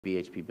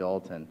BHP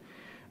Billiton.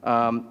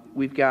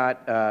 We've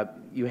got,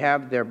 you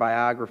have their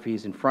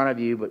biographies in front of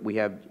you, but we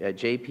have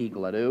J.P.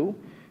 Gladu,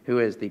 who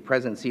is the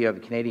President and CEO of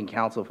the Canadian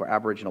Council for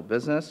Aboriginal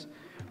Business.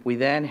 We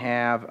then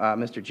have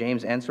Mr.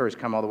 James Ensor, who's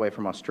come all the way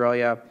from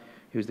Australia,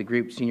 who's the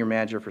Group Senior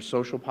Manager for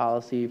Social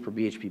Policy for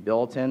BHP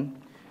Billiton.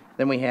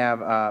 Then we have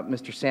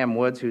Mr. Sam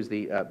Woods, who's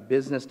the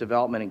Business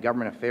Development and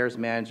Government Affairs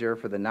Manager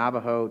for the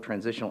Navajo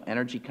Transitional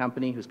Energy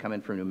Company, who's come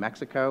in from New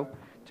Mexico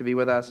to be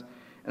with us.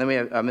 And then we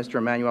have Mr.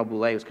 Emmanuel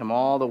Boulay, who's come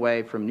all the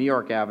way from New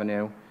York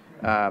Avenue.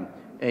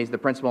 He's the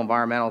Principal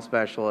Environmental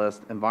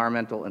Specialist,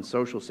 Environmental and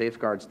Social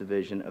Safeguards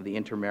Division of the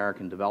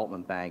Inter-American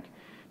Development Bank,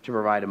 to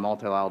provide a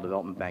multilateral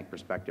development bank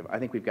perspective. I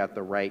think we've got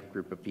the right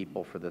group of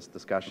people for this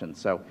discussion.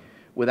 So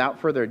without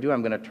further ado,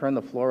 I'm going to turn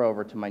the floor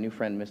over to my new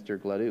friend, Mr.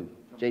 Gladu.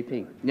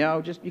 JP.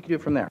 No, just you can do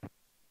it from there.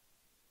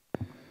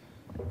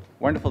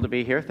 Wonderful to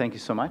be here. Thank you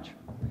so much.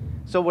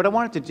 So what I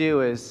wanted to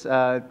do is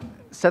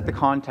set the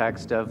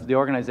context of the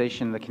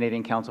organization, the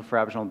Canadian Council for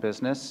Aboriginal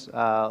Business,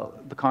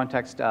 the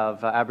context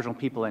of Aboriginal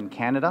people in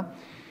Canada,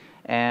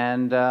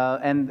 and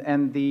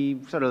the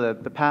sort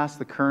of the past,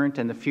 the current,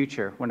 and the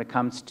future when it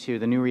comes to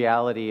the new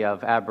reality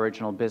of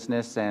Aboriginal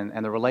business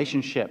and the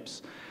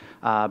relationships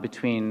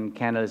between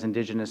Canada's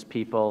Indigenous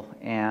people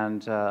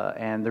and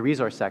the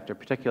resource sector,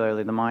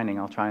 particularly the mining.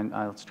 I'll try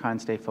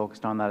and stay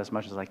focused on that as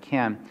much as I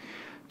can.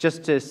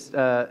 Just to,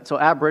 so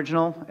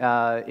Aboriginal,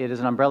 it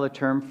is an umbrella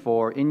term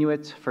for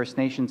Inuit, First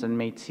Nations, and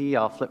Métis.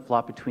 I'll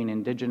flip-flop between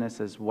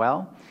Indigenous as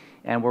well,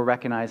 and we're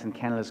recognized in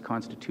Canada's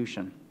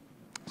Constitution.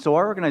 So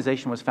our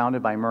organization was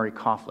founded by Murray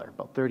Koffler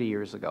about 30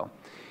 years ago,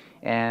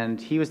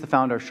 and he was the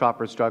founder of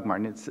Shoppers Drug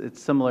Mart. And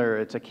it's similar,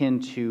 it's akin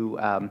to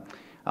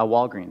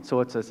Walgreens, so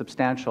it's a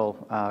substantial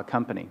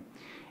company.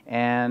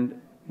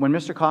 And when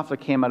Mr. Koffler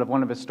came out of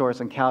one of his stores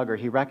in Calgary,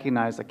 he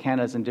recognized that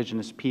Canada's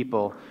Indigenous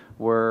people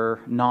were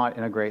not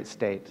in a great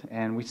state.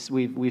 And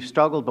we've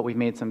struggled, but we've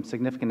made some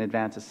significant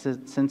advances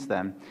since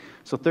then.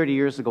 So 30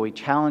 years ago, he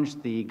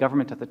challenged the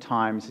government at the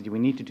time and said, we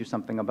need to do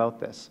something about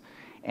this.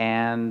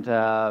 And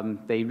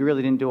they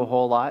really didn't do a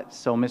whole lot,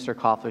 so Mr.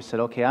 Koffler said,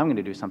 okay, I'm going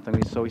to do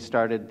something. So we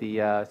started the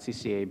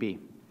CCAB.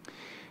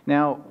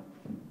 Now,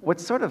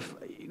 what's sort of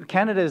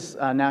Canada's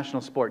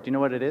national sport, do you know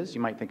what it is? You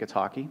might think it's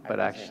hockey, but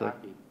actually,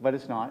 but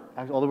it's not,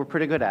 although we're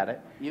pretty good at it.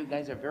 You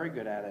guys are very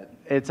good at it.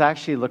 It's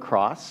actually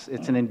lacrosse.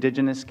 It's an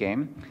Indigenous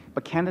game.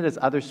 But Canada's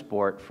other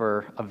sport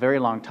for a very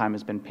long time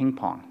has been ping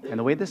pong. And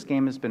the way this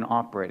game has been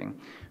operating,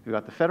 we've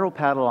got the federal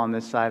paddle on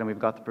this side, and we've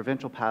got the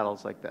provincial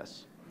paddles like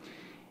this.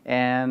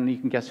 And you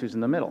can guess who's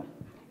in the middle.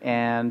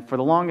 And for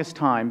the longest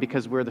time,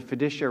 because we're the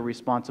fiduciary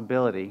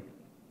responsibility,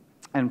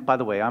 and by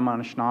the way, I'm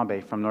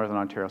Anishinaabe from Northern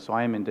Ontario, so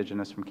I am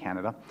Indigenous from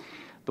Canada.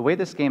 The way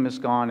this game has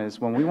gone is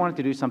when we wanted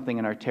to do something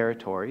in our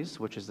territories,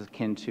 which is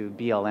akin to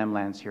BLM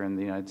lands here in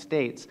the United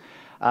States,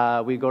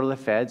 we go to the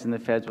feds, and the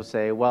feds will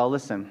say, well,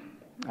 listen,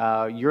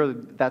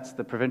 that's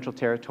the provincial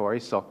territory,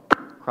 so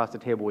across the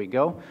table we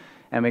go.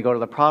 And we go to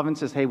the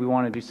provinces, hey, we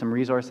want to do some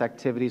resource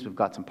activities, we've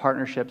got some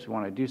partnerships, we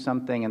want to do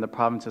something, and the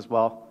province says,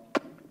 well,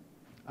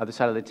 other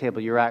side of the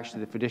table, you're actually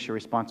the fiduciary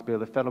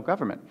responsibility of the federal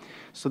government.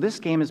 So this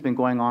game has been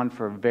going on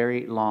for a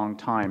very long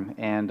time,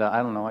 and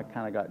I don't know, I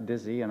kind of got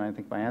dizzy, and I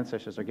think my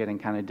ancestors are getting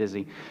kind of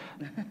dizzy.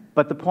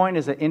 But the point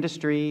is that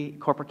industry,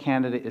 corporate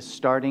Canada, is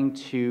starting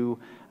to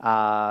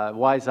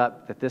wise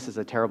up that this is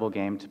a terrible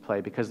game to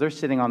play, because they're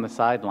sitting on the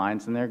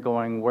sidelines, and they're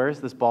going, where's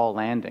this ball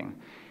landing?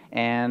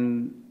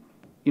 And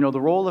you know,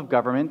 the role of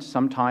government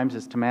sometimes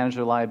is to manage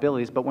their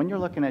liabilities, but when you're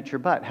looking at your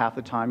butt half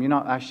the time, you're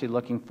not actually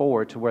looking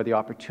forward to where the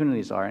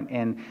opportunities are.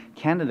 And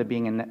Canada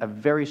being a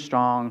very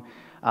strong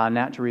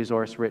natural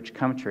resource-rich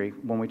country,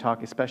 when we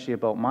talk especially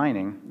about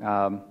mining,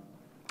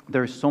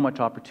 there's so much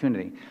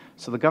opportunity.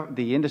 So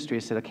the industry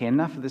has said, okay,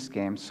 enough of this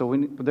game. So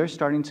they're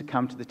starting to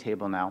come to the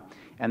table now,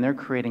 and they're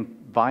creating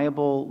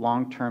viable,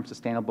 long-term,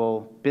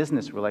 sustainable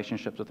business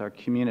relationships with our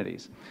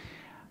communities.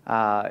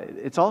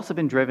 It's also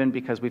been driven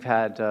because we've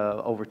had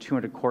over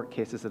 200 court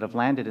cases that have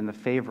landed in the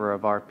favor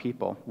of our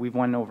people. We've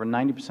won over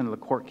 90% of the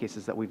court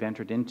cases that we've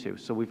entered into.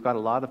 So we've got a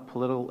lot of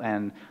political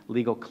and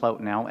legal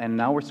clout now, and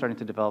now we're starting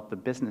to develop the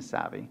business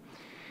savvy.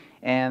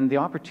 And the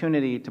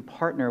opportunity to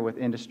partner with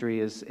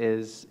industry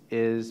is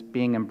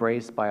being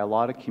embraced by a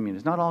lot of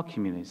communities, not all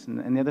communities.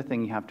 And the other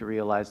thing you have to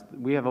realize,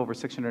 we have over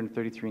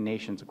 633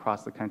 nations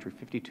across the country,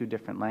 52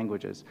 different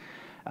languages.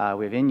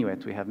 We have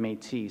Inuit, we have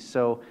Métis.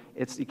 So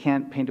you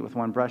can't paint it with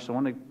one brush. So I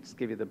want to just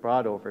give you the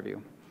broad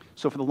overview.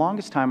 So for the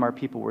longest time, our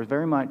people were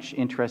very much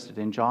interested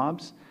in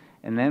jobs,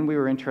 and then we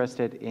were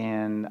interested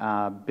in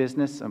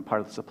business and part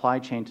of the supply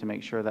chain to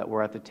make sure that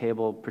we're at the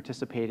table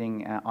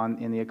participating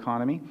in the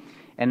economy.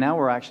 And now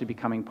we're actually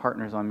becoming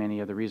partners on many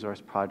of the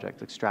resource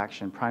projects,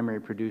 extraction, primary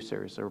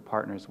producers, or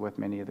partners with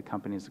many of the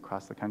companies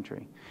across the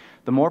country.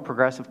 The more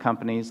progressive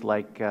companies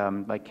like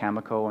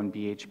Cameco and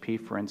BHP,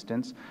 for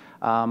instance,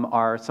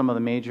 are some of the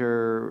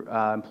major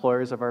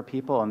employers of our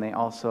people, and they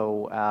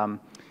also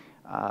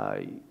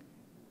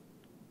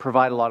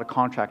provide a lot of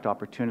contract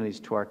opportunities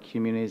to our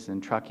communities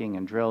in trucking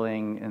and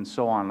drilling and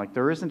so on. Like,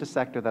 there isn't a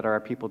sector that our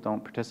people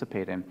don't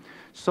participate in.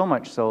 So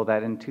much so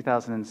that in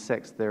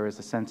 2006, there was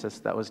a census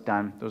that was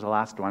done. There was the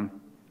last one.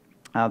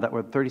 That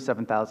were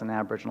 37,000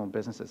 Aboriginal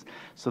businesses.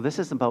 So this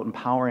is about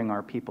empowering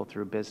our people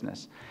through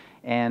business.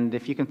 And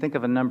if you can think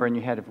of a number in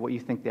your head of what you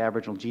think the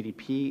Aboriginal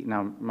GDP,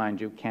 now mind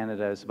you,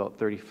 Canada is about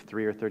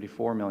 33 or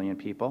 34 million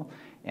people,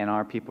 and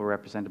our people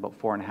represent about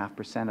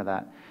 4.5% of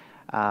that.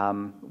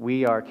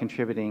 We are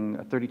contributing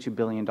 $32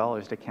 billion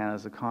to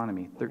Canada's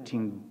economy.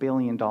 $13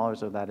 billion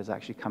of that is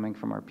actually coming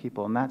from our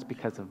people, and that's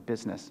because of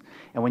business.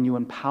 And when you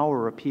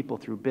empower a people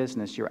through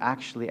business, you're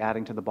actually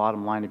adding to the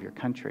bottom line of your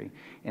country.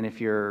 And if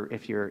you're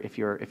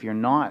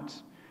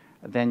not,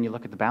 then you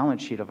look at the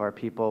balance sheet of our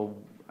people,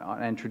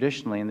 and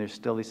traditionally, and there's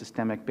still these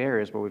systemic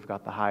barriers where we've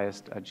got the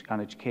highest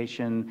on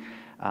education,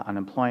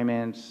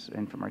 unemployment,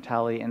 infant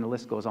mortality, and the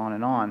list goes on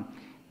and on.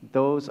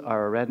 Those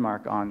are a red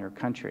mark on your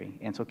country.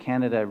 And so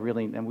Canada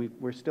really, and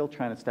we're still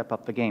trying to step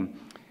up the game.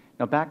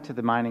 Now back to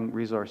the mining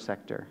resource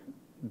sector.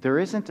 There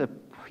isn't a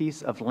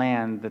piece of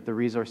land that the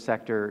resource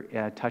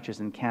sector touches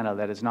in Canada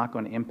that is not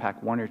going to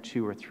impact 1 or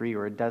 2 or 3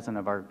 or a dozen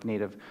of our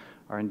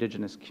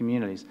Indigenous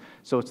communities.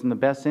 So it's in the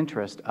best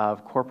interest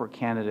of corporate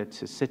Canada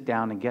to sit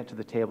down and get to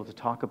the table to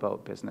talk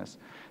about business.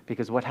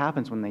 Because what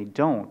happens when they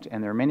don't,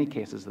 and there are many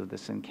cases of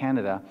this in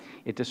Canada,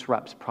 it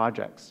disrupts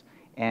projects.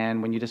 And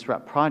when you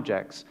disrupt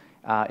projects,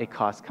 it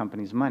costs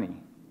companies money,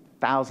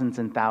 thousands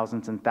and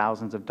thousands and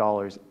thousands of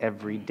dollars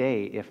every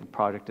day if a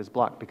project is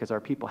blocked, because our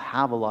people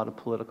have a lot of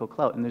political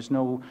clout, and there's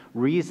no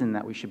reason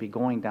that we should be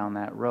going down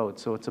that road.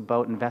 So it's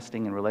about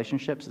investing in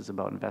relationships. It's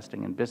about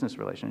investing in business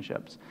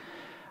relationships.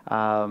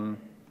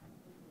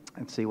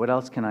 Let's see, what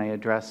else can I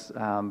address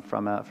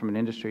from an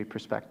industry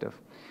perspective?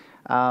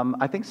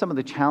 I think some of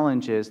the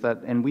challenges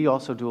that, and we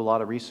also do a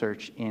lot of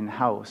research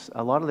in-house,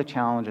 a lot of the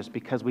challenges,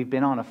 because we've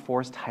been on a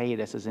forced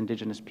hiatus as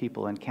Indigenous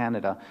people in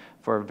Canada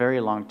for a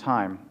very long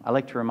time. I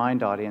like to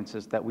remind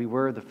audiences that we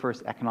were the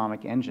first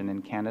economic engine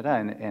in Canada,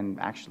 and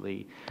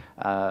actually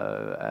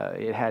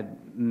it had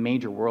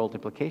major world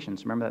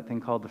implications. Remember that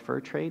thing called the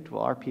fur trade?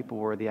 Well, our people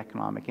were the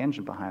economic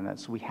engine behind that,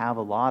 so we have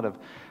a lot of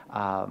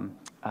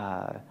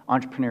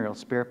entrepreneurial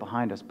spirit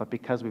behind us, but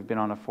because we've been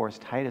on a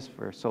forced hiatus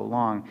for so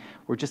long,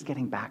 we're just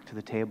getting back to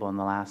the table in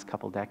the last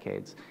couple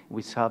decades.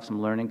 We still have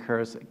some learning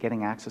curves,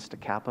 getting access to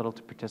capital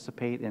to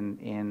participate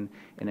in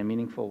a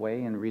meaningful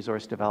way, and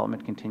resource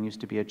development continues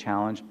to be a challenge.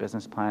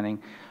 Business planning,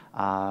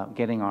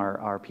 getting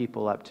our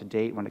people up to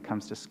date when it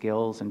comes to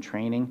skills and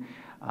training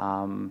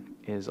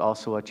is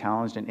also a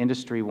challenge, and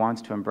industry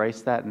wants to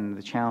embrace that, and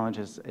the challenge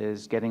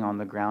is getting on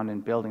the ground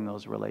and building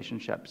those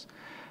relationships.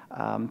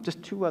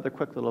 Just 2 other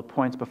quick little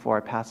points before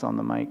I pass on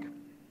the mic.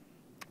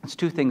 It's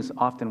 2 things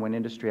often when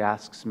industry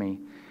asks me,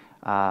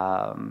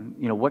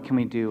 what can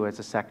we do as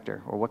a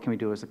sector, or what can we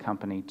do as a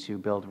company to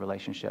build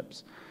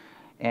relationships?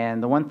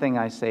 And the one thing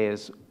I say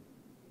is,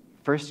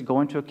 first, you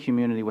go into a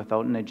community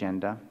without an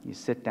agenda. You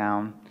sit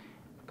down,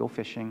 go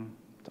fishing.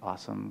 It's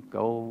awesome.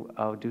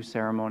 Go do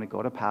ceremony,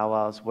 go to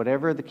powwows,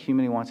 whatever the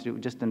community wants to do,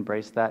 just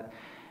embrace that,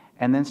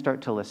 and then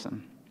start to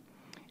listen.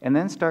 And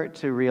then start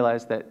to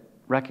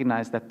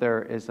recognize that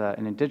there is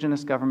an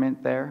Indigenous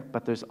government there,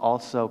 but there's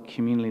also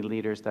community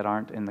leaders that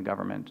aren't in the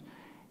government.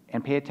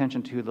 And pay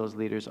attention to who those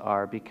leaders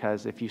are,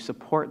 because if you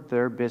support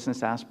their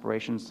business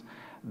aspirations,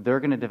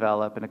 they're going to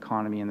develop an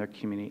economy in their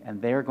community,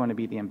 and they're going to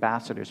be the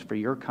ambassadors for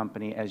your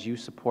company as you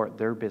support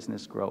their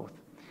business growth.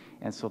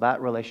 And so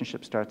that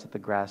relationship starts at the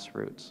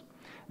grassroots.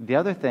 The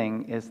other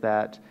thing is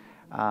that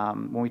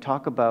when we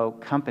talk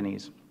about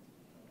companies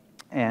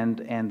and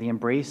the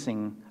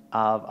embracing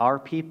of our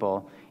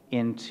people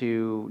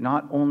into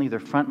not only their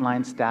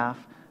frontline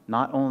staff,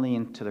 not only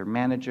into their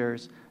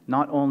managers,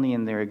 not only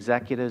in their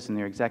executives and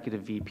their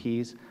executive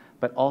VPs,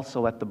 but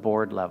also at the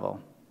board level.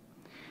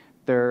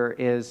 There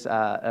is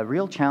a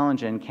real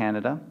challenge in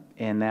Canada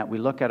in that we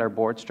look at our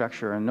board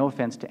structure, and no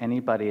offense to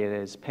anybody, it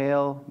is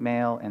pale,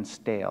 male, and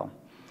stale.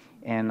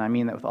 And I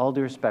mean that with all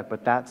due respect,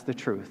 but that's the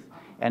truth.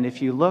 And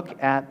if you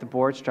look at the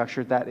board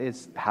structure, that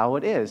is how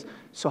it is.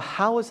 So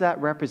how is that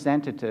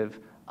representative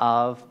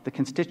of the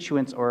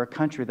constituents or a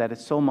country that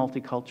is so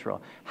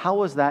multicultural?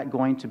 How is that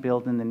going to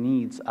build in the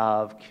needs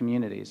of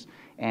communities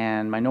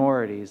and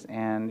minorities?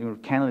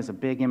 And Canada is a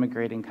big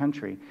immigrating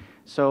country.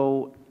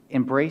 So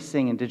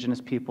embracing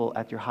Indigenous people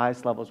at your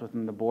highest levels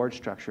within the board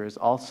structure is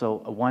also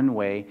one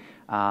way,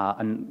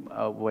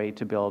 a way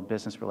to build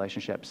business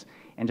relationships.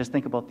 And just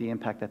think about the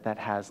impact that that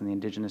has in the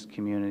Indigenous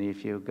community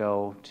if you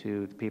go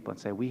to the people and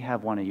say, we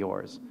have one of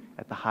yours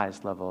at the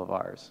highest level of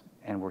ours,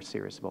 and we're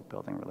serious about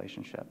building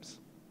relationships.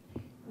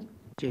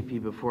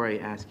 JP, before I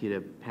ask you to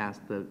pass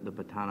the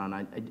baton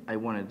on, I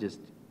want to just,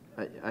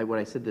 what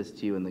I said this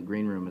to you in the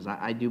green room is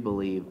I do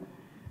believe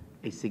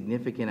a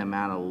significant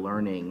amount of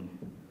learning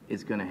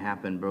is going to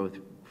happen both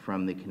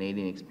from the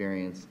Canadian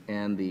experience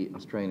and the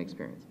Australian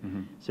experience.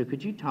 Mm-hmm. So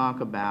could you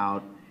talk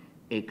about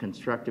a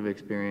constructive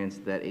experience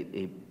that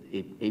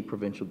a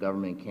provincial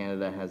government in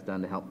Canada has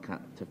done to help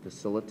to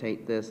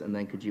facilitate this? And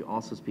then could you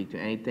also speak to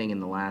anything in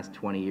the last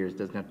 20 years,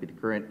 doesn't have to be the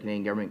current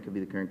Canadian government, could be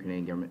the current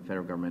Canadian government,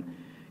 federal government.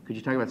 Could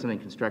you talk about something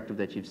constructive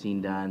that you've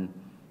seen done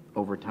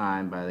over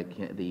time by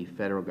the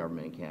federal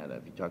government in Canada?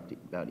 If you talk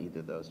about either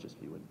of those, just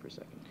if you would for a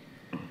second.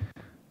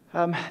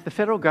 The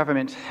federal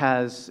government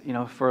has,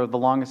 for the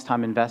longest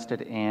time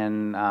invested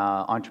in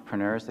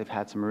entrepreneurs. They've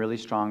had some really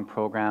strong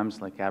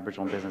programs like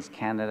Aboriginal Business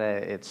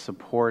Canada. It's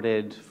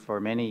supported for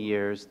many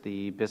years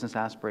the business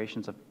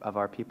aspirations of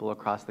our people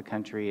across the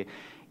country.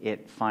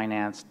 It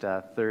financed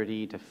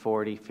 30 to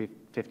 40,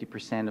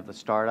 50% of the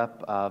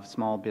startup of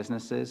small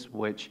businesses,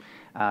 which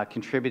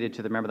contributed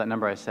to remember that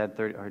number I said,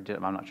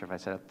 I'm not sure if I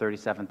said it,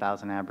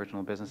 37,000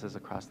 Aboriginal businesses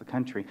across the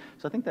country.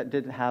 So I think that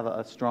did have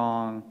a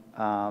strong,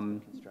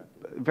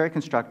 very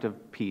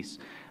constructive piece.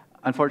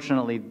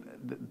 Unfortunately,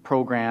 the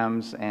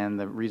programs and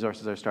the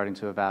resources are starting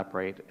to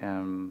evaporate,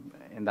 and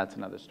that's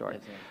another story.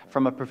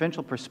 From a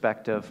provincial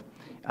perspective,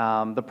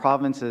 the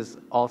provinces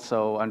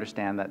also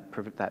understand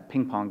that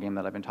ping pong game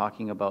that I've been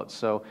talking about.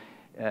 So,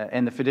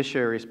 and the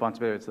fiduciary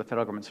responsibility, it's the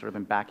federal government sort of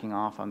been backing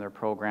off on their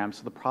programs.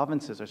 So the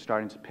provinces are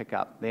starting to pick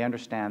up. They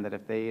understand that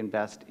if they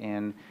invest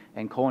in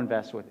and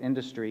co-invest with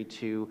industry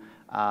to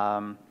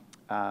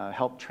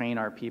help train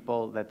our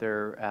people, that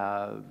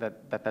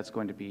that's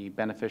going to be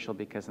beneficial,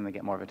 because then they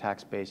get more of a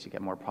tax base, you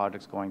get more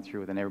projects going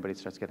through, then everybody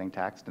starts getting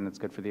taxed, and it's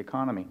good for the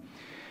economy.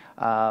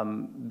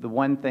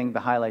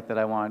 The highlight that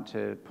I want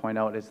to point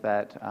out is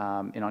that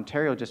in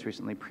Ontario just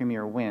recently,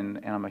 Premier Wynne,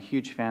 and I'm a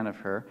huge fan of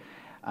her,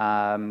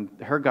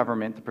 her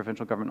government, the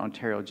provincial government in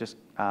Ontario, just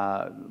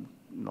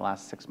in the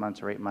last 6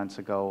 months or 8 months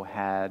ago,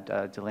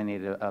 had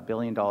delineated $1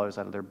 billion out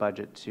of their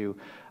budget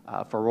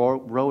for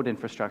road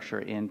infrastructure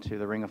into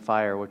the Ring of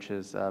Fire, which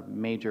is a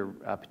major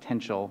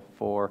potential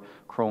for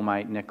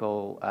chromite,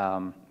 nickel,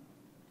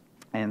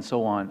 and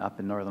so on up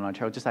in Northern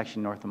Ontario, just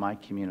actually north of my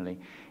community.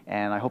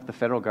 And I hope the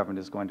federal government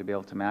is going to be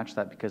able to match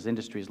that, because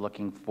industry is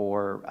looking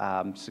for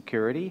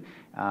security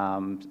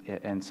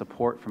and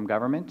support from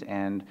government.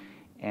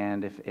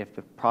 And if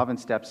the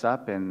province steps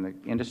up and the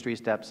industry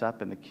steps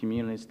up and the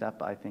community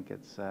step up, I think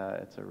it's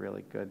a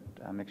really good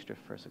mixture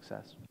for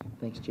success.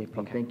 Thanks, JP.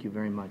 Okay. Thank you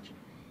very much.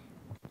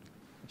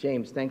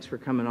 James, thanks for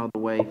coming all the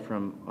way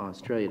from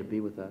Australia to be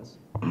with us.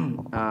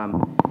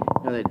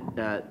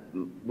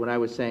 What I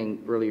was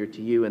saying earlier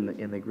to you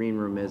in the green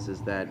room is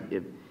that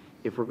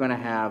if we're going to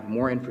have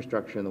more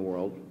infrastructure in the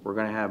world, we're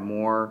going to have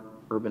more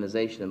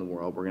urbanization in the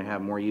world, we're going to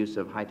have more use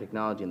of high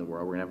technology in the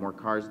world, we're going to have more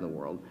cars in the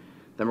world,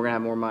 then we're going to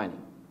have more mining.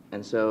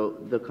 And so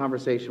the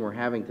conversation we're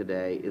having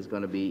today is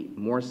going to be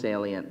more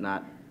salient,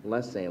 not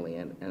less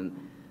salient, and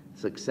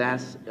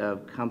success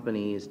of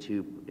companies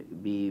to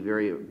be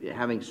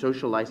having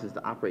social license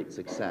to operate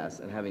success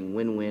and having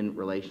win-win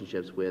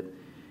relationships with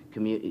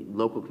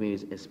local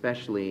communities,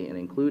 especially and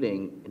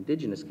including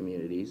Indigenous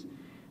communities,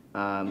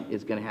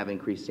 is going to have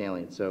increased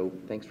salience. So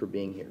thanks for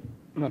being here.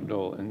 Not at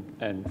all,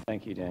 and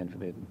thank you, Dan, for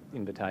the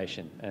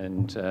invitation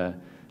and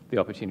the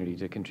opportunity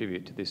to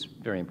contribute to this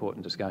very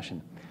important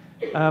discussion.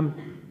 From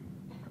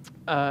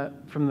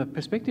the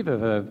perspective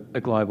of a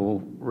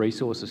global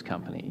resources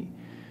company,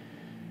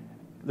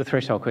 the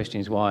threshold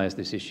question is, why is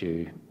this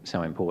issue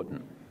so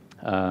important?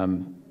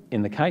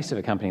 In the case of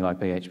a company like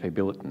BHP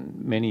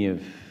Billiton, many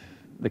of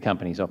the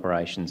company's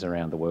operations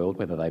around the world,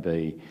 whether they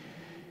be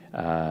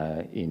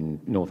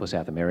in North or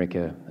South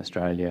America,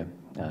 Australia,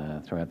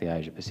 throughout the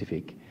Asia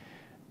Pacific,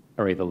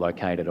 are either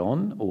located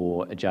on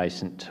or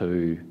adjacent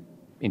to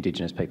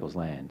Indigenous people's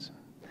lands.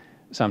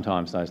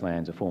 Sometimes those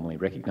lands are formally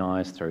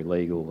recognised through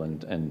legal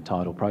and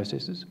title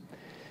processes.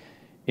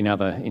 In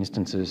other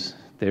instances,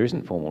 there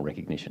isn't formal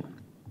recognition.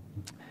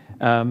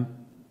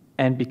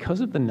 And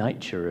because of the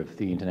nature of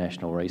the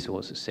international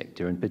resources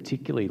sector, and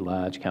particularly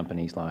large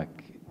companies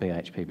like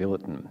BHP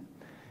Billiton,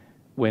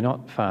 we're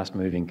not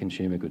fast-moving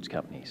consumer goods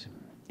companies,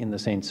 in the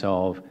sense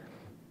of,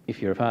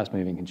 if you're a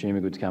fast-moving consumer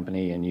goods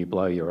company and you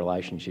blow your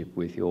relationship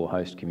with your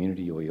host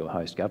community or your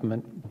host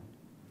government,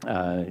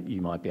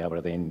 you might be able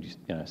to then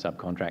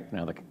subcontract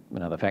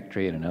another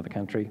factory in another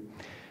country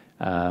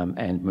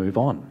and move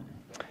on.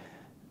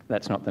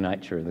 That's not the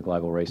nature of the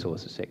global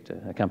resources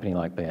sector. A company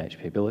like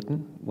BHP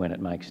Billiton, when it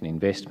makes an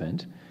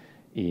investment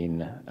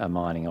in a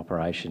mining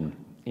operation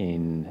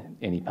in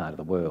any part of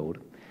the world,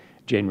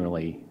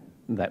 generally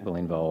that will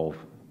involve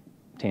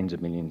tens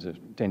of billions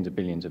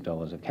of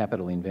dollars of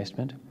capital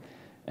investment,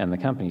 and the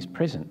company's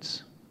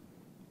presence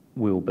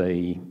will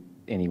be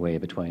anywhere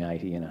between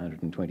 80 and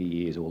 120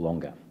 years or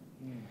longer.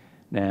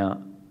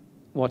 Now,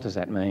 what does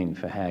that mean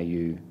for how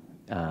you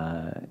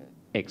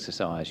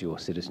exercise your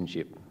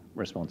citizenship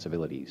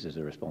responsibilities as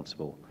a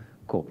responsible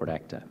corporate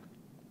actor?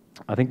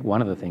 I think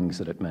one of the things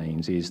that it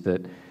means is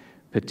that,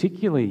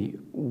 particularly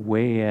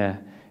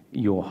where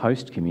your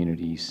host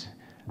communities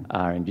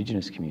are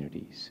Indigenous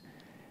communities,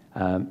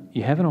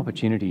 you have an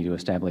opportunity to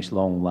establish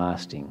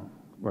long-lasting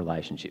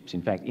relationships,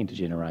 in fact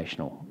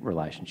intergenerational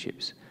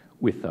relationships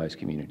with those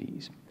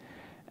communities.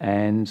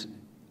 And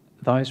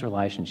those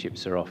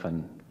relationships are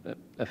often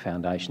a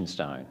foundation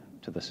stone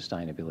to the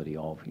sustainability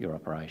of your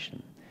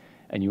operation.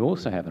 And you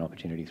also have an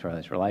opportunity through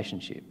those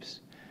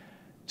relationships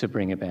to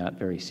bring about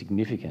very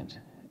significant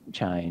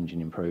change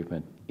and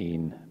improvement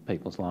in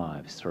people's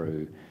lives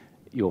through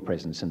your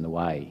presence and the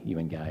way you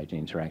engage and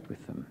interact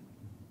with them.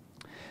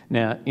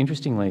 Now,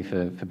 interestingly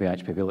for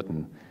BHP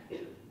Billiton,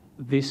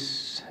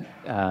 this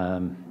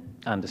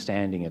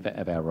understanding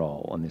of our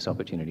role and this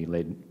opportunity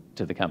led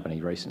to the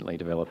company recently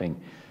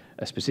developing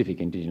a specific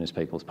Indigenous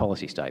peoples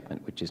policy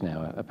statement, which is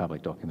now a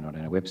public document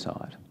on our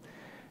website.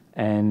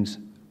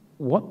 And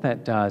what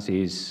that does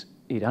is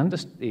it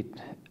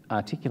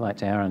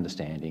articulates our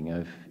understanding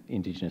of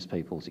Indigenous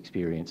peoples'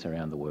 experience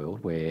around the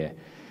world, where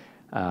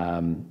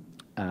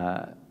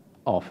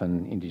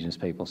often Indigenous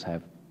peoples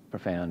have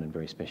profound and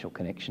very special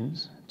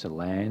connections to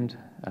land,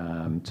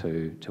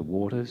 to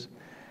waters,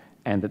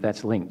 and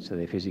that's linked to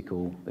their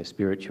physical, their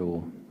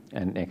spiritual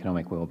and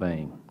economic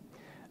well-being.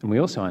 And we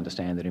also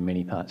understand that in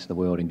many parts of the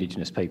world,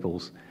 Indigenous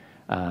peoples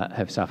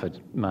have suffered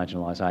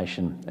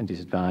marginalisation and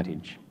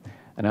disadvantage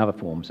and other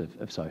forms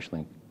of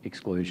social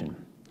exclusion.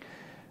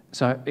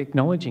 So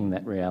acknowledging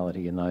that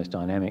reality and those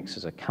dynamics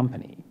as a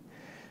company,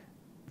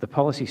 the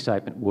policy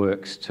statement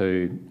works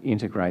to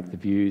integrate the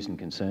views and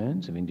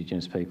concerns of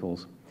Indigenous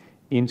peoples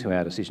into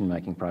our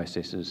decision-making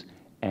processes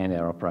and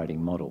our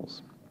operating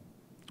models.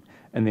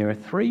 And there are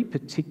three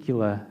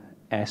particular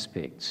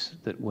aspects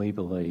that we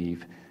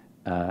believe,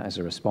 as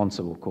a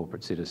responsible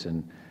corporate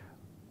citizen,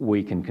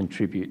 we can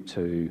contribute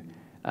to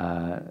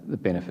the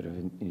benefit of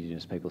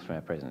Indigenous peoples from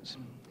our presence.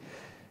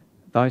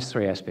 Those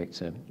three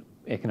aspects are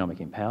economic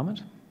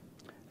empowerment,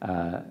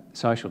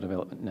 social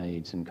development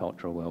needs and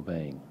cultural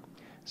well-being.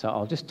 So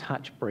I'll just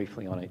touch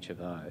briefly on each of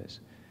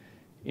those.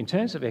 In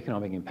terms of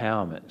economic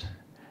empowerment,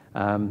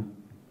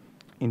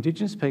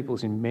 Indigenous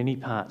peoples in many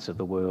parts of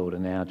the world are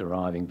now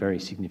deriving very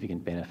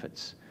significant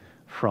benefits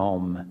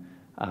from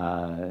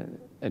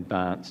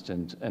advanced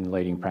and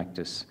leading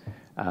practice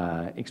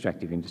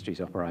extractive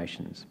industries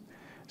operations.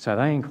 So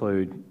they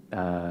include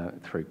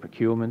through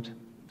procurement,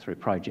 through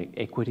project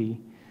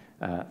equity,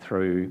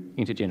 through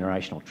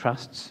intergenerational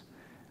trusts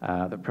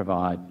that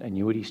provide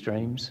annuity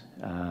streams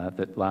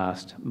that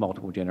last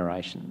multiple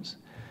generations.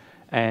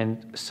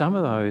 And some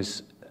of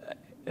those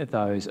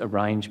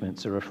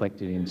arrangements are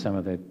reflected in some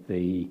of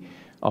the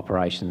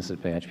operations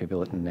that BHP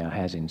Billiton now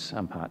has in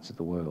some parts of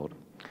the world.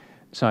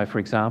 So, for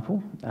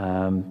example,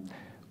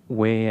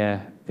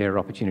 where there are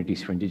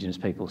opportunities for Indigenous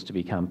peoples to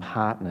become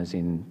partners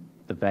in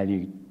the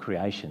value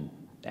creation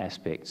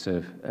aspects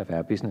of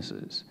our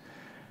businesses,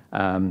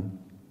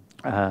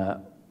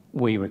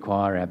 we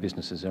require our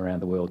businesses around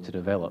the world to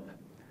develop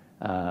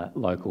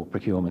local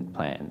procurement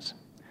plans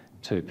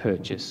to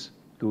purchase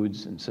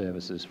goods and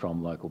services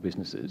from local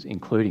businesses,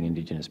 including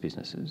Indigenous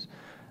businesses,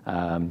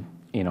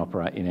 in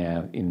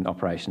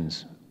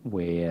operations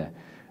where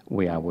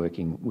we are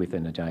working with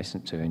and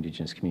adjacent to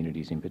Indigenous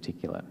communities in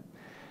particular.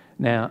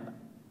 Now,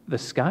 the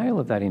scale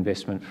of that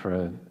investment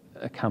for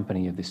a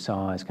company of this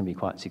size can be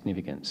quite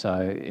significant.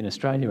 So in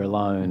Australia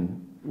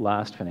alone,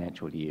 last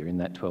financial year, in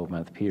that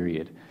 12-month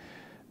period,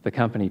 the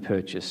company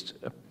purchased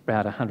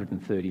about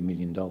 $130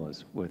 million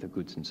worth of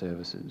goods and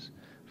services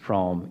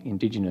from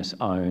Indigenous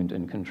owned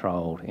and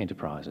controlled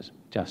enterprises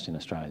just in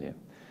Australia.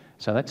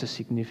 So that's a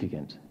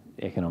significant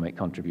economic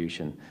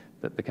contribution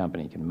that the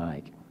company can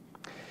make.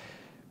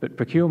 But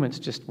procurement's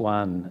just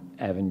one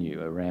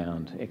avenue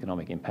around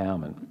economic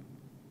empowerment.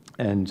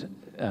 And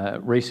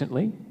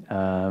recently,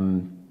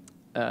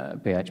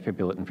 BHP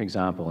Billiton, for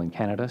example, in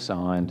Canada,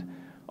 signed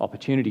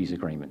opportunities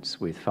agreements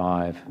with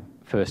 5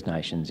 First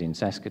Nations in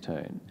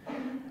Saskatoon.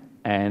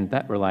 And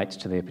that relates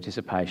to their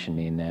participation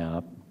in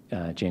our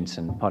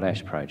Jensen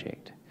Potash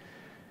project.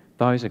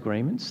 Those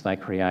agreements, they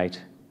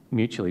create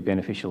mutually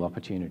beneficial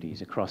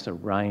opportunities across a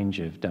range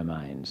of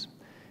domains: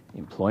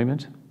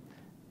 employment,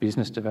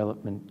 business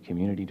development,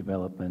 community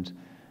development,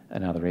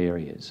 and other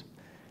areas.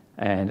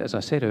 And as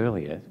I said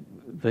earlier,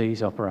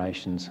 these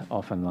operations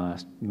often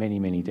last many,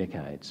 many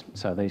decades,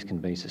 so these can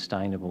be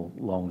sustainable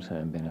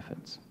long-term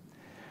benefits.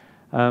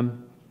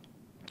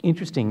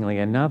 Interestingly,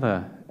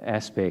 another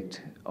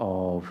aspect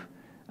of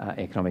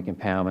economic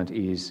empowerment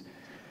is,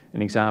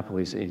 an example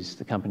is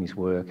the company's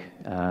work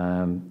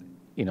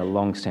in a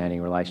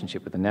long-standing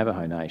relationship with the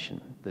Navajo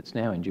Nation that's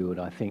now endured,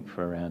 I think,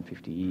 for around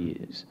 50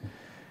 years.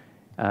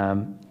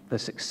 The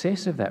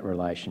success of that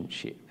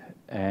relationship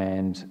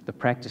and the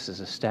practices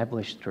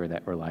established through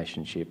that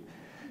relationship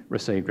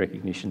received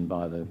recognition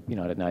by the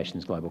United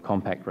Nations Global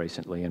Compact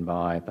recently and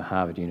by the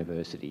Harvard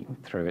University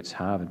through its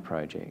Harvard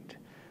project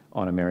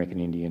on American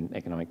Indian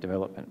economic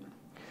development.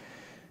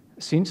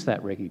 Since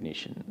that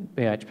recognition,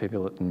 BHP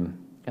Billiton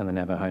and the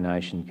Navajo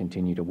Nation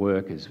continue to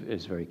work as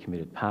very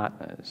committed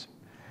partners.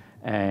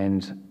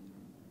 And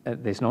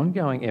there's an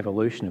ongoing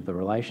evolution of the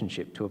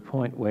relationship to a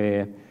point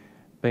where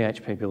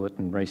BHP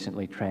Billiton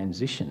recently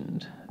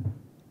transitioned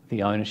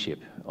the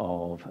ownership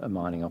of a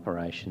mining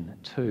operation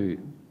to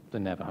the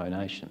Navajo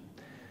Nation.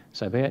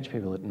 So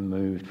BHP Billiton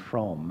moved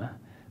from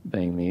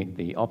being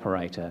the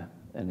operator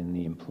and then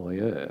the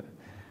employer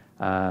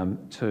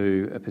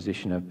to a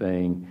position of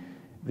being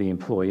the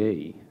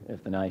employee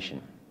of the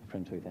nation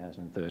from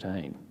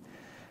 2013.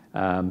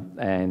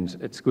 And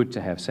it's good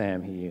to have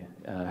Sam here,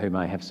 who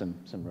may have some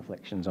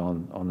reflections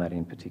on that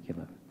in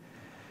particular.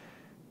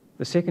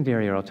 The second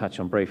area I'll touch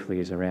on briefly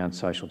is around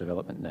social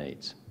development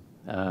needs.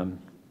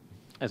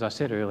 As I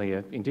said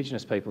earlier,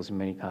 Indigenous peoples in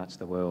many parts of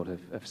the world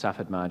have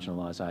suffered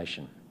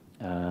marginalisation,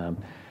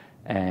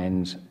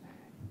 and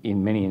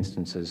in many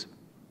instances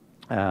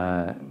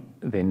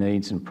their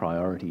needs and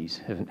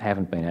priorities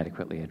haven't been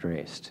adequately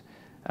addressed.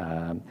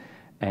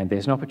 And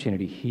there's an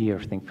opportunity here,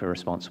 I think, for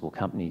responsible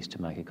companies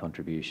to make a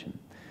contribution.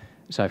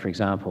 So, for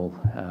example,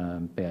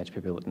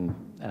 BHP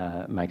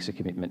Billiton makes a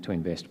commitment to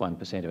invest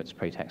 1% of its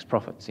pre-tax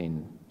profits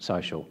in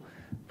social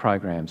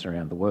programs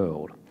around the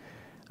world.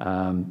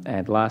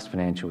 And last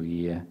financial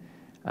year,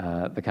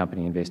 the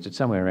company invested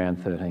somewhere around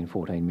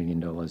 $13–14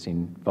 million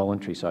in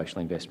voluntary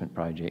social investment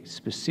projects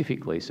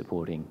specifically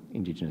supporting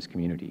Indigenous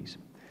communities.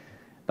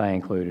 They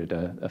included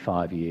a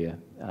 5-year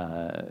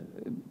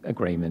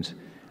agreement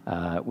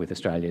with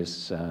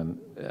Australia's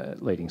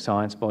leading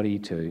science body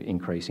to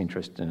increase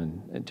interest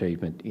and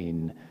achievement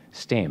in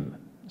STEM,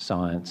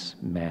 science,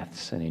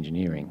 maths and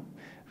engineering,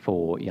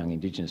 for young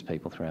Indigenous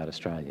people throughout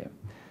Australia.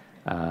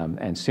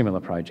 And similar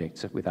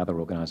projects with other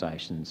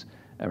organisations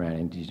around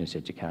Indigenous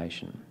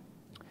education.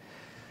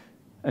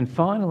 And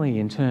finally,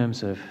 in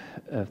terms of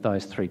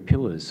those 3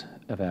 pillars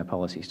of our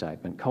policy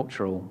statement,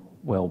 cultural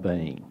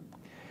well-being.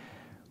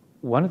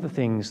 One of the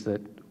things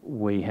that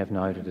we have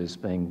noted as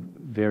being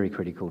very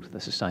critical to the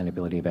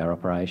sustainability of our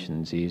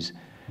operations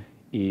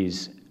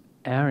is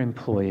our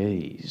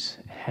employees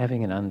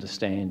having an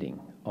understanding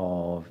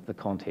of the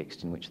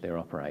context in which they're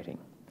operating.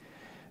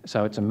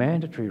 So it's a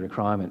mandatory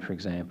requirement, for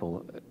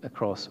example,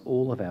 across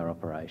all of our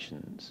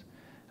operations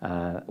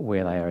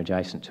where they are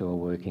adjacent to or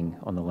working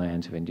on the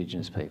lands of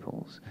Indigenous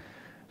peoples,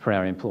 for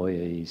our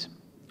employees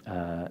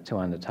to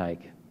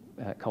undertake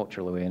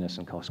cultural awareness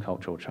and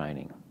cross-cultural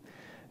training.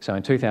 So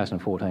in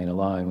 2014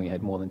 alone, we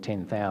had more than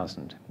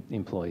 10,000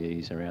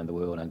 employees around the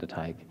world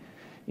undertake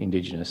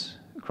Indigenous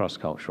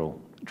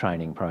cross-cultural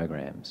training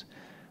programs.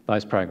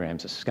 Those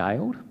programs are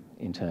scaled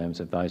in terms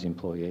of those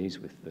employees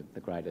with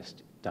the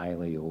greatest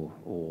daily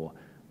or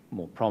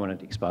more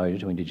prominent exposure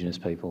to Indigenous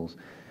peoples,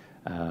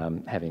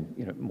 having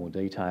more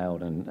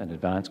detailed and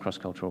advanced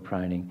cross-cultural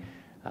training,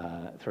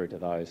 through to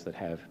those that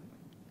have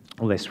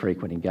less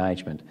frequent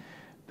engagement.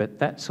 But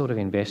that sort of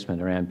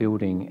investment around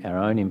building our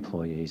own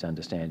employees'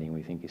 understanding,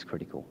 we think, is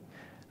critical,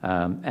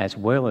 as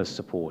well as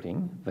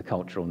supporting the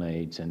cultural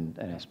needs and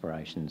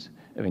aspirations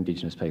of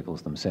Indigenous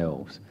peoples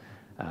themselves,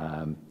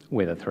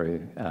 whether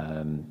through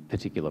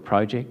particular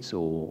projects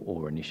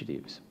or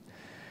initiatives.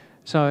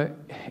 So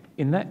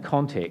in that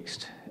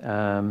context,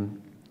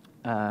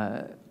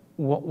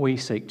 what we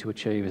seek to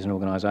achieve as an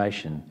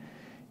organisation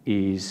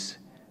is,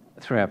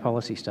 through our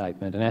policy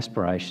statement, an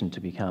aspiration to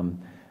become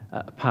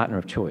a partner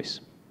of choice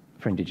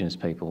for Indigenous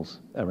peoples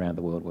around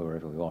the world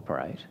wherever we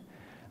operate,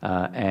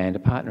 and a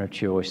partner of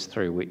choice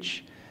through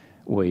which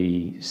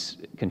we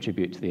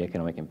contribute to the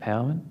economic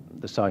empowerment,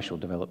 the social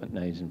development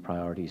needs and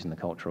priorities and the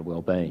cultural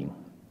well-being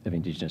of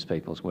Indigenous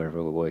peoples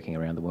wherever we're working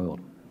around the world.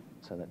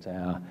 So that's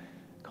our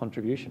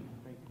contribution.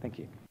 Thank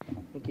you.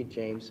 Thank you,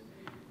 James.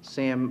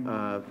 Sam,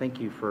 thank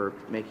you for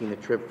making the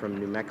trip from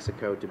New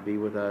Mexico to be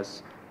with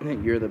us.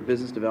 You're the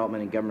Business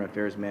Development and Government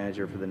Affairs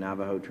Manager for the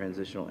Navajo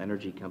Transitional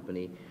Energy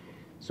Company.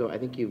 So I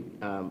think you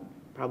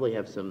probably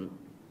have some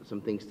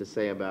things to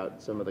say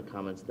about some of the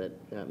comments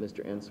that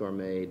Mr. Ensor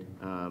made,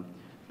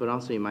 but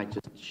also you might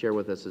just share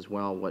with us as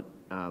well what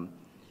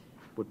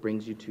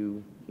brings you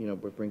to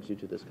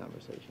this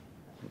conversation.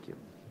 Thank you.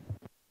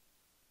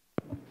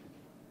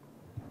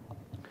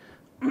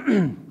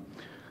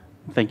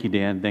 Thank you,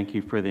 Dan. Thank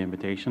you for the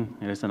invitation.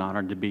 It is an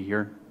honor to be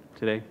here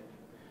today.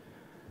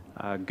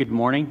 Good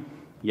morning.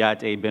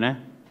 Yat e bine.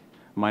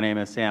 My name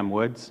is Sam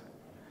Woods.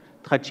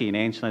 It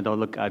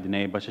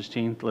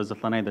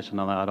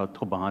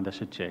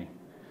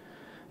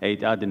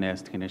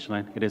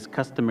is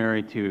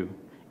customary to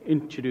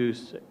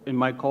introduce, in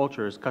my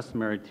culture, it's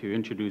customary to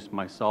introduce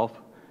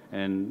myself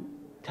and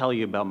tell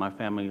you about my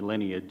family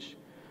lineage.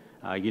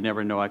 You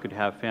never know, I could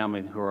have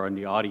family who are in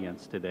the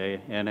audience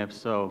today, and if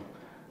so,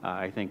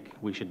 I think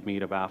we should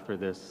meet up after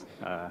this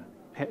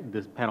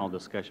panel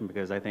discussion,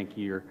 because I think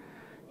you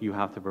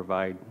have to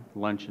provide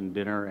lunch and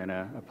dinner and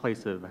a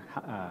place of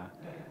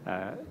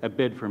a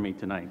bid for me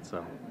tonight.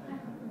 So,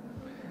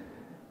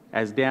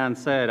 as Dan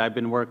said, I've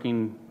been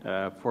working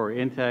for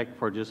Intech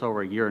for just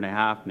over 1.5 years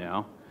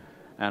now,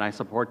 and I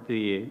support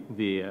the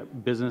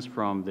business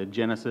from the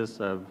genesis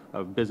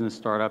of business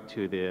startup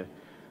to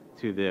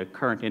the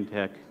current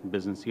Intech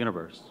business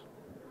universe.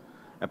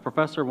 A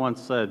professor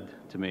once said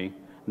to me,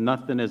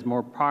 "Nothing is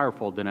more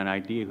powerful than an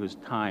idea whose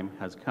time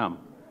has come."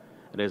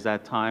 It is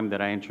that time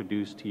that I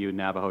introduced to you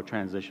Navajo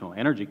Transitional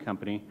Energy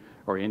Company,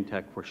 or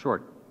Intech for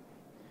short.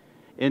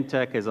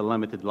 Intech is a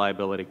limited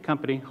liability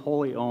company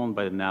wholly owned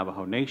by the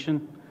Navajo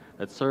Nation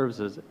that serves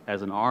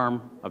as an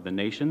arm of the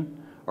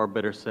nation, or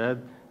better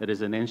said, it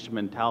is an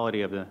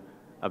instrumentality of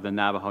the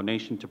Navajo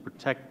Nation to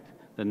protect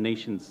the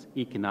nation's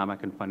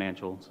economic and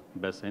financial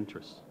best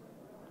interests.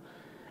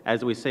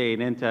 As we say in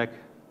Intech,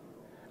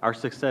 Our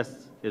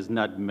success is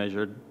not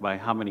measured by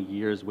how many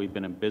years we've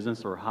been in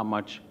business or how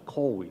much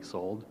coal we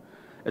sold.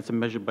 It's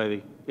measured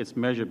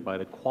by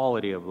the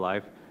quality of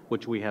life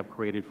which we have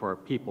created for our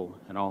people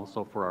and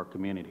also for our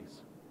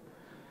communities.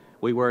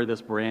 We wear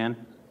this brand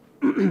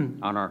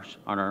on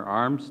our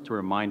arms to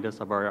remind us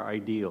of our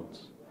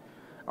ideals,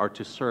 are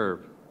to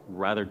serve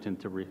rather than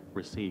to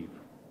receive.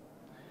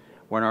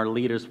 When our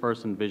leaders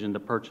first envisioned the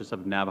purchase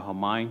of Navajo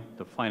Mine,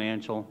 the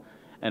financial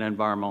and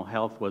environmental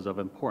health was of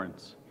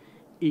importance.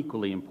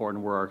 Equally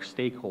important were our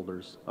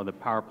stakeholders of the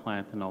power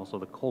plant and also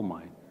the coal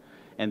mine,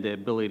 and the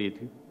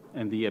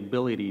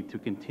ability to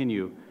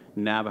continue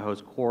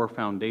Navajo's core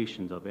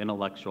foundations of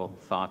intellectual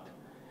thought,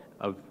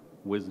 of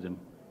wisdom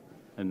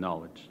and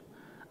knowledge,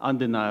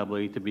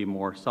 undeniably to be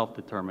more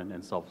self-determined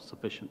and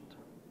self-sufficient.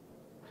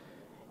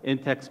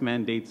 INTEC's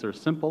mandates are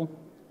simple.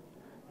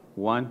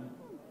 One,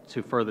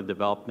 to further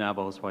develop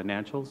Navajo's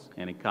financials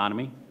and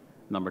economy.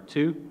 Number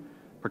two,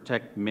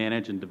 protect,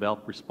 manage, and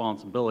develop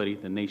responsibility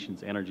the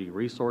nation's energy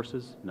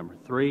resources. Number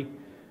three,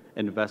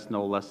 invest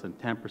no less than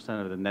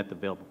 10% of the net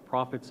available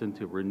profits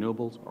into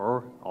renewables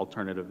or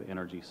alternative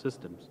energy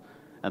systems.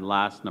 And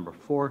last, number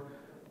four,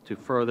 to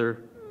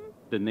further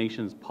the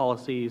nation's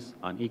policies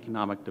on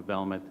economic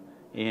development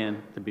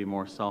and to be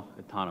more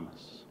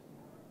self-autonomous.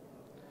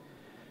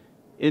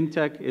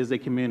 INTEC is a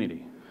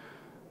community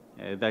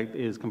that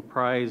is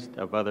comprised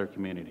of other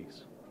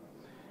communities.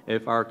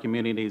 If our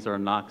communities are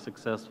not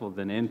successful,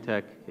 then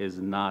INTEC is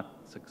not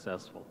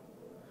successful.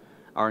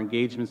 Our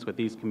engagements with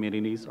these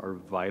communities are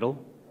vital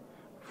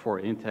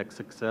for INTEC's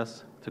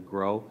success to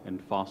grow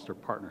and foster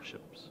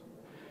partnerships.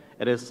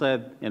 It is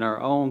said in our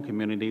own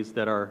communities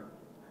that our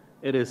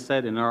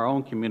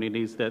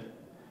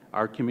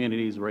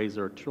communities raise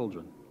our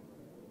children,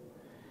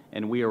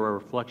 and we are a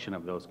reflection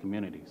of those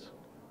communities.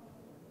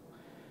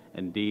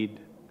 Indeed,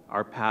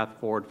 our path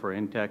forward for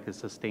INTEC is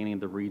sustaining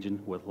the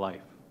region with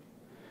life.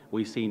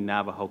 We see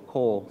Navajo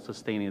Coal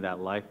sustaining that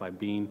life by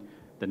being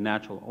the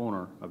natural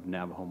owner of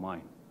Navajo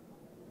Mine.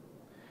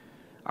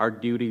 Our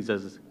duties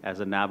as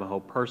a Navajo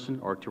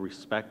person are to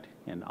respect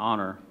and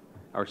honor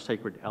our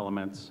sacred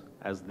elements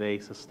as they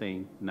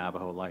sustain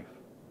Navajo life.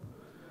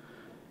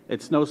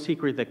 It's no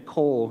secret that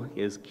coal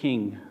is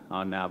king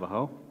on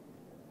Navajo.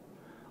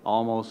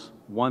 Almost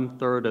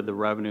 1/3 of the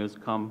revenues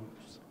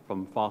comes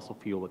from fossil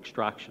fuel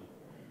extraction.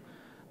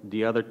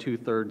 The other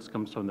 2/3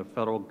 comes from the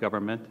federal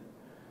government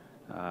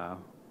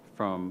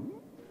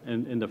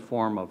in the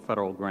form of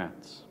federal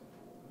grants.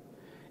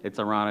 It's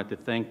ironic to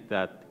think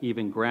that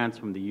even grants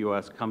from the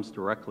U.S. comes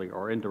directly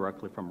or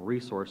indirectly from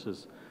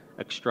resources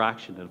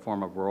extraction in the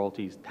form of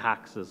royalties,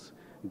 taxes,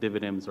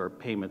 dividends, or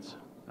payments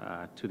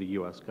to the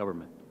U.S.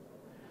 government.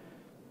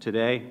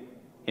 Today,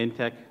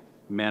 INTEC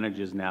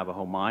manages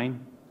Navajo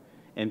Mine.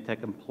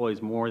 INTEC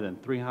employs more than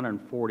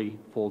 340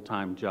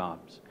 full-time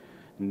jobs.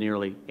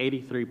 Nearly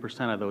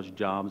 83% of those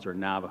jobs are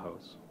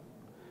Navajos.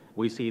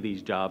 We see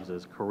these jobs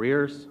as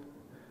careers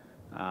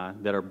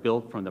that are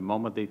built from the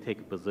moment they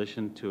take a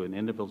position to an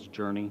individual's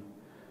journey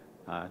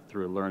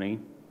through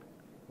learning,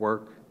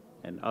 work,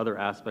 and other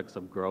aspects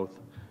of growth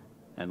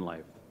and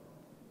life.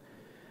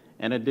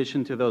 In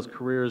addition to those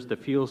careers, the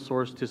fuel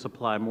source to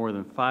supply more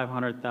than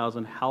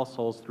 500,000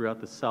 households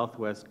throughout the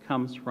Southwest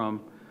comes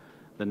from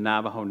the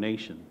Navajo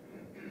Nation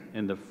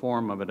in the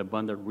form of an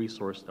abundant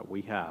resource that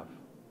we have.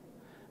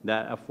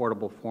 That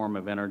affordable form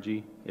of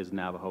energy is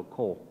Navajo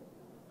coal.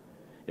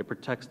 It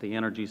protects the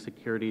energy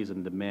securities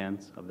and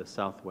demands of the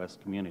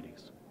Southwest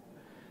communities.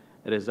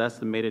 It is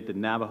estimated that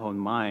Navajo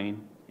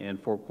Mine and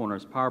Four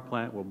Corners Power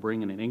Plant will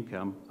bring in an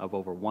income of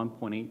over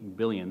 $1.8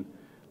 billion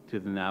to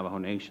the Navajo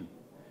Nation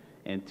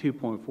and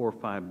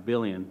 $2.45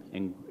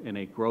 billion in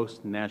a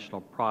gross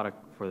national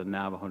product for the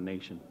Navajo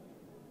Nation.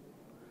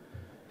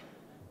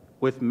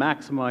 With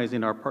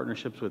maximizing our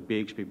partnerships with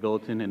BHP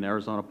Billiton and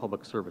Arizona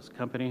Public Service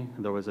Company,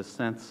 there was a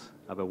sense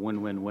of a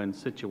win-win-win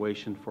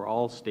situation for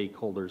all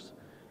stakeholders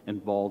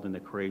involved in the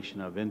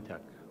creation of INTEC.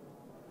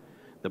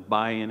 The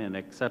buy-in and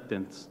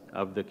acceptance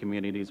of the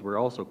communities were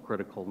also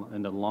critical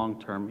in the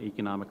long-term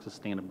economic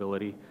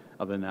sustainability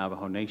of the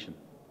Navajo Nation.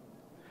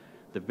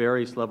 The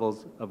various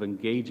levels of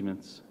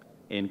engagements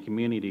in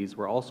communities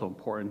were also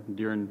important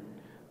during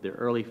the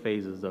early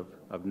phases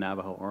of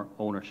Navajo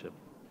ownership.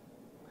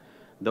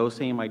 Those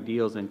same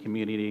ideals and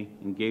community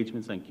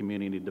engagements and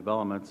community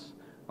developments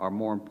are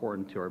more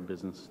important to our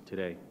business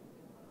today.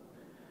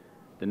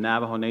 The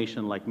Navajo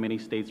Nation, like many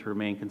states,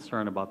 remain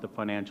concerned about the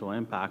financial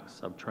impacts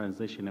of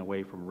transitioning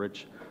away from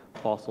rich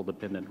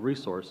fossil-dependent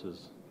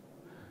resources.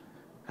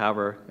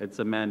 However, it's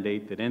a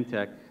mandate that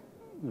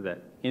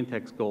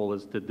INTEC's goal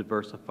is to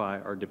diversify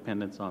our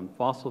dependence on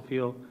fossil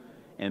fuel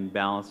and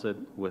balance it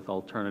with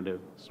alternative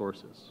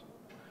sources.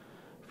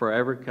 For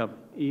every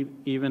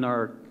even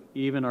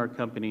our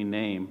company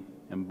name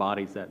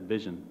embodies that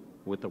vision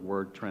with the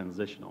word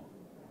transitional.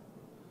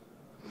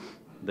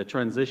 The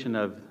transition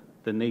of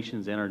the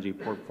nation's energy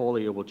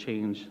portfolio will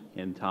change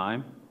in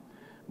time,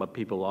 but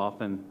people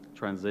often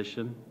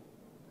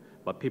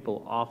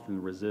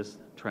resist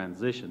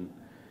transition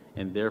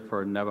and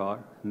therefore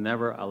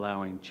never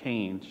allowing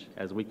change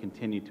as we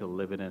continue to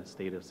live in a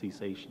state of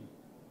cessation.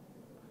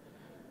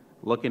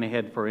 Looking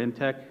ahead for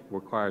InTech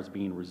requires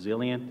being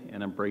resilient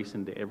and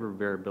embracing the ever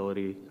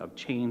variability of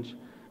change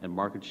and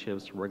market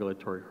shifts,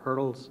 regulatory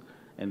hurdles,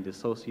 and the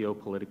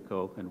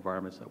socio-political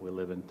environments that we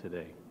live in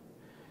today.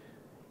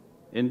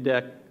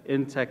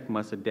 InTech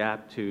must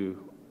adapt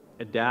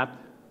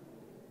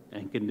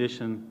and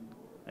condition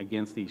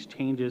against these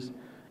changes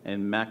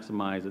and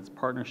maximize its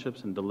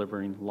partnerships in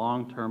delivering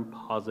long-term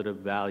positive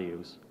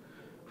values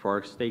for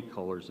our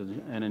stakeholders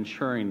and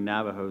ensuring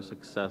Navajo's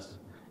success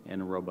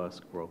and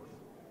robust growth.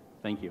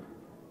 Thank you.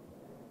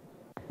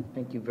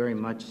 Thank you very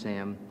much,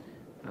 Sam.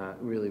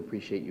 Really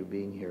appreciate you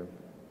being here.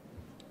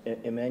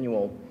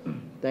 Emmanuel,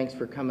 thanks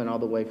for coming all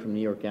the way from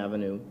New York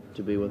Avenue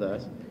to be with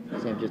us.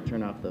 Sam, just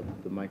turn off the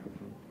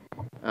microphone.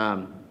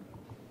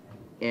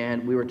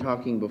 And we were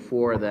talking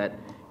before that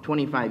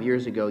 25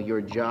 years ago,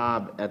 your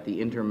job at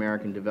the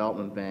Inter-American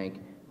Development Bank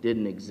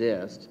didn't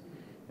exist.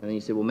 And then you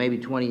said, well, maybe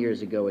 20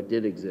 years ago it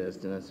did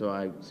exist. And so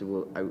I said,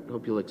 well, I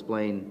hope you'll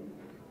explain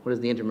what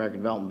is the Inter-American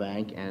Development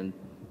Bank and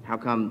how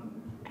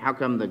come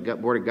the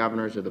Board of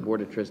Governors or the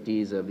Board of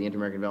Trustees of the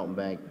Inter-American Development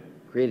Bank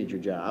created your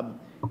job.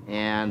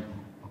 And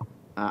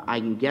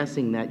I'm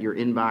guessing that your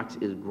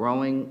inbox is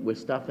growing with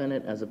stuff in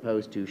it as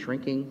opposed to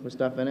shrinking with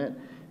stuff in it.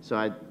 So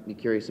I'd be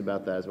curious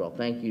about that as well.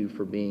 Thank you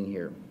for being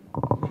here.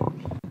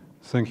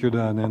 Thank you,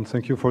 Dan, and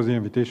thank you for the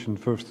invitation.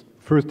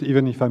 First,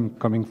 even if I'm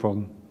coming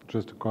from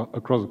just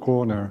across the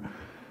corner,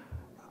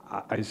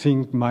 I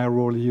think my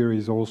role here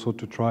is also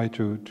to try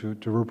to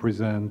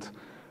represent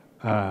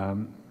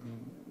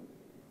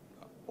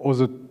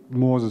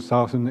more the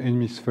southern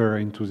hemisphere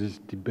into this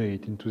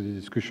debate, into this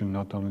discussion,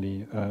 not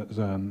only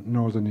the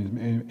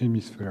northern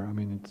hemisphere. I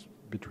mean, it's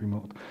a bit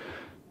remote.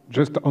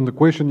 Just on the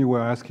question you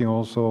were asking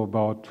also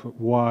about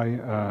why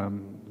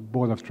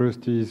Board of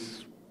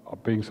Trustees are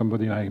paying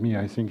somebody like me,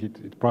 I think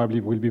it probably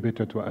will be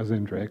better to ask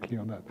them directly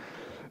on that.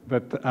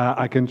 But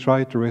I can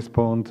try to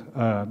respond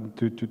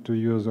to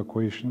your other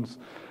questions.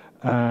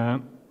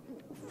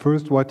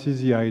 First, what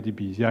is the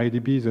IDB? The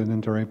IDB is an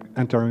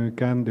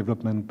Inter-American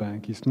Development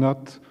Bank. It's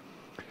not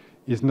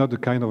the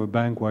kind of a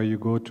bank where you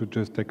go to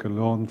just take a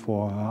loan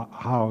for a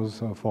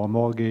house, or for a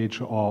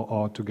mortgage,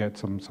 or to get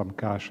some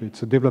cash.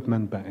 It's a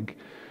development bank.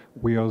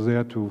 We are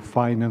there to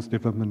finance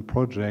development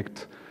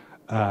projects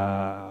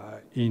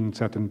in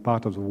certain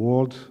parts of the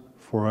world,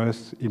 for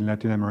us in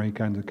Latin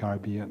America and the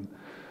Caribbean.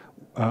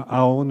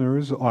 Our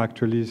owners are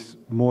actually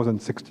more than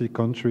 60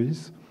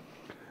 countries.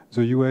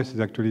 The US is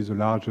actually the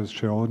largest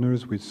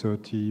shareholders with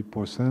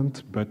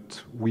 30%,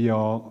 but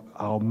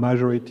our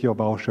majority of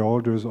our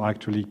shareholders are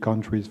actually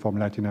countries from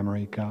Latin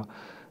America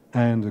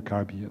and the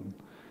Caribbean.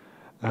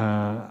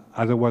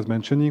 As I was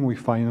mentioning, we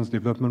finance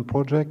development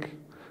projects,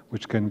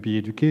 which can be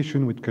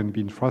education, which can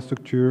be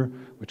infrastructure,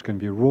 which can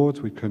be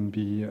roads, which can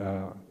be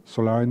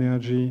solar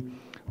energy,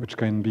 which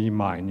can be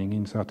mining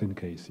in certain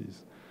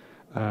cases.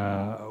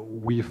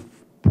 We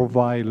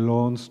provide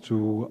loans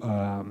to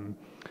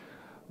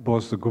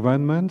both the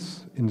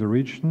governments in the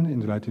region, in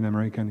the Latin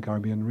American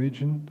Caribbean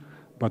region,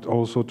 but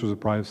also to the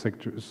private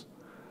sectors,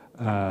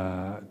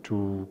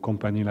 to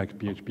companies like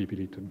BHP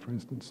Billiton, for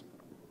instance.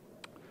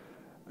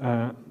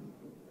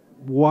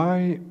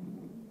 Why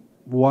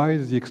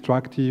is the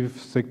extractive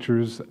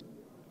sectors,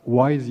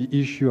 why is the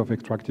issue of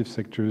extractive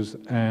sectors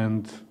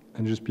and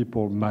just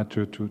people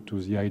matter to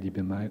the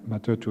IDB,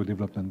 matter to a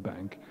development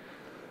bank?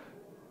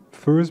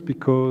 First,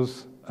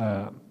 because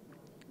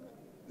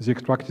the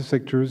extractive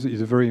sectors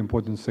is a very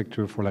important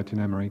sector for Latin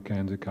America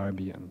and the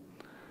Caribbean.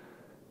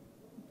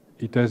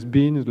 It has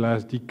been, in the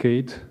last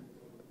decade,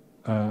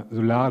 the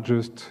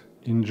largest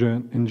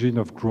engine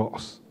of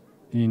growth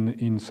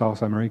in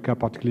South America,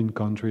 particularly in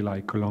countries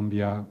like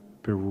Colombia,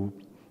 Peru,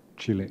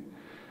 Chile,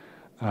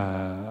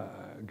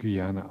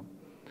 Guyana.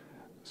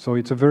 So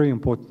it's a very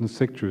important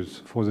sector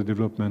for the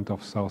development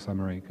of South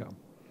America.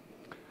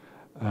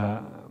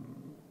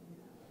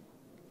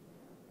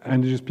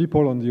 And these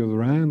people, on the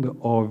other hand,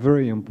 are a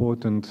very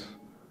important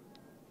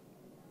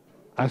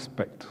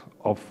aspect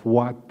of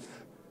what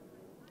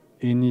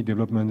any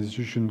development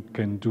institution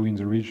can do in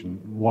the region.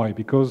 Why?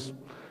 Because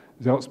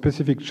there are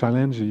specific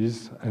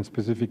challenges and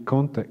specific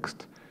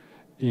context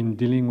in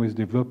dealing with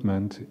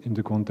development in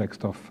the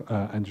context of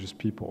indigenous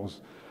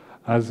peoples.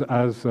 As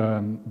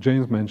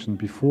James mentioned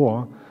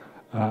before,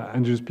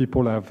 indigenous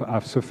people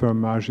have suffered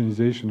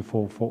marginalization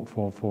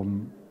for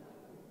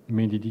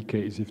many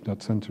decades, if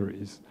not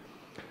centuries.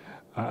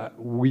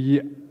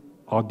 We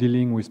are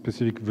dealing with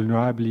specific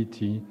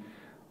vulnerability,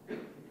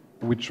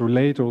 which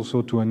relate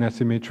also to an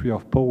asymmetry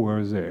of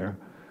power there,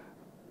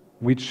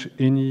 which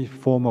any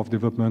form of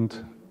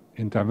development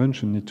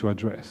intervention need to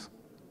address.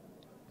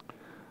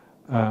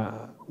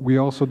 We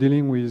are also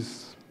dealing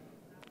with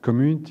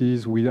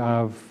communities. We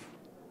have,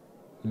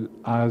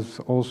 as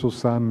also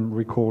Sam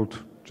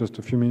recalled just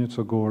a few minutes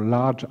ago,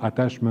 large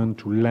attachment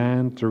to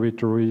land,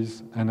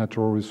 territories, and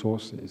natural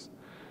resources.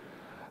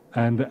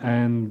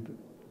 And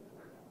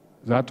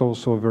That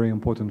also very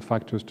important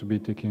factors to be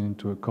taken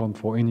into account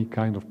for any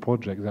kind of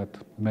project that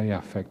may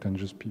affect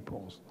indigenous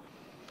peoples.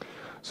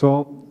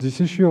 So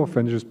this issue of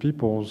indigenous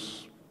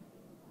peoples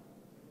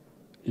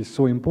is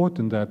so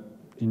important that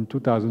in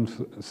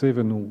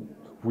 2007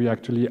 we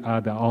actually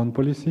had our own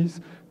policies.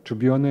 To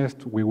be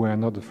honest, we were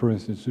not the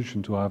first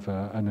institution to have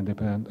an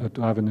independent,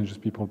 to have an indigenous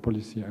people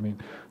policy. I mean,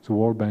 the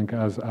World Bank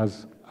has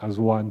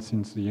one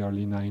since the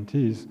early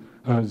 90s,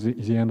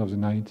 the end of the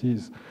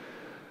 90s.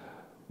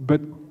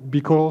 But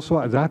because also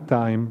at that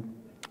time,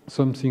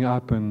 something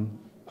happened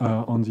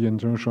on the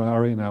international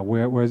arena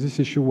where this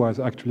issue was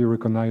actually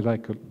recognized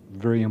like a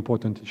very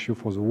important issue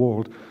for the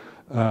world.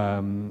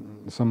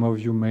 Some of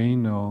you may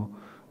know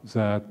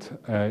that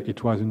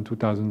it was in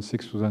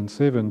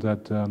 2006-2007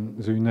 that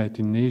the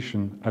United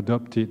Nations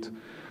adopted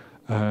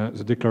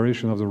the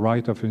Declaration of the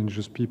Right of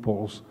Indigenous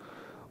Peoples,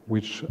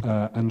 which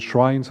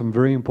enshrined some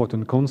very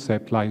important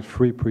concepts like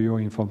free, prior,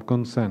 informed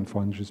consent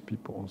for indigenous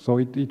people. So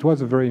it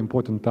was a very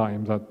important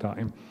time, that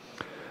time.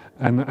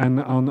 And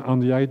on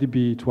the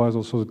IDB, it was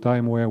also the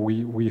time where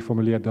we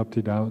formally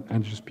adopted our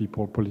indigenous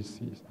people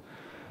policies.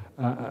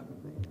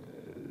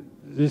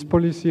 This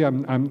policy,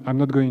 I'm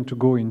not going to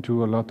go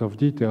into a lot of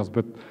details,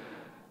 but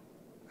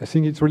I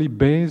think it's really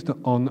based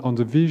on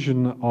the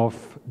vision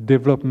of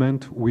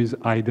development with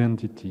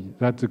identity.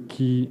 That's the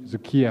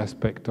key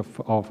aspect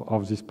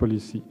of this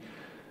policy.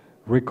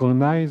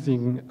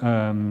 Recognizing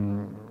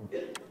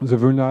the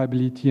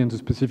vulnerability and the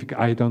specific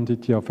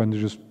identity of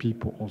indigenous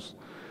peoples,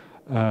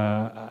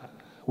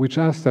 which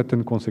has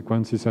certain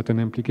consequences, certain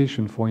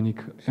implications for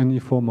any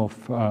form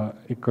of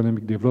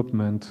economic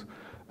development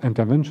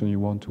intervention you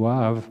want to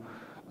have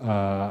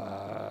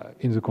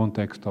in the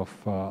context of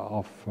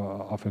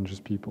indigenous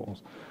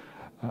peoples.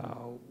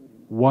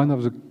 One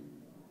of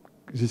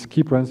these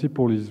key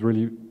principles is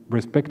really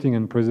respecting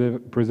and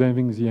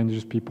preserving the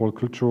indigenous people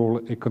cultural,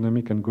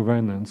 economic, and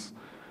governance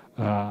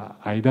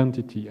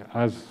identity.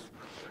 As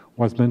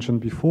was mentioned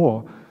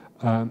before,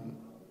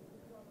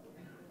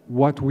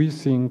 what we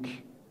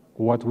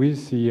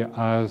see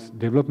as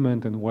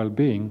development and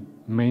well-being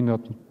may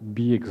not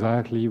be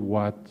exactly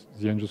what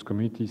the indigenous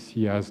community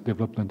see as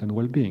development and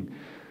well-being.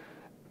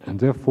 And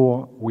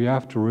therefore, we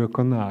have to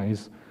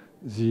recognize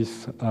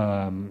this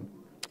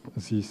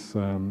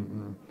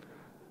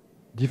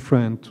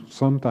different,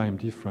 sometimes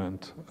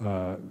different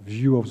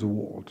view of the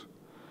world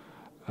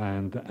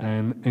and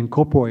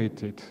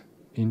incorporate it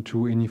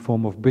into any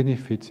form of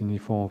benefits, any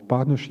form of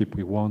partnership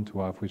we want to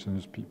have with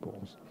indigenous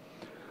peoples.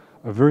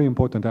 A very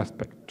important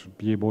aspect to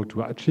be able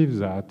to achieve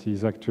that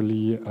is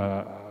actually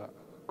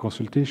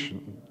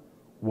consultation,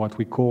 what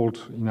we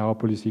called in our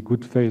policy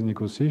good faith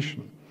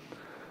negotiation,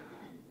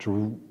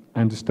 to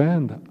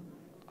understand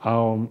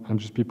how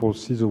indigenous people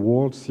see the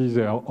world, see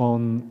their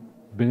own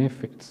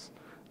benefits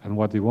and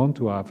what they want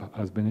to have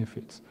as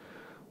benefits.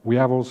 We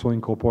have also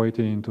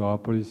incorporated into our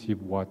policy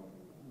what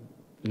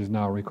is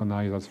now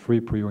recognized as free,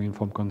 prior,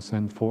 informed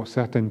consent for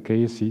certain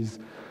cases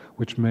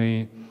which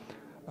may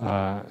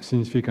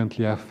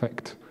significantly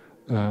affect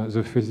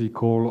the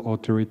physical or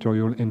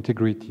territorial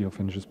integrity of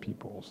indigenous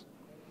peoples.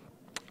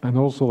 And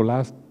also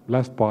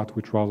last part,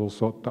 which was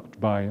also touched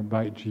by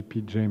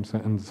GP, James,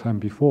 and Sam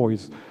before,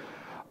 is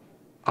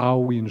how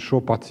we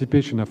ensure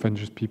participation of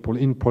indigenous people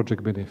in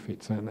project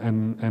benefits.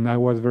 And I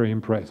was very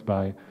impressed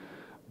by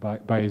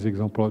his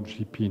example of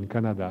GP in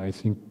Canada. I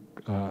think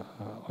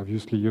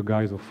obviously you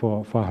guys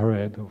are far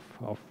ahead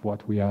of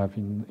what we have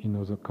in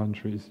other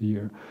countries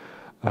here,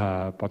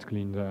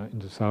 particularly in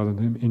the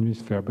southern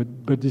hemisphere.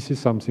 But this is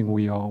something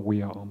we are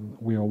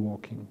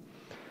working.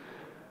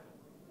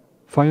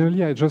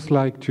 Finally, I'd just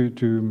like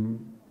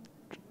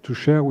to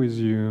share with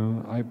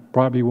you, I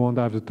probably won't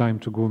have the time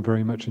to go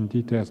very much in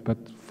details, but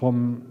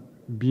from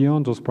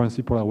beyond those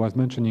principles I was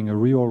mentioning, a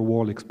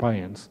real-world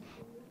experience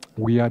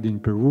we had in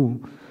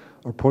Peru,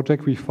 a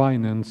project we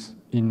financed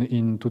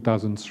in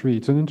 2003.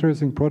 It's an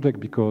interesting project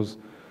because,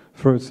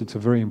 first, it's a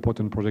very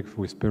important project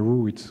with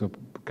Peru. It's a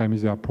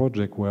Camisea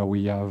project where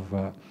we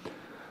have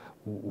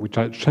which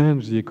had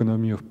changed the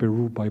economy of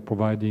Peru by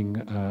providing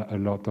a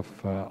lot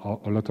of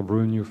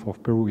revenue for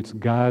Peru. It's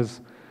gas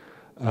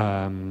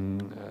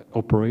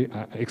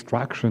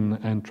extraction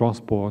and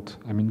transport.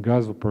 I mean,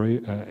 gas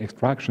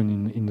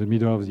extraction in the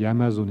middle of the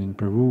Amazon in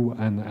Peru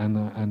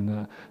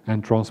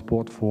and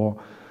transport for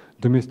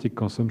domestic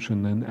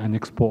consumption and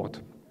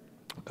export.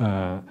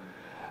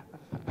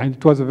 And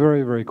it was a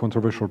very, very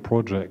controversial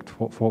project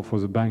for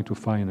the bank to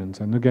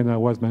finance. And again, I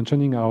was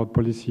mentioning our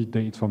policy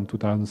dates from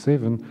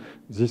 2007.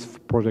 This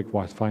project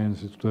was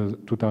financed in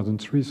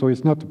 2003. So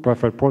it's not a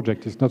perfect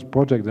project. It's not a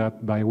project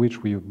by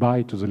which we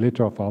abide to the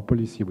letter of our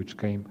policy, which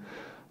came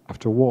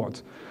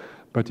afterwards.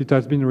 But it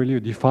has been really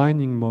a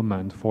defining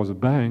moment for the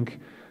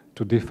bank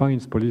to define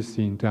its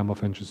policy in terms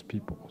of indigenous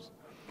peoples.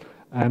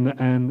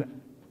 And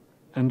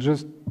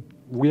just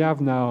we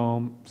have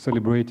now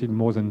celebrated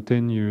more than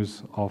 10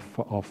 years of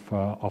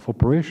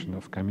operation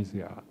of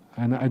Camisea.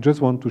 And I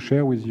just want to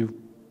share with you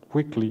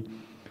quickly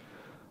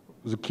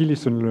the key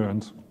lessons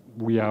learned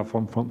we have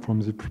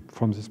from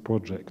this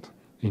project.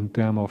 in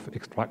terms of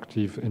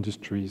extractive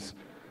industries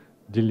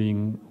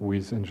dealing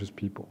with indigenous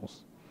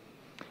peoples.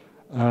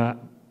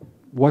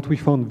 What we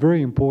found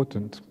very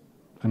important,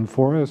 and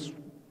for us,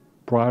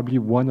 probably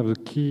one of the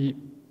key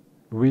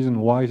reasons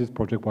why this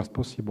project was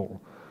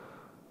possible,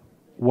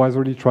 was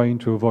really trying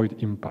to avoid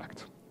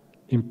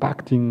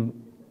impacting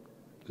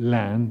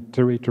land,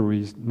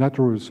 territories,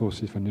 natural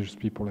resources for indigenous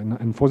people.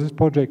 And for this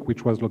project,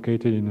 which was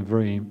located in a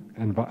very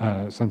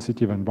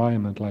sensitive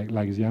environment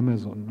like the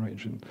Amazon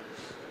region,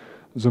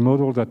 the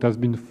model that has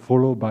been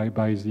followed by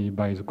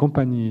the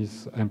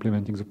companies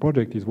implementing the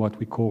project is what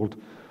we called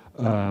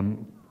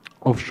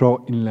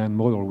offshore inland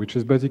model, which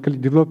is basically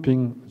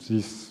developing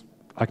these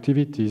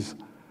activities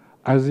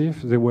as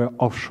if they were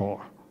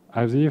offshore,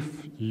 as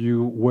if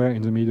you were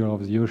in the middle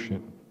of the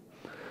ocean.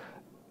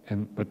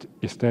 But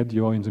instead,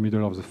 you're in the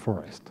middle of the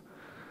forest.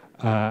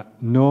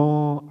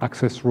 No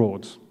access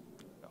roads.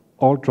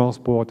 All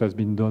transport has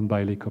been done by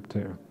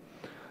helicopter.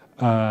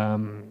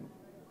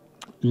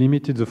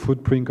 Limited the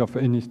footprint of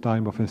any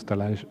type of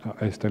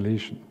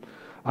installation.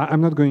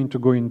 I'm not going to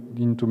go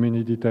into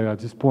many detail at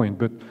this point,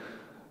 but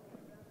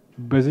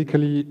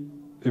basically,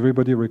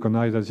 everybody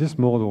recognized that this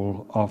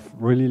model of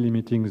really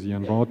limiting the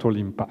environmental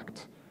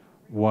impact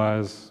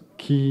was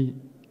key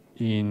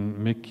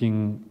in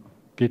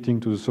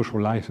getting to the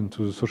social life and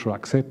to the social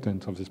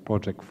acceptance of this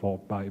project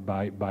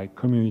by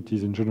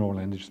communities in general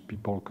and indigenous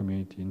people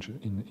community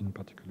in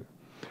particular.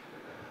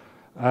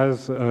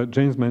 As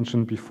James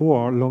mentioned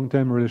before,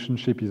 long-term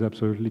relationship is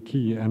absolutely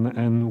key,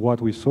 and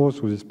what we saw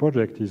through this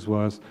project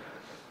was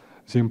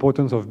the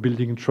importance of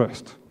building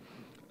trust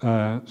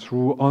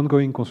through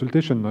ongoing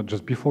consultation, not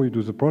just before you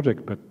do the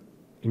project, but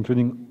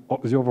including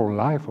the overall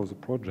life of the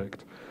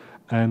project.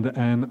 And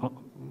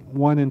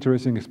one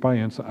interesting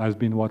experience has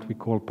been what we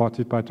call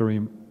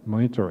participatory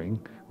monitoring,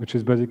 which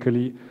is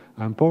basically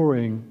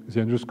empowering the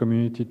indigenous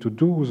community to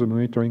do the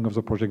monitoring of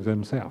the project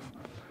themselves.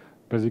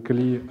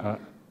 Basically,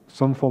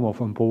 some form of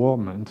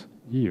empowerment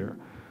here,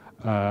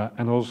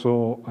 and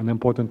also an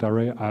important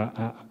area,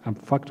 a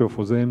factor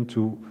for them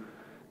to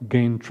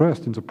gain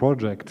trust in the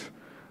project,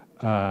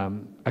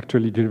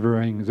 actually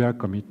delivering their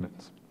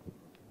commitments.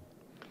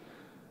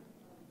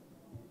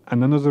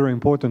 And another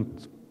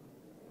important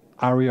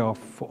area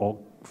or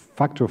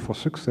factor for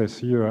success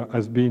here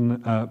has been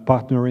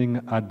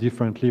partnering at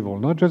different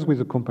levels, not just with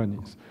the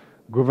companies.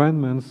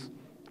 Governments,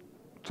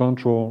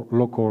 central,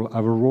 local,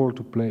 have a role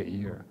to play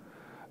here.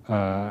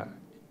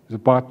 The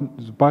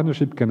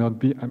partnership cannot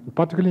be,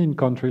 particularly in a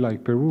country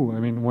like Peru, I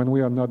mean, when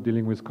we are not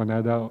dealing with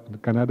Canada,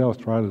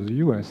 Australia, the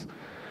US,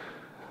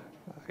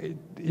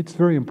 it's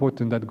very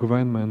important that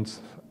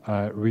governments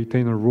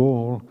retain a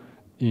role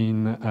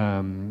in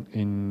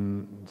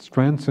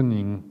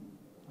strengthening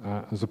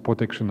the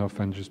protection of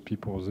indigenous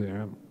peoples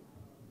there.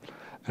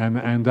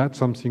 And that's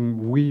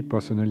something we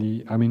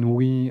personally, I mean,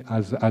 we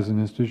as an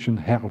institution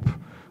help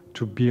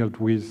to build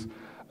with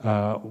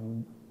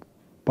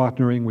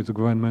partnering with the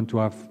government to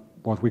have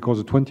what we call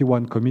the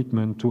 21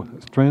 commitment to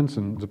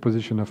strengthen the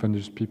position of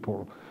indigenous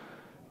people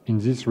in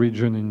this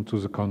region into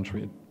the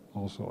country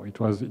also. It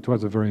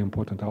was a very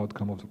important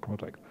outcome of the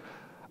project.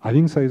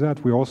 Having said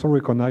that, we also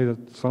recognize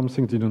that some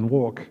things didn't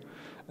work.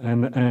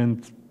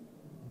 And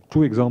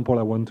two examples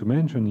I want to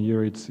mention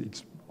here, it's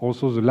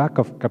also the lack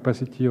of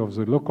capacity of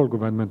the local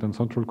government and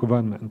central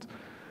government.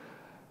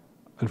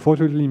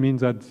 Unfortunately,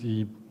 means that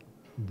the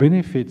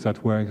benefits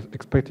that were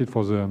expected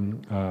for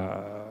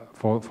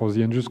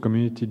the indigenous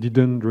community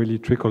didn't really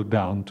trickle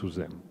down to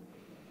them.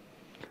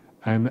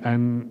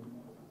 And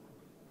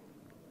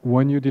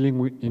when you're dealing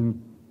with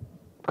in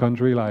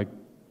country like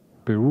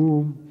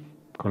Peru,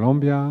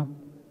 Colombia,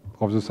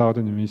 of the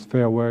Southern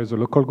Hemisphere, where the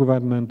local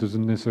government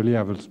doesn't necessarily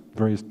have a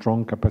very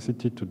strong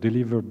capacity to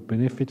deliver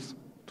benefits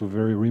to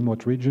very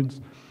remote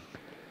regions,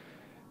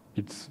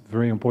 it's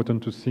very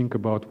important to think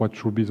about what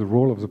should be the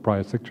role of the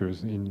private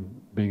sectors in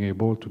being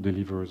able to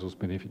deliver those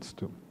benefits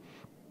too.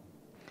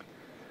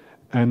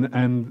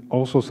 And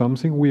also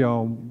something we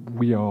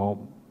are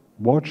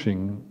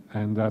watching,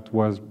 and that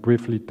was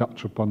briefly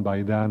touched upon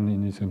by Dan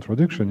in his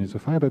introduction, is the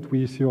fact that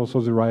we see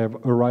also the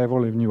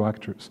arrival of new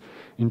actors.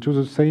 Into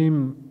the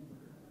same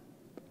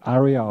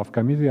area of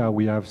Camisia,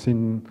 we have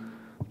seen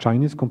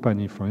Chinese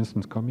company, for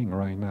instance, coming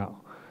right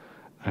now.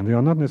 And they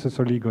are not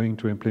necessarily going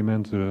to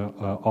implement the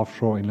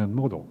offshore inland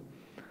model.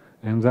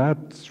 And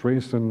that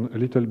strengthens a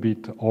little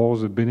bit all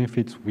the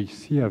benefits we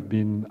see have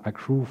been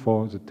accrued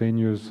for the 10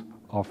 years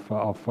of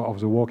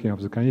the working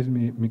of the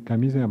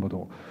Camisia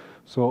model.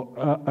 So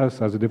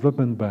us as a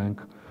development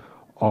bank,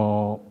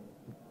 or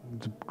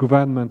the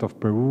government of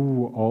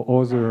Peru,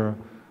 or other,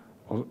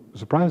 or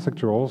the private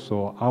sector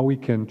also, how we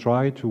can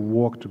try to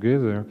work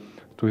together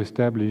to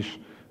establish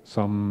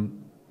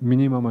some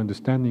minimum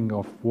understanding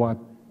of what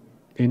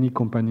any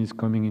companies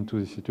coming into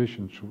the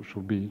situation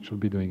should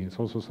be doing. It's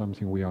also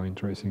something we are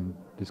interested in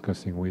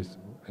discussing with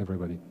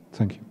everybody.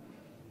 Thank you.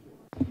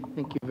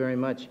 Thank you very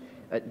much.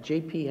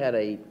 JP had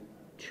a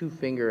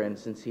two-finger, and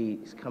since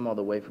he's come all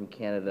the way from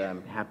Canada,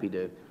 I'm happy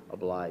to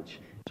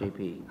oblige.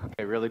 JP.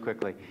 Okay, really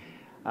quickly.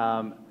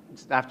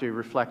 after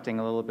reflecting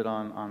a little bit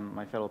on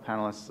my fellow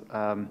panelists,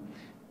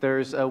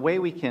 there's a way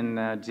we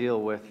can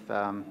deal with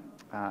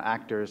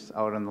actors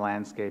out on the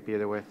landscape,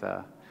 either with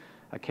a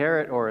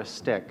carrot or a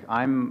stick.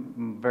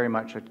 I'm very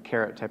much a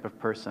carrot type of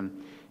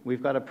person.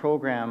 We've got a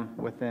program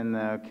within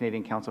the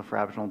Canadian Council for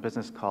Aboriginal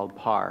Business called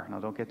PAR. Now,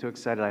 don't get too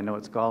excited. I know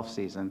it's golf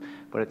season,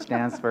 but it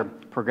stands for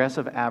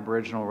Progressive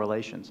Aboriginal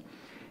Relations.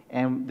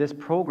 And this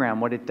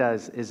program, what it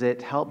does is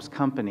it helps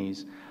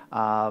companies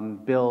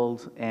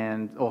build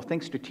and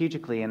think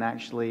strategically and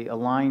actually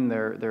align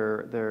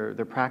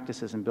their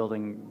practices in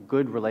building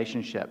good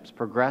relationships,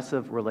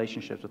 progressive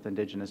relationships with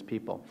Indigenous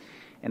people.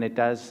 And it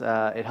does,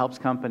 it helps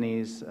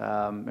companies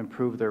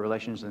improve their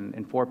relations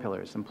in 4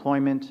 pillars: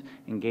 employment,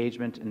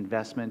 engagement,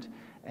 investment,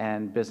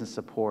 and business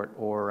support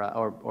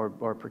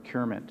or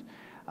procurement.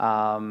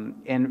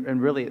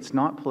 And really, it's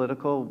not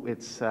political.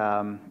 It's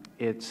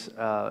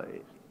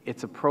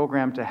a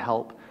program to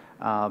help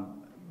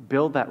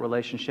build that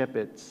relationship.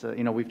 It's,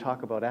 we've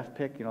talked about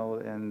FPIC,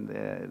 and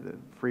the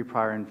free,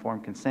 prior,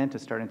 informed consent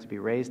is starting to be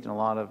raised in a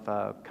lot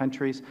of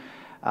countries.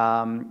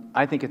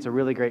 I think it's a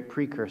really great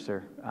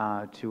precursor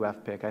to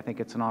FPIC. I think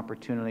it's an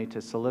opportunity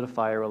to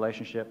solidify a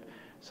relationship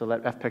so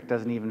that FPIC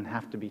doesn't even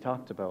have to be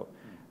talked about.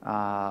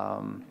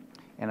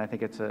 And I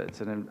think it's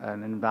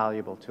an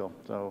invaluable tool.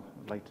 So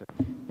I'd like to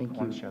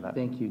share that.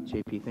 Thank you,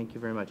 JP. Thank you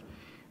very much.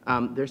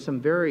 There's some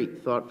very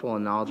thoughtful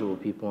and knowledgeable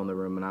people in the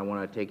room, and I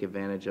want to take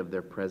advantage of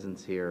their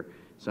presence here.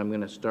 So I'm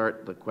going to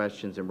start the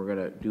questions, and we're going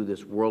to do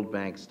this World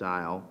Bank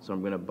style. So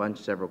I'm going to bunch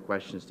several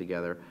questions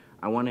together.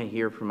 I want to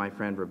hear from my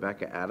friend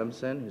Rebecca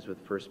Adamson, who's with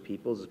First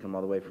Peoples, who's come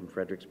all the way from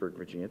Fredericksburg,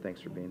 Virginia. Thanks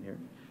for being here.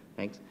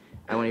 Thanks.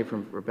 I want to hear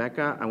from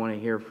Rebecca. I want to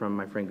hear from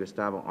my friend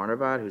Gustavo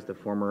Arnavad, who's the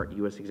former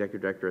U.S.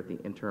 Executive Director at the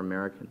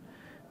Inter-American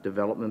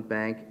Development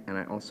Bank, and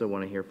I also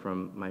want to hear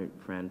from my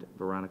friend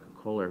Veronica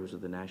Kohler, who's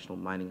with the National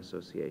Mining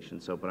Association.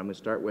 But I'm going to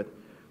start with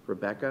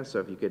Rebecca, so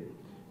if you could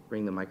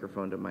bring the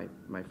microphone to my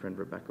friend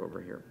Rebecca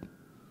over here.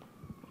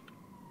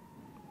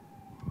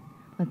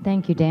 Well,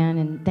 thank you, Dan,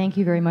 and thank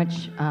you very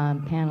much,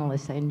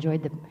 panelists. I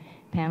enjoyed the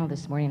panel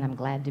this morning. I'm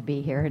glad to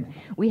be here. And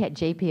we had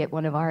JP at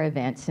one of our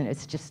events, and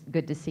it's just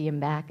good to see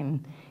him back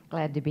and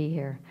glad to be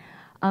here.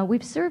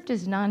 We've served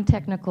as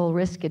non-technical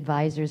risk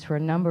advisors for a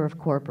number of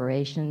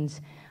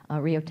corporations,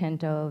 Rio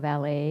Tinto,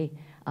 Vale,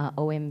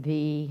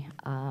 OMV,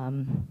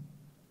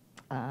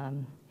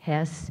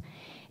 Hess.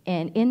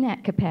 And in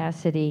that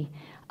capacity,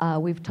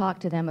 we've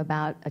talked to them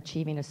about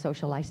achieving a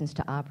social license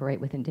to operate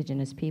with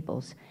Indigenous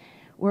peoples.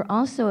 We're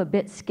also a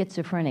bit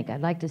schizophrenic.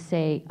 I'd like to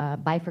say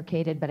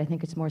bifurcated, but I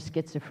think it's more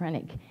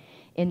schizophrenic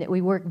in that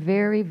we work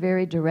very,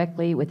 very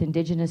directly with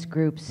Indigenous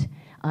groups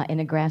in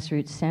a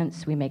grassroots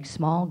sense. We make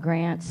small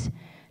grants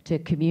to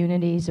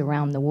communities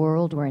around the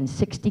world. We're in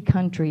 60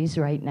 countries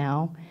right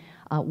now.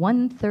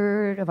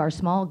 1/3 of our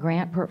small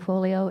grant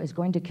portfolio is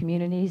going to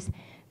communities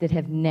that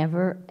have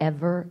never,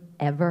 ever,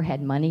 ever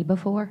had money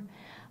before.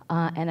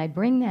 And I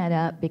bring that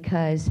up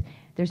because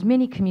there's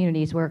many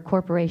communities where a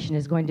corporation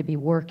is going to be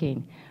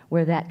working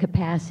where that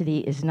capacity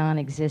is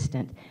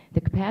non-existent.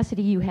 The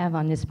capacity you have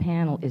on this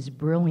panel is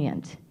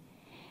brilliant.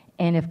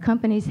 And if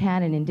companies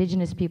had an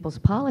Indigenous peoples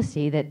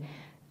policy that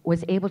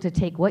was able to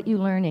take what you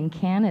learn in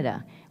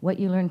Canada, what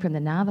you learn from the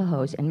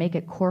Navajos, and make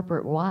it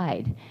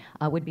corporate-wide,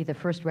 would be the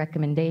first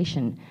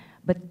recommendation.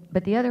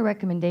 But the other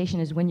recommendation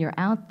is when you're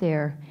out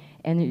there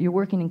and you're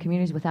working in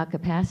communities without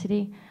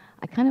capacity,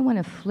 I kind of want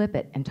to flip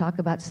it and talk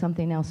about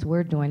something else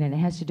we're doing, and it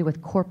has to do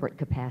with corporate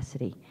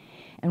capacity.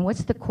 And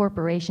what's the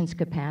corporation's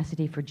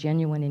capacity for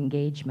genuine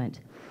engagement?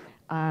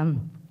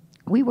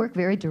 We work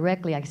very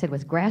directly, like I said,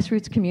 with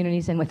grassroots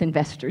communities and with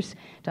investors.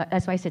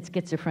 That's why I said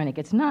schizophrenic.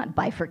 It's not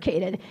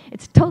bifurcated.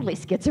 It's totally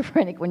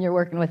schizophrenic when you're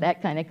working with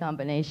that kind of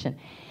combination.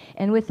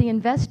 And with the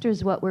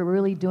investors, what we're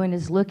really doing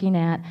is looking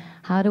at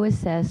how to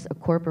assess a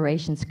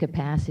corporation's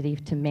capacity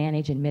to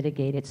manage and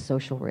mitigate its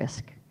social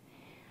risk.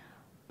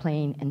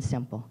 Plain and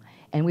simple.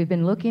 And we've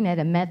been looking at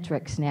a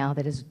metrics now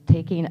that is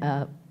taking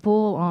a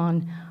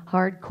full-on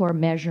hardcore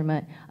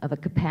measurement of a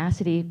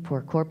capacity for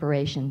a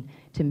corporation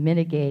to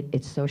mitigate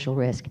its social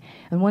risk.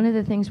 And one of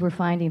the things we're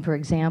finding, for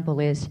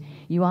example, is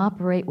you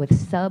operate with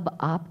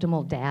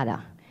suboptimal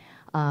data.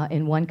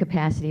 In one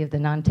capacity of the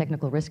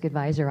non-technical risk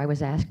advisor, I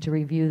was asked to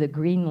review the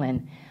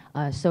Greenland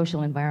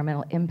Social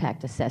Environmental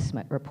Impact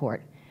Assessment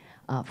report.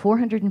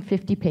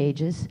 450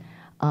 pages.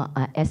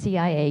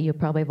 SEIA, you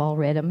probably have all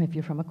read them if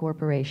you're from a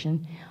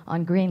corporation,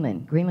 on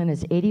Greenland. Greenland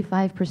is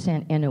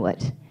 85%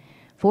 Inuit.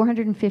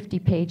 450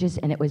 pages,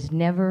 and it was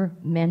never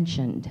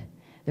mentioned.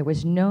 There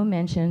was no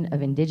mention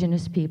of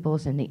Indigenous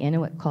peoples and the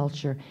Inuit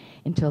culture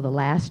until the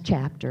last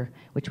chapter,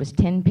 which was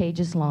 10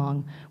 pages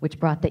long, which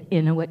brought the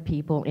Inuit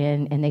people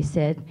in, and they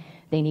said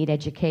they need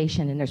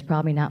education, and there's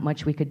probably not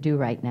much we could do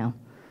right now.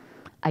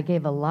 I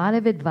gave a lot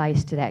of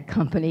advice to that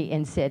company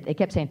and said, they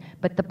kept saying,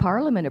 but the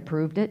Parliament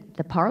approved it,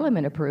 the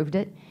Parliament approved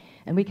it,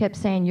 and we kept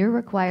saying, you're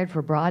required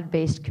for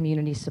broad-based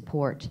community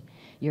support.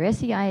 Your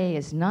SEIA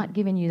is not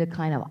giving you the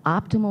kind of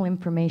optimal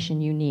information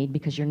you need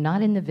because you're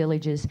not in the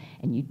villages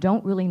and you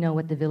don't really know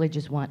what the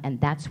villages want, and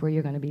that's where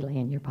you're going to be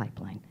laying your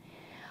pipeline.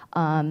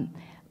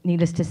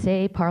 needless to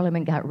say,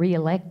 Parliament got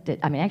reelected.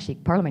 I mean, actually,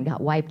 Parliament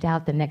got wiped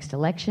out the next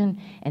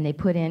election, and they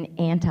put in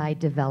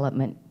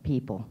anti-development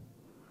people.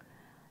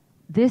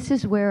 This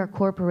is where a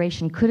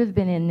corporation could have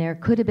been in there,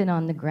 could have been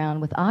on the ground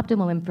with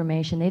optimal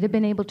information. They'd have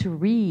been able to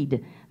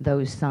read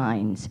those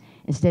signs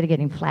instead of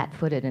getting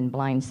flat-footed and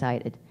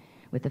blindsided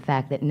with the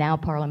fact that now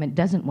Parliament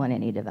doesn't want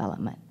any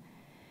development.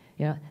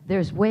 You know,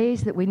 there's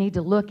ways that we need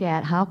to look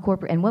at how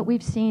corporate, and what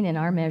we've seen in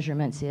our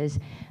measurements is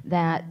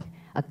that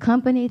a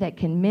company that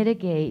can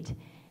mitigate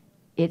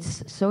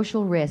its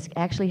social risk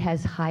actually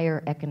has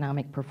higher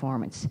economic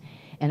performance.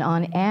 And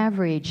on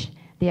average,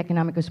 the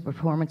economic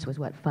performance was,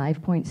 what,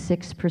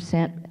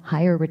 5.6%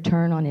 higher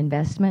return on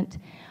investment?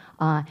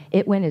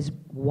 It went as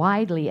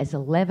widely as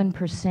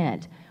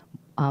 11%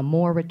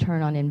 more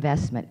return on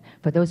investment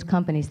for those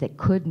companies that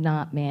could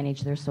not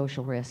manage their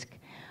social risk.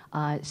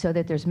 So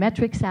that there's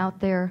metrics out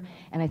there,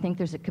 and I think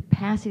there's a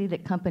capacity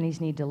that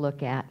companies need to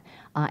look at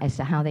as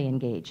to how they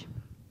engage.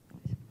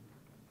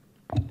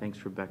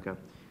 Thanks, Rebecca.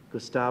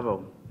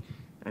 Gustavo,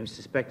 I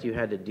suspect you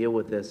had to deal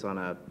with this on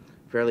a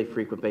fairly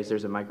frequent basis.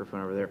 There's a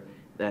microphone over there.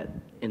 That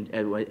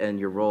and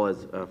your role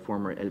as a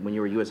former, when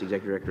you were U.S.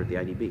 Executive Director at the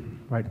IDB.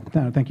 Right.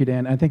 Thank you,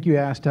 Dan. I think you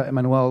asked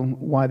Emmanuel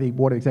why the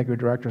Board of Executive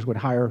Directors would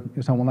hire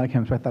someone like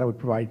him, so I thought I would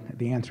provide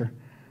the answer.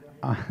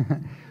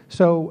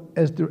 So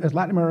as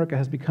Latin America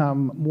has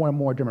become more and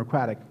more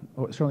democratic,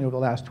 certainly over the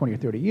last 20 or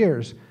 30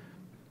 years,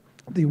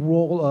 the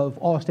role of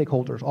all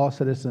stakeholders, all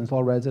citizens,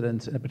 all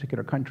residents in a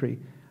particular country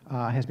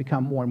has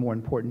become more and more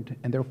important,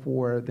 and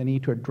therefore the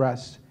need to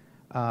address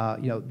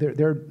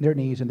their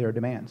needs and their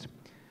demands.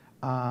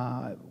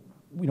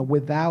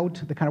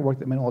 Without the kind of work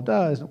that Manuel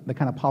does, the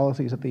kind of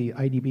policies that the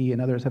IDB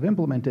and others have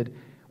implemented,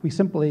 we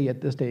simply at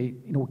this day,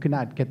 we could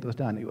not get those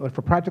done.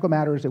 For practical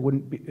matters, it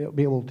wouldn't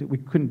be able to. We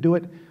couldn't do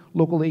it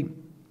locally.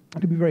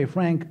 To be very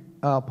frank,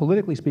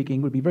 politically speaking,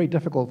 it would be very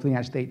difficult for the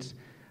United States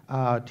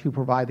to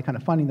provide the kind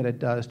of funding that it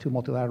does to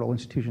multilateral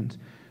institutions.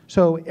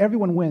 So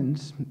everyone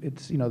wins.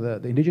 It's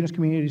the indigenous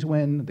communities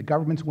win, the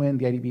governments win,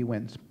 the IDB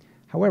wins.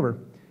 However,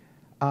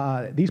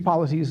 these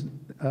policies,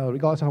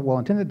 regardless of how well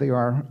intended they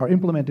are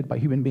implemented by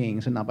human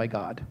beings and not by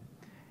God.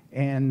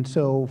 And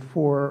so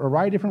for a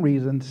variety of different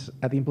reasons,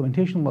 at the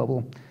implementation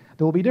level,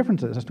 there will be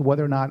differences as to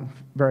whether or not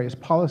various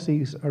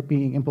policies are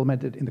being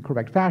implemented in the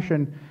correct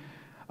fashion,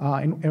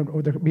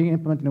 or they're being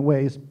implemented in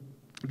ways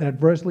that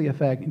adversely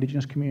affect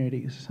indigenous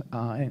communities,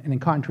 and in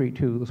contrary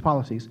to those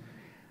policies.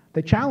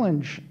 The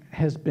challenge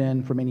has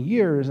been for many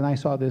years, and I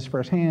saw this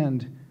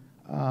firsthand,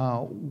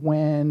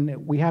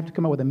 when we have to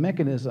come up with a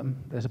mechanism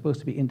that's supposed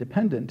to be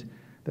independent,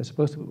 that's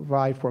supposed to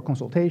provide for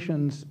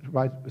consultations,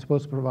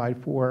 supposed to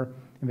provide for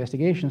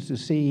investigations to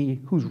see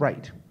who's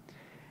right.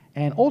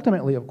 And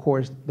ultimately, of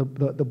course, the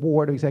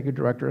Board of Executive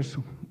Directors,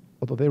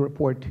 although they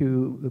report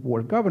to the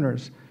Board of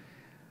Governors,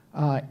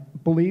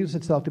 believes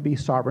itself to be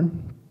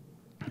sovereign.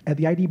 At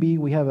the IDB,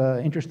 we have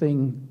an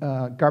interesting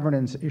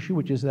governance issue,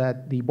 which is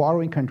that the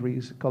borrowing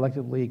countries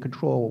collectively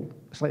control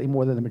slightly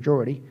more than the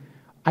majority,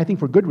 I think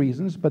for good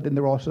reasons, but then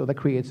that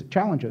creates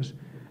challenges.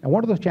 And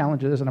one of those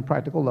challenges on a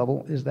practical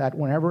level is that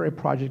whenever a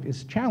project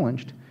is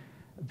challenged,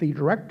 the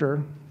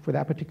director for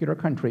that particular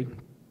country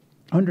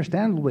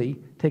understandably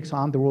takes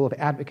on the role of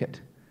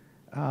advocate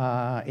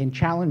in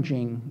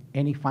challenging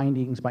any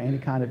findings by any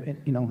kind of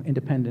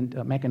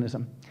independent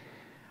mechanism.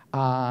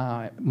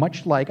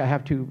 Much like I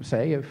have to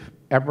say, if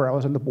ever I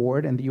was on the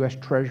board and the U.S.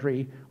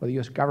 Treasury or the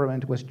U.S.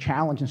 government was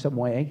challenged in some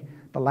way,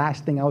 the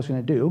last thing I was going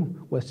to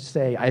do was to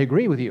say, I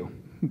agree with you.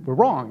 We're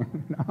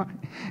wrong.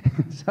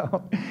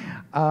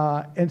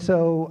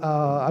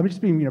 I'm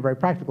just being very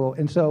practical.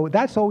 And so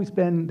that's always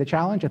been the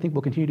challenge. I think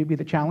will continue to be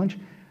the challenge.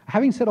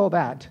 Having said all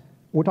that,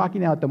 we're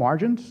talking now at the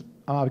margins,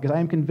 because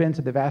I am convinced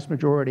that the vast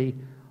majority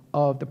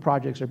of the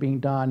projects are being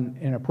done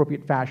in an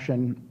appropriate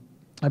fashion.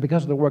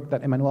 Because of the work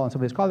that Emmanuel and some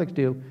of his colleagues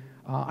do,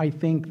 I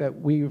think that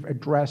we've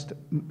addressed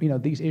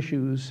these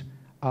issues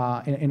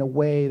in a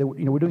way that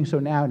we're doing so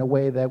now in a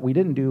way that we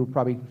didn't do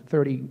probably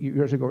 30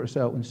 years ago or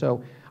so. And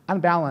so, on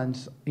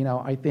balance,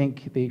 I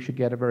think they should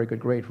get a very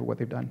good grade for what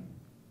they've done.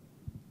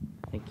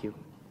 Thank you,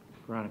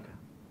 Veronica.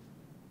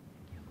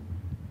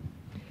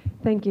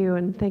 Thank you,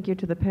 and thank you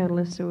to the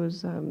panelists. It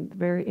was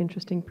very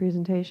interesting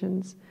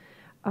presentations.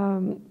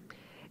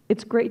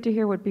 It's great to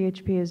hear what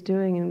BHP is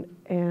doing,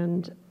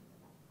 and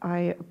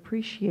I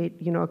appreciate,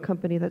 a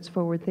company that's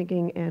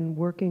forward-thinking and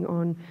working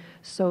on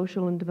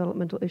social and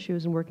developmental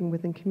issues and working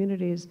within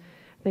communities.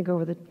 I think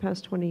over the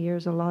past 20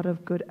 years, a lot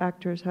of good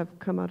actors have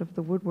come out of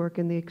the woodwork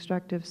in the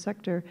extractive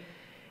sector.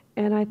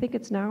 And I think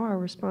it's now our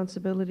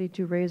responsibility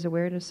to raise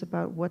awareness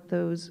about what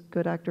those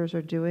good actors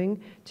are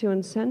doing, to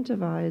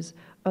incentivize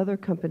other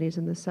companies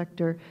in the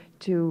sector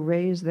to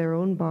raise their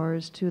own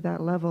bars to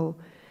that level.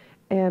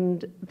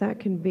 And that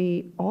can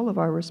be all of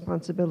our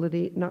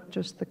responsibility, not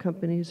just the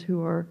companies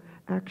who are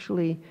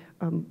actually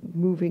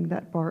moving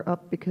that bar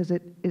up, because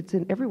it's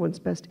in everyone's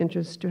best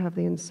interest to have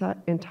the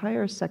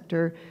entire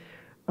sector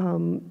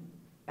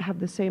have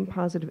the same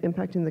positive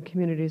impact in the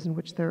communities in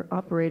which they're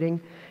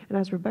operating. And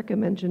as Rebecca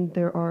mentioned,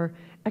 there are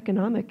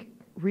economic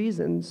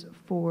reasons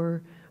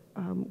for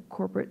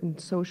corporate and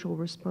social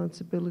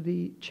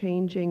responsibility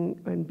changing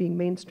and being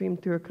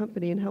mainstreamed through a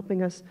company and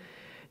helping us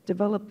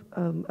develop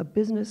a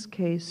business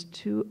case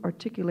to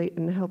articulate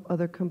and help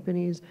other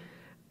companies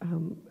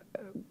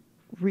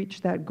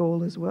reach that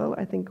goal as well,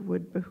 I think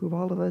would behoove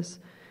all of us.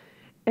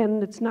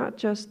 And it's not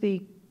just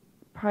the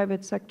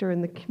private sector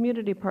and the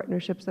community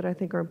partnerships that I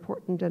think are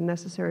important and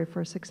necessary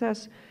for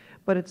success,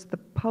 but it's the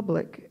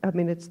public, I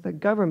mean, it's the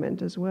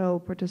government as well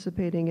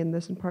participating in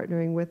this and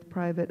partnering with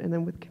private and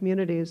then with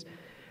communities.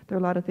 There are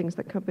a lot of things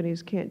that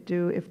companies can't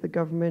do if the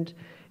government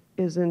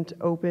isn't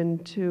open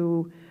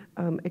to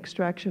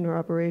extraction or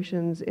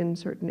operations in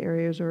certain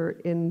areas or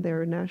in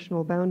their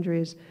national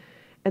boundaries.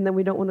 And then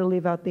we don't want to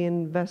leave out the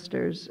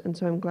investors. And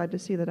so I'm glad to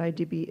see that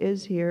IDB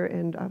is here.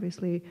 And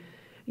obviously,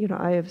 you know,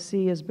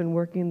 IFC has been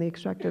working in the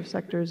extractive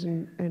sectors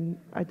and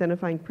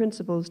identifying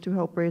principles to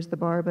help raise the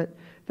bar. But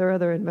there are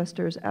other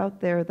investors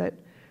out there that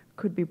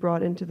could be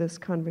brought into this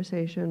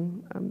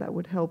conversation that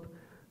would help,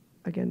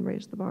 again,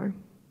 raise the bar.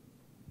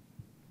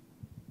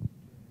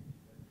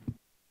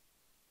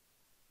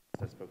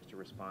 As folks to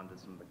respond to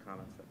some of the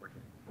comments that were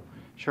here.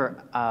 Sure.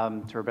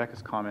 To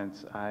Rebecca's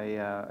comments,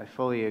 I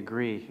fully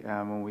agree.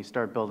 When we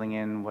start building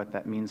in what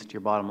that means to your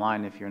bottom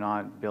line, if you're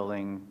not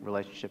building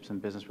relationships and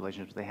business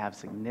relationships, they have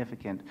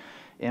significant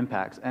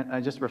impacts. And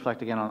I just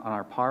reflect again on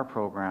our PAR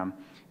program.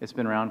 It's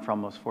been around for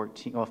almost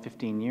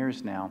 15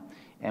 years now,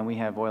 and we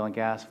have oil and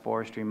gas,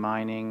 forestry,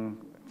 mining,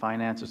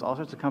 finance. There's all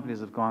sorts of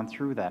companies that have gone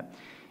through that.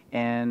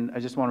 And I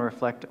just want to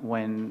reflect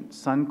when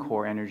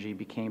Suncor Energy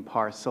became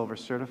PAR Silver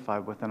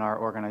certified within our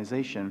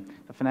organization,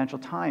 the Financial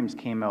Times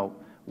came out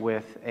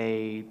with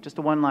just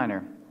a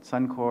one-liner.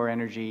 Suncor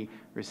Energy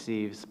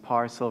receives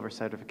PAR Silver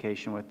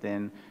certification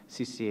within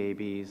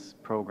CCAB's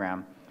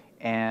program.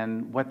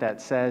 And what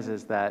that says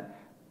is that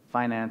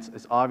finance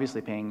is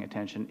obviously paying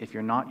attention. If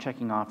you're not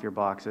checking off your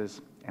boxes,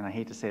 and I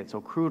hate to say it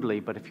so crudely,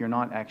 but if you're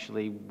not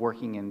actually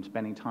working and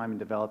spending time and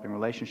developing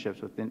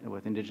relationships with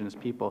Indigenous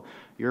people,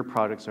 your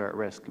products are at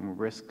risk. And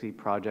risky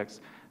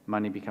projects,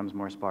 money becomes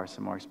more sparse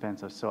and more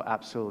expensive. So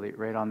absolutely,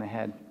 right on the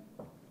head.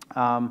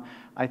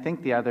 I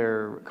think the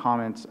other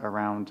comments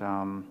around,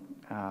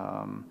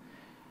 oh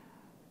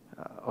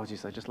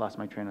geez, I just lost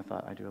my train of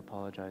thought. I do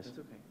apologize. That's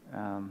okay.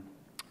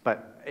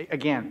 But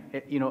again,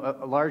 you know,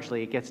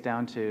 largely it gets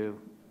down to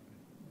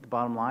the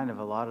bottom line of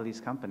a lot of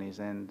these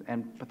companies.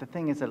 But the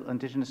thing is that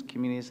Indigenous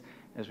communities,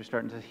 as we're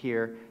starting to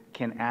hear,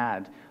 can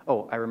add.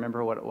 Oh, I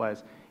remember what it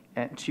was.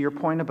 And to your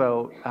point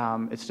about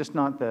it's just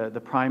not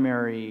the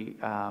primary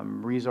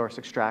resource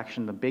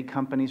extraction, the big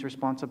company's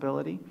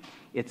responsibility.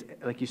 It's,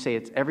 like you say,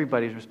 it's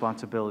everybody's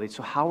responsibility.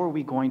 So how are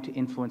we going to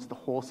influence the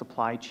whole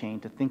supply chain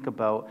to think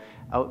about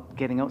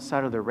getting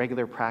outside of the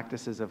regular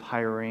practices of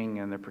hiring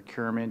and the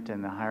procurement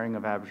and the hiring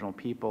of Aboriginal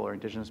people or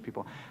Indigenous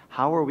people?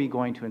 How are we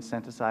going to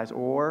incentivize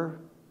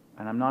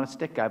and I'm not a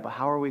stick guy, but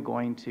how are we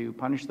going to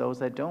punish those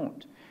that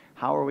don't?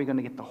 How are we going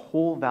to get the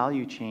whole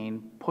value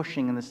chain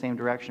pushing in the same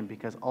direction?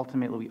 Because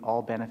ultimately we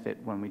all benefit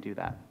when we do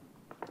that.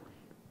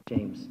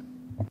 James.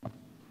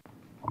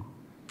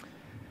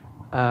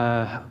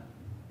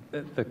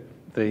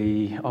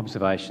 The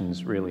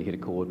observations really hit a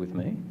chord with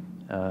me.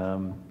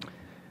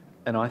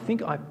 And I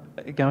think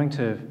going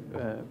to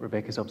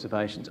Rebecca's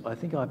observations, I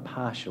think I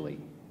partially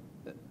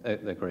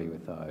agree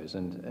with those.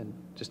 And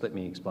just let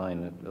me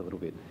explain a little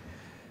bit.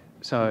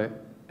 So,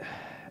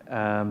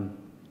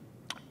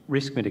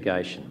 risk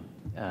mitigation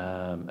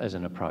as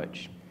an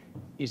approach,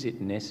 is it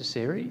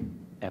necessary?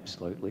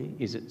 Absolutely.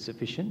 Is it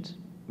sufficient?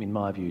 In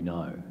my view,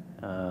 no.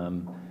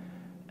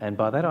 And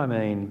by that I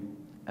mean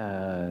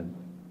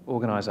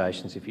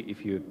organisations.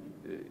 If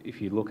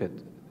you look at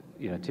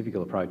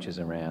typical approaches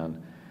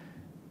around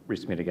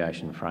risk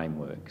mitigation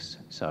frameworks.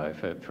 So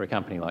for a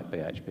company like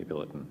BHP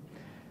Billiton,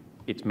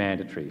 it's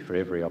mandatory for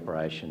every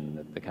operation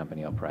that the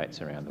company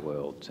operates around the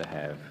world to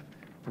have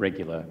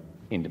regular,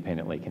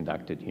 independently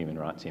conducted human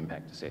rights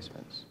impact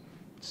assessments,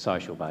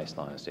 social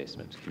baseline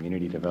assessments,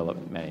 community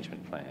development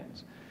management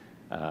plans.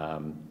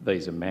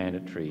 These are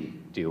mandatory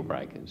deal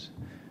breakers,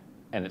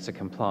 and it's a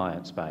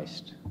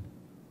compliance-based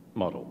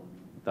model.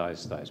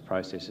 Those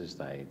processes,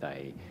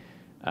 they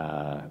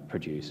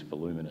produce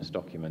voluminous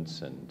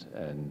documents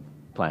and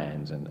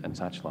plans and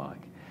such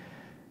like.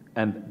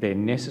 And they're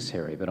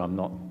necessary, but I'm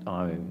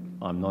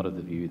not of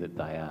the view that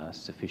they are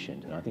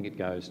sufficient. And I think it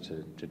goes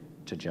to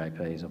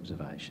JP's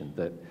observation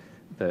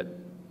that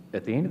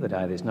at the end of the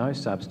day, there's no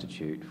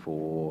substitute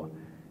for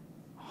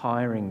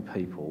hiring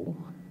people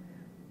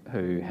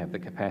who have the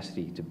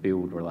capacity to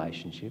build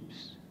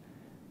relationships,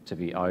 to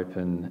be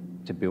open,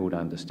 to build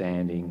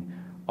understanding,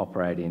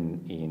 operate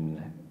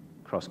in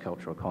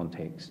cross-cultural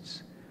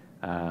contexts,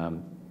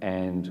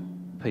 and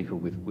people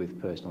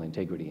with personal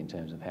integrity in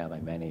terms of how they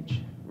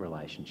manage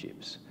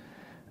relationships.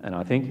 And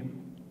I think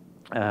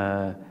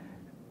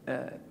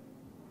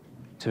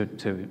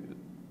to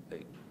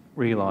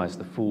realise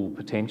the full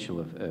potential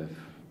of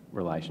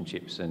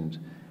relationships and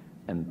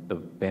the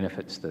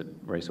benefits that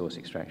resource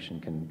extraction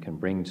can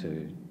bring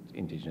to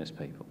Indigenous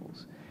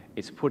peoples,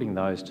 it's putting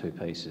those two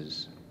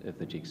pieces of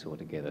the jigsaw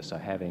together. So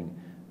having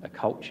a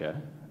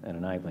culture, an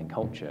enabling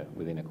culture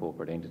within a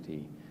corporate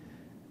entity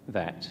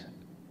that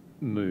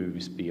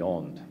moves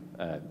beyond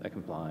a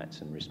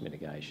compliance and risk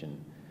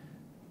mitigation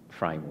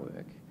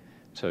framework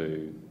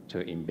to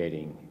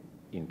embedding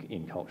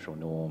in cultural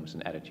norms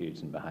and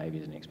attitudes and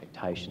behaviours and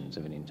expectations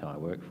of an entire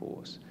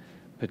workforce,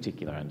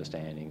 particular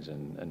understandings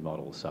and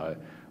models. So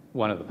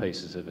one of the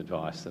pieces of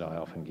advice that I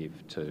often give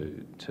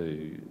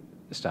to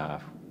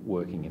staff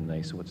working in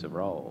these sorts of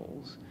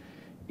roles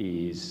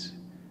is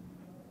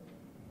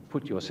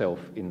put yourself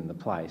in the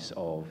place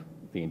of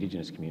the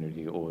Indigenous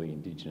community or the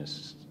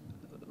Indigenous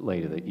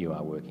leader that you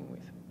are working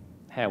with.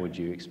 How would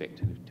you expect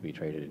to be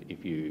treated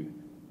if you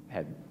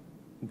had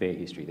their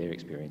history, their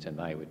experience, and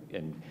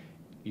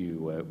you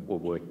were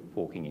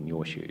walking in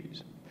your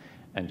shoes?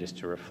 And just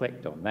to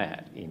reflect on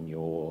that in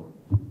your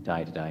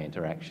day-to-day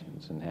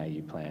interactions and how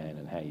you plan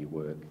and how you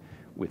work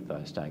with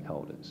those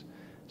stakeholders.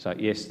 So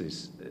yes,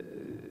 there's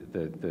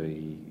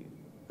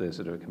the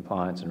sort of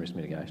compliance and risk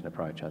mitigation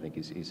approach, I think,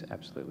 is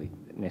absolutely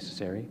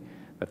necessary,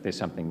 but there's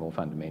something more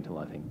fundamental,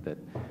 I think, that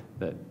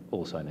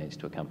also needs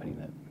to accompany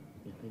that.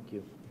 Yeah, thank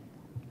you.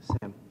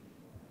 Sam.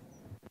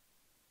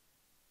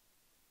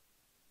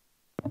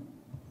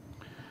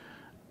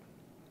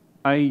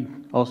 I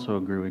also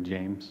agree with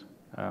James.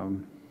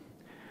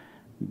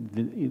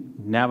 The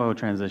Navajo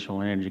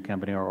Transitional Energy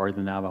Company, or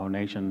the Navajo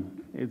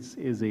Nation,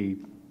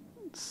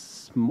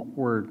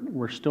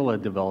 we're still a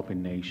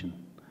developing nation.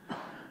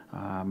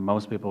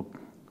 Most people,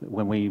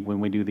 when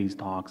we do these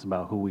talks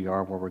about who we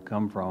are, where we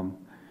come from,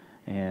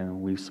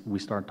 and we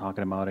start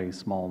talking about a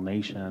small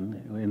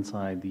nation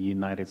inside the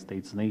United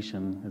States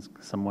nation, it's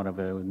somewhat of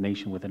a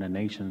nation within a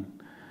nation,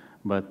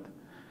 but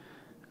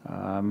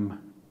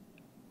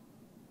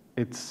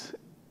it's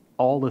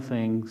all the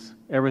things,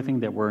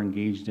 everything that we're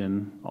engaged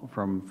in,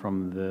 from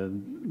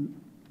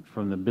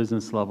the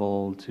business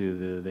level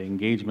to the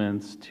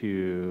engagements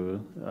to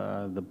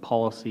the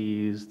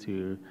policies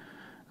to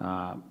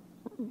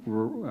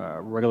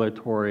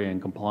regulatory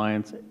and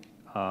compliance,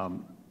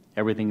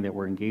 everything that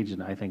we're engaged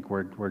in. I think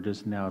we're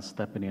just now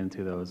stepping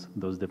into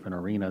those different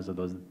arenas or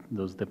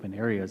those different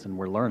areas, and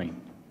we're learning.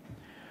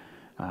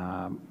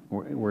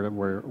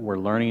 We're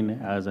learning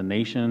as a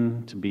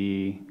nation to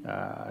be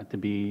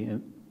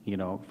you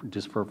know,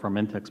 just from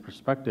Intech's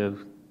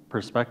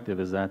perspective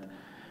is that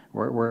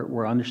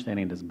we're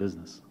understanding this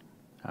business.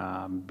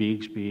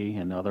 BHP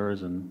and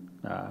others and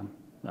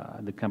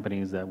the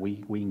companies that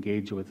we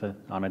engage with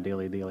on a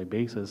daily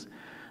basis,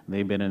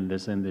 they've been in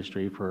this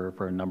industry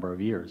for a number of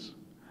years.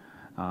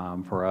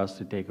 For us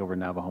to take over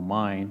Navajo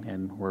Mine,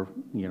 and we're,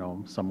 you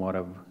know, somewhat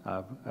of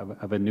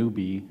a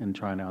newbie in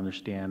trying to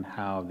understand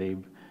how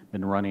they've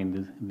been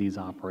running these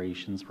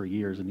operations for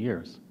years and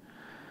years.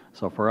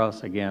 So for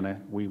us,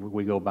 again,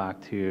 we go back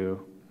to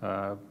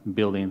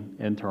building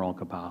internal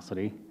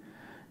capacity,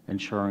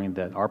 ensuring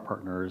that our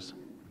partners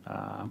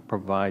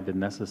provide the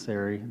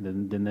necessary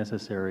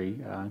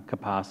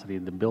capacity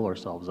to build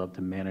ourselves up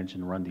to manage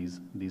and run these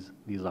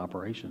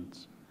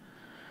operations.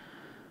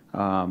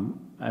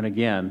 And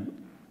again,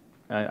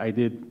 I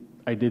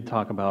did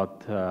talk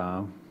about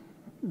to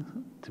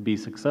be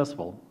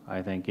successful,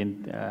 I think,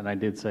 and I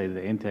did say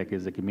that Intech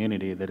is a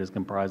community that is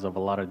comprised of a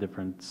lot of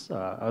different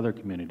other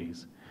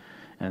communities.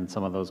 And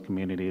some of those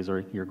communities are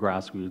your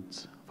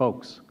grassroots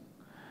folks.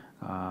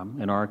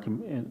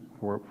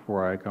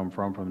 Where I come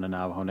from the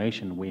Navajo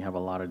Nation, we have a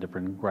lot of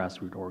different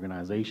grassroots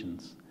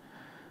organizations,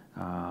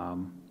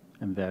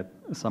 and that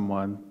some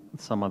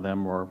of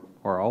them are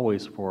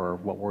always for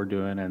what we're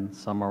doing, and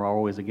some are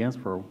always against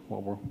for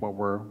what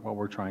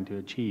we're trying to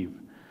achieve.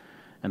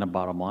 And the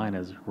bottom line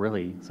is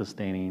really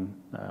sustaining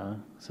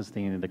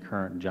the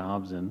current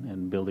jobs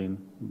and building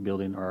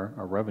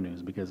our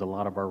revenues, because a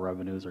lot of our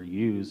revenues are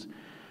used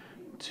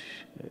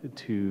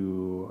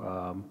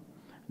to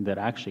that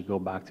actually go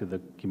back to the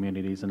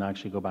communities and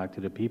actually go back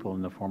to the people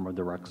in the form of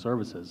direct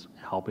services,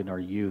 helping our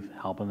youth,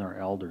 helping our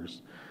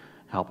elders,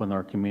 helping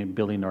our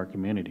building our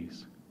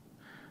communities.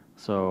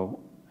 So,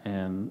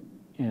 and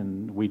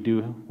we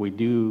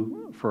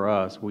do for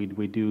us, we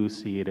do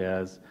see it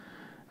as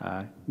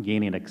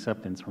gaining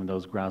acceptance from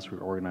those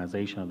grassroots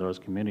organizations, those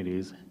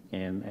communities,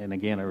 and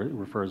again, it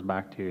refers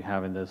back to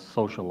having this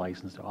social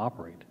license to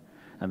operate,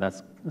 and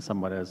that's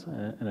somewhat as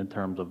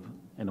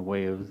in a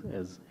way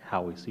as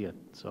how we see it.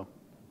 So,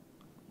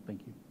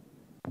 thank you.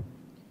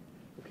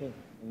 Okay,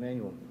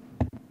 Emmanuel.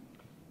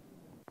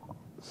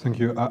 Thank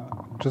you.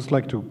 I'd just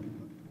like to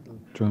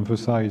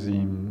emphasize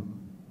the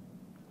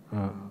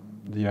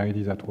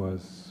idea that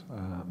was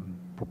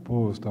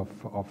proposed or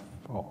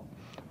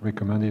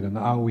recommended, and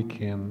how we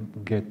can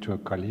get to a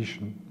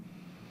coalition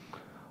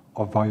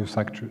of various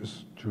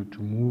actors to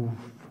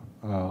move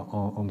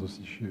on those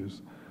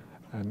issues.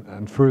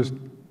 And first,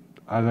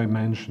 as I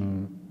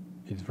mentioned,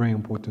 it's very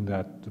important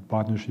that the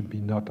partnership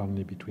be not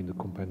only between the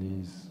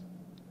companies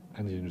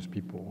and the indigenous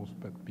peoples,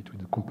 but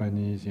between the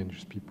companies, the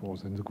indigenous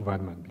peoples, and the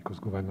government, because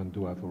government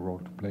do have a role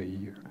to play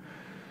here.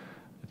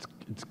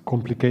 It's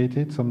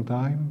complicated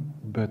sometimes,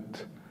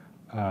 but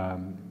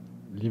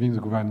leaving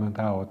the government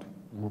out,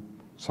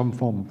 some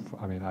form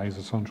of,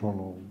 either central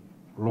or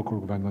local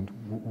government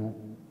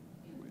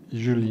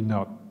usually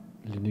not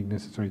leading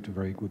necessarily to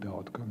very good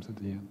outcomes at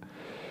the end.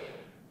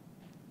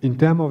 In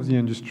terms of the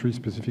industry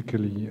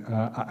specifically,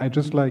 I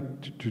just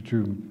like to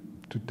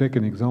take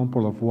an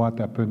example of what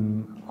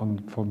happened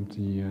from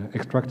the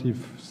extractive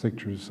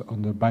sectors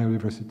on the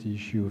biodiversity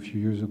issue a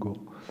few years ago,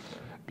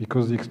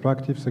 because the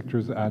extractive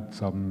sectors had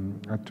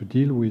to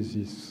deal with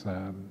this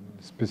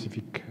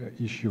specific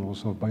issue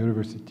also of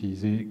biodiversity.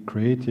 They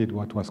created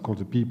what was called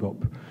the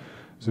BBOP,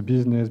 the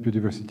Business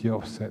Biodiversity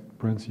Offset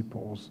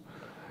Principles.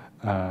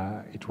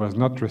 It was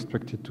not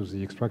restricted to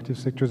the extractive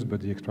sectors,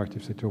 but the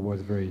extractive sector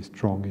was very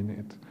strong in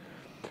it.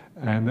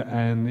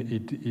 And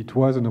it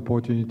was an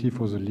opportunity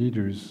for the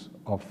leaders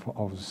of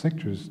the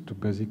sectors to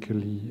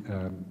basically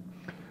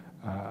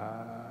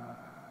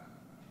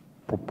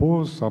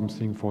propose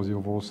something for the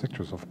overall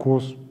sectors. Of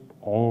course,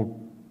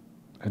 all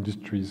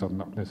industries are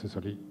not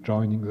necessarily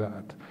joining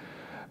that,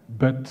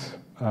 but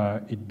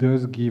it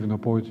does give an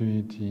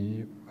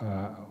opportunity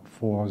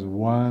for the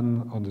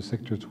one on the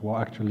sectors who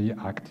are actually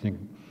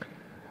acting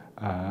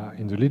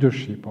in the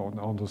leadership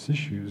on those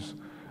issues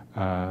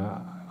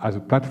as a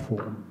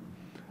platform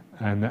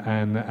and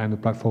a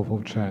platform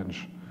for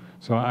change.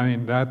 So I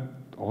mean, that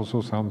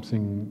also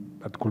something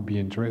that could be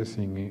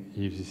interesting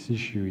if this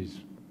issue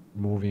is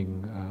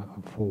moving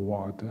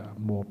forward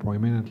more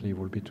prominently,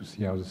 will be to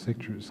see how the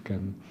sectors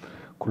could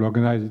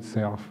organize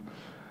itself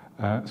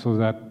so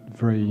that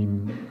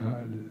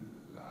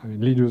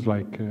leaders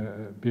like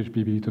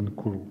BHP Billiton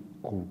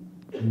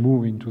could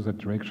move into that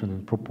direction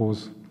and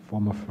propose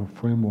form of a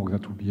framework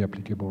that would be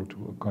applicable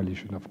to a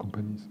coalition of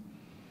companies.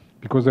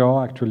 Because there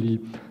are actually,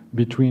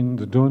 between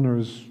the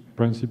donors'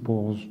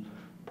 principles,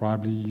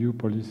 probably EU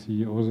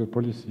policy, other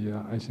policy,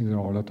 I think there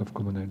are a lot of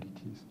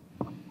commonalities.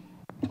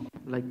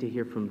 I'd like to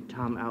hear from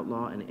Tom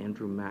Outlaw and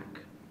Andrew Mack.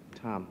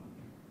 Tom,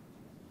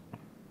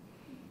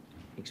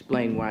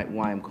 explain why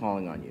I'm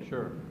calling on you.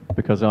 Sure.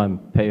 Because I'm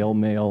pale,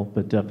 male,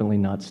 but definitely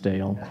not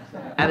stale.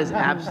 That is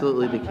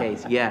absolutely the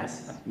case.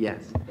 Yes,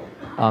 yes.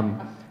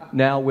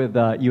 Now with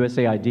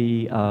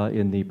USAID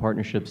in the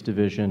partnerships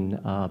division,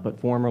 but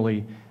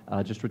formerly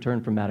just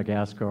returned from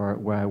Madagascar,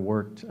 where I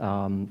worked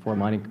for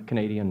a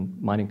Canadian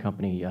mining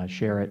company,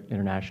 Sherritt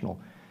International,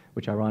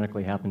 which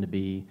ironically happened to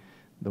be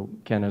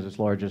Canada's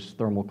largest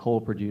thermal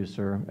coal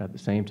producer at the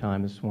same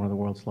time as one of the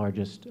world's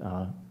largest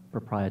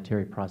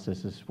proprietary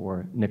processes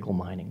for nickel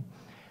mining.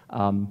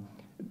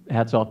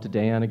 Hats off to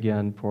Dan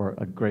again for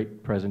a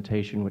great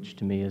presentation, which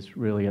to me is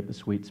really at the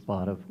sweet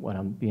spot of what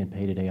I'm being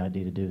paid at AID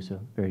to do, so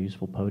very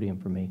useful podium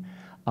for me.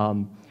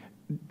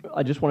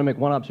 I just want to make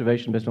one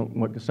observation based on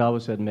what Gustavo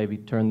said and maybe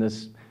turn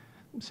this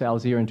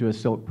Sal's ear into a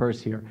silk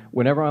purse here.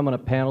 Whenever I'm on a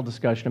panel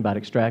discussion about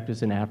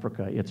extractives in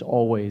Africa, it's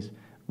always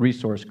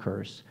resource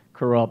curse,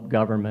 corrupt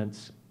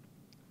governments,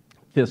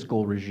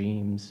 fiscal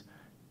regimes,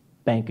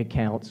 bank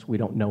accounts we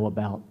don't know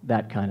about,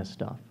 that kind of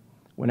stuff.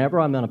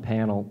 Whenever I'm on a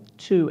panel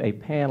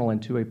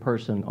and to a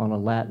person on a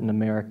Latin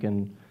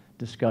American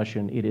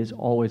discussion, it is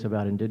always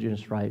about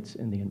indigenous rights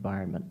and the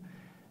environment.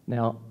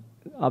 Now,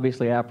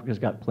 obviously Africa's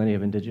got plenty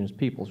of indigenous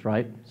peoples,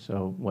 right?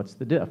 So what's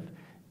the diff?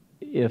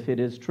 If it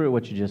is true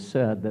what you just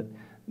said, that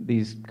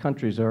these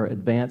countries are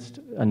advanced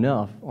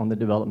enough on the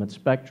development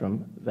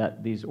spectrum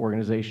that these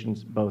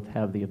organizations both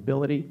have the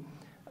ability,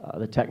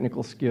 the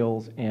technical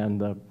skills,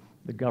 and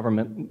the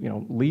government,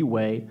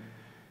 leeway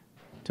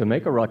to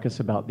make a ruckus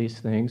about these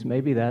things,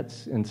 maybe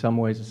that's in some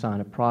ways a sign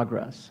of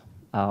progress.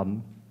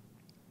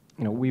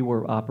 We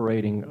were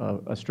operating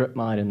a strip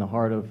mine in the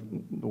heart of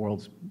the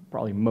world's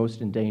probably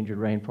most endangered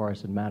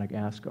rainforest in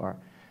Madagascar.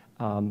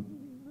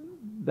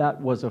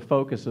 That was a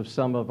focus of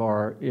some of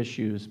our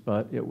issues,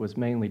 but it was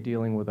mainly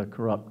dealing with a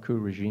corrupt coup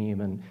regime,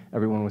 and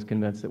everyone was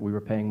convinced that we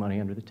were paying money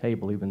under the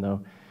table, even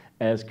though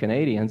as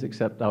Canadians,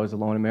 except I was a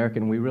lone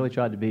American, we really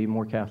tried to be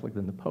more Catholic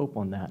than the Pope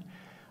on that.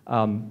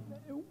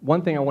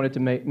 One thing I wanted to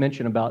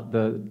mention about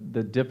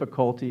the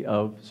difficulty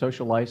of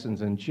social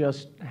license and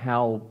just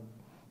how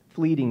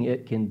fleeting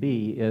it can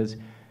be is,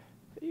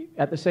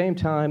 at the same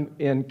time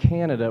in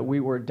Canada, we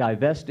were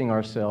divesting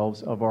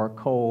ourselves of our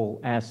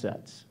coal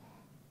assets.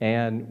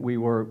 And we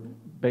were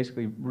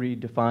basically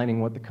redefining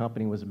what the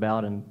company was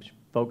about and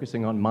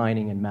focusing on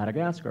mining in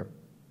Madagascar.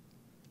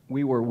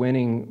 We were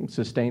winning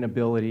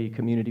sustainability,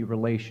 community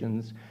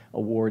relations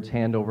awards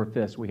hand over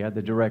fist. We had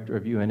the director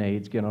of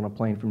UNAIDS get on a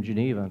plane from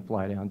Geneva and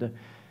fly down to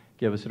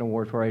give us an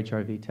award for our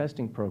HRV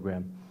testing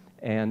program.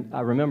 And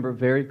I remember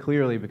very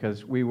clearly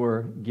because we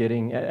were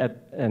getting,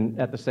 at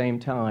the same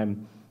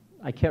time,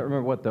 I can't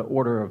remember what the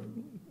order of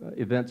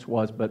events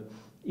was, but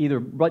either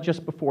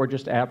just before or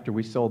just after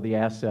we sold the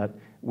asset,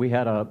 we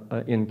had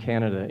in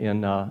Canada,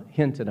 in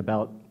Hinton,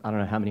 about, I don't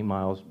know how many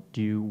miles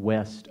due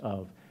west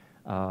of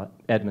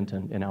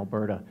Edmonton in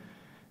Alberta,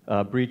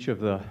 breach of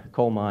the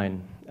coal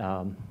mine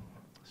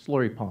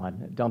slurry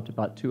pond. It dumped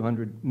about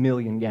 200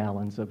 million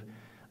gallons of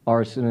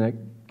arsenic,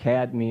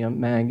 cadmium,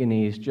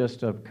 manganese,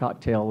 just a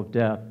cocktail of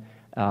death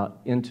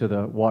into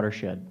the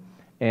watershed.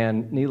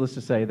 And needless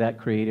to say, that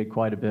created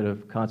quite a bit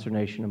of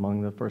consternation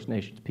among the First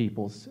Nations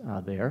peoples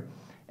there.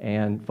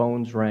 and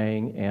phones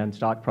rang, and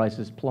stock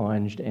prices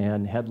plunged,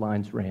 and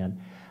headlines ran.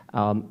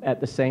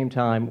 At the same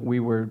time, we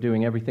were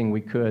doing everything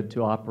we could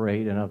to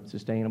operate in a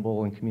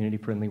sustainable and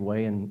community-friendly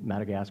way in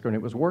Madagascar, and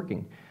it was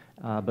working.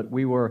 But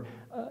we were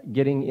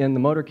getting in the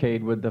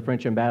motorcade with the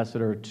French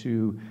ambassador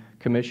to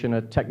commission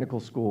a technical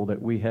school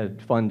that we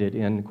had funded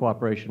in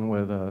cooperation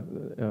with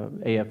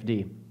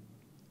AFD.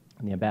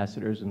 And the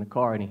ambassador's in the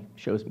car, and he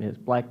shows me his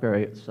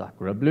BlackBerry. It's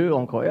Sacre Bleu,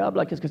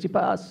 incroyable, qu'est-ce que s'y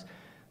passe?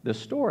 This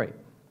story.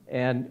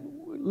 And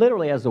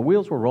literally, as the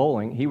wheels were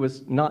rolling, he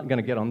was not going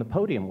to get on the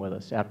podium with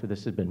us after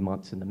this had been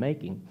months in the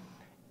making.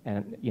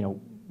 And, you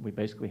know, we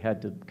basically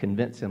had to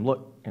convince him,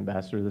 look,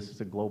 Ambassador, this is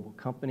a global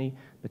company,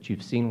 but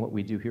you've seen what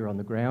we do here on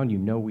the ground. You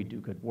know we do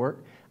good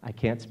work. I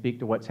can't speak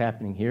to what's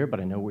happening here, but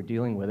I know we're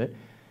dealing with it.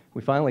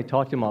 We finally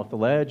talked him off the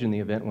ledge, and the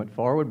event went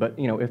forward. But,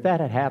 you know, if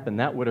that had happened,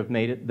 that would have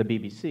made it the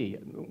BBC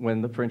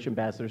when the French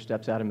ambassador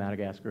steps out of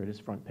Madagascar at his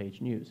front page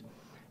news.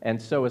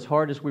 And so as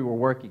hard as we were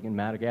working in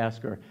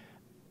Madagascar,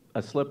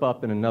 a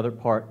slip-up in another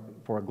part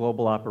for a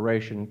global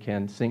operation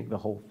can sink the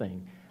whole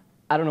thing.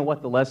 I don't know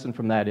what the lesson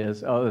from that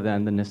is, other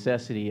than the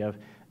necessity of,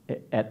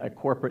 at a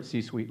corporate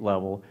C-suite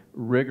level,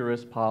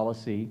 rigorous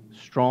policy,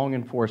 strong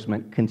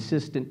enforcement,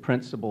 consistent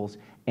principles,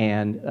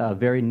 and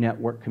very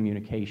network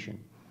communication.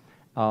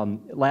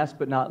 Last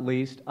but not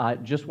least, I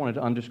just wanted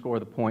to underscore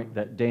the point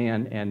that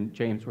Dan and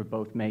James were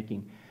both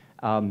making.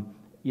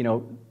 You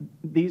know,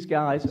 these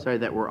guys... Sorry,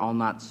 that we're all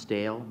not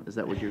stale? Is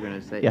that what you're going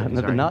to say? Yeah,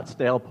 the not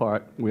stale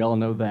part, we all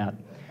know that.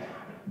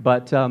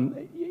 But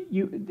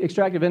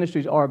extractive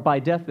industries are, by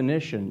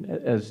definition,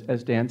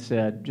 as Dan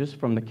said, just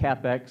from the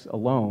CapEx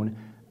alone,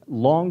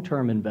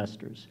 long-term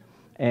investors.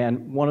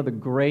 And one of the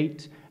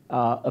great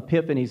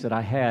epiphanies that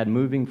I had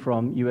moving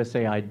from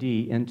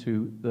USAID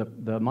into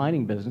the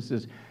mining business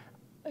is,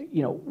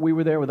 you know, we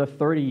were there with a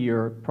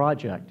 30-year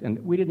project, and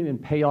we didn't even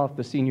pay off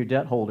the senior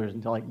debt holders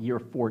until like year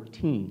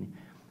 14.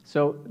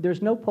 So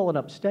there's no pulling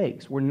up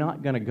stakes. We're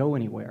not going to go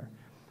anywhere.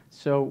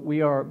 So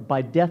we are,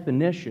 by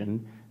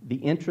definition, the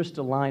interest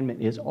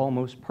alignment is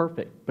almost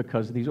perfect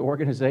because these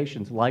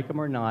organizations, like them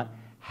or not,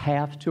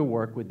 have to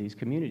work with these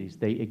communities.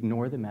 They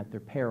ignore them at their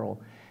peril.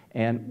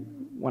 And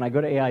when I go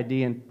to AID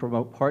and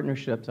promote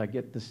partnerships, I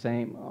get the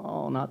same,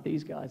 oh, not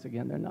these guys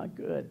again, they're not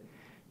good.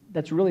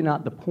 That's really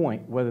not the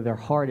point, whether their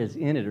heart is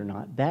in it or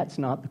not. That's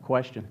not the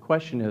question. The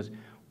question is,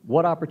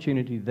 what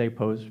opportunity do they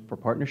pose for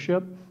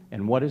partnership,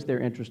 and what is their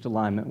interest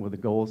alignment with the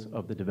goals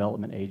of the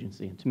development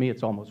agency? And to me,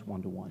 it's almost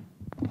one-to-one.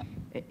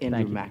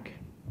 Andrew Mack.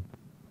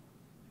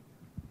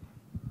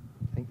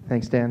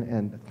 Thanks, Dan,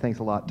 and thanks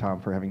a lot, Tom,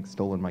 for having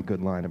stolen my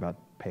good line about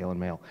pale and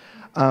male.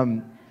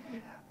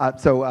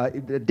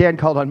 Dan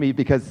called on me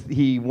because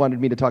he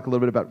wanted me to talk a little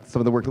bit about some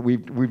of the work that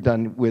we've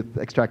done with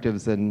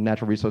extractives and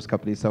natural resource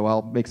companies, so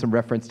I'll make some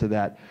reference to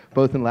that.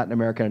 Both in Latin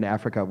America and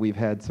Africa, we've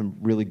had some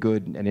really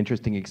good and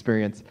interesting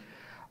experience.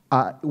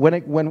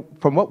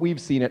 From what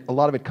we've seen, a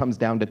lot of it comes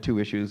down to two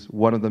issues.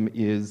 One of them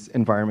is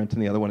environment,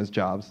 and the other one is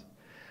jobs.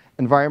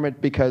 Environment,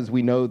 because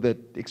we know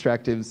that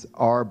extractives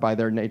are, by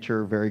their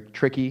nature, very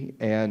tricky,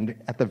 and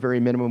at the very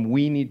minimum,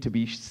 we need to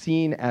be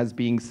seen as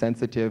being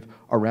sensitive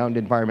around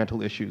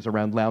environmental issues,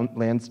 around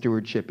land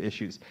stewardship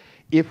issues.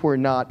 If we're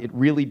not, it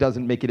really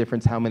doesn't make a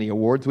difference how many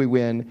awards we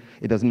win.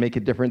 It doesn't make a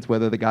difference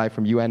whether the guy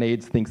from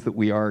UNAIDS thinks that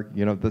we are,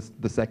 you know,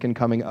 the second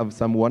coming of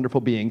some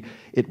wonderful being.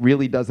 It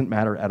really doesn't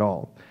matter at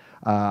all.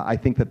 I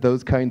think that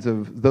those kinds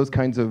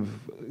of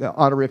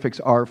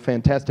honorifics are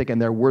fantastic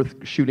and they're worth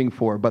shooting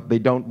for, but they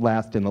don't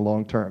last in the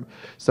long term.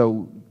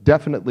 So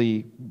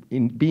definitely,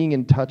 in being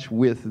in touch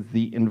with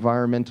the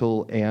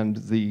environmental and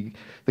the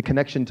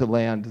connection to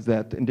land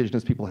that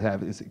Indigenous people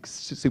have is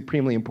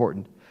supremely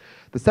important.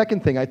 The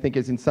second thing I think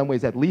is in some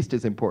ways at least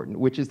as important,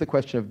 which is the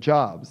question of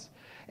jobs.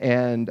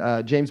 And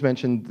James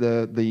mentioned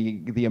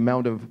the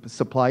amount of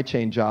supply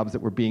chain jobs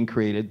that were being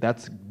created.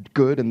 That's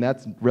good, and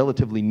that's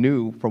relatively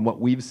new from what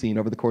we've seen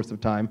over the course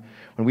of time.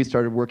 When we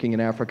started working in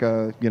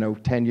Africa,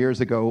 10 years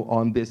ago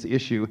on this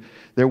issue,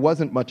 there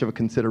wasn't much of a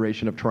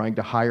consideration of trying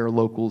to hire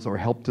locals or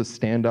help to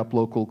stand up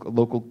local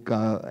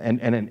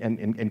and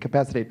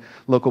incapacitate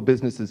local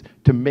businesses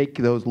to make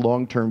those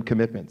long-term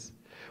commitments.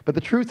 But the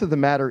truth of the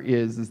matter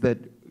is that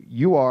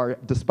you are,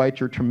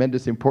 despite your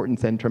tremendous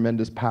importance and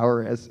tremendous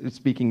power, as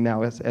speaking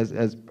now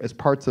as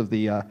parts of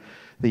the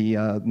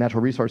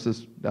natural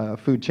resources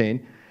food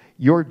chain,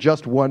 you're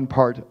just one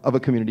part of a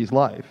community's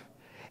life.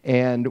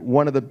 And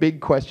one of the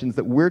big questions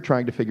that we're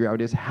trying to figure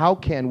out is how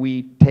can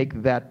we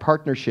take that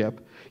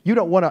partnership? You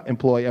don't want to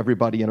employ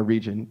everybody in a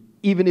region,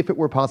 even if it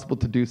were possible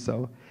to do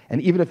so,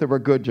 and even if there were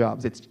good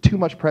jobs. It's too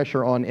much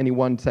pressure on any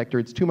one sector,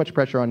 it's too much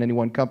pressure on any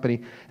one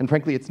company, and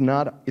frankly, it's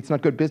not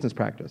good business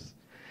practice.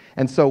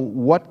 And so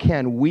what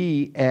can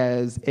we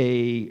as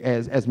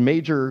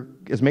major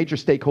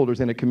stakeholders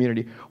in a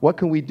community, what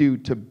can we do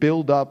to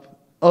build up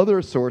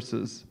other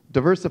sources,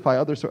 diversify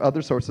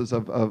other sources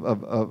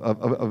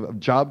of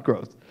job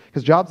growth?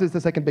 Because jobs is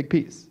the second big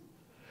piece.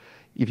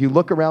 If you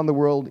look around the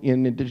world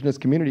in Indigenous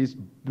communities,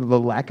 the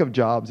lack of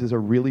jobs is a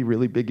really,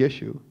 really big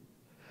issue.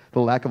 the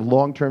lack of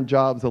long-term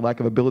jobs, the lack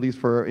of abilities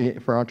for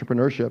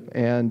entrepreneurship.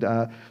 And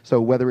so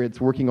whether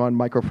it's working on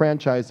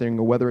micro-franchising,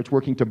 or whether it's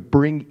working to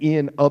bring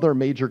in other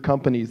major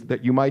companies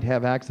that you might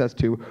have access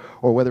to,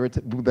 or whether it's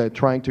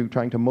trying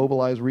to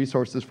mobilize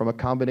resources from a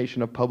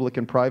combination of public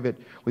and private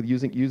with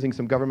using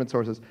some government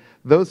sources,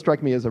 those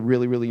strike me as a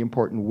really, really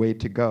important way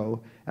to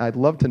go. I'd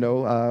love to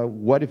know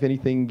what, if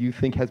anything, you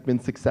think has been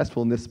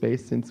successful in this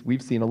space, since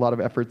we've seen a lot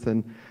of efforts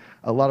and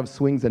a lot of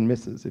swings and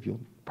misses, if you'll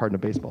pardon a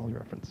baseball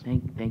reference.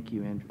 Thank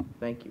you, Andrew.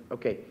 Thank you.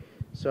 Okay,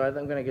 so I'm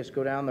going to just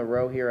go down the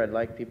row here. I'd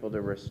like people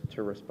to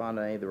respond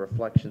to any of the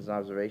reflections and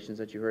observations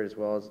that you heard, as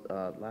well as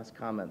last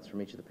comments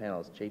from each of the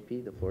panelists.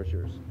 JP, the floor is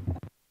yours.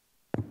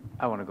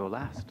 I want to go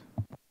last.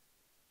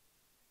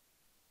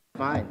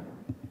 Fine.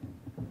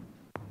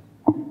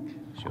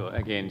 Sure.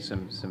 Again,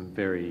 some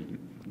very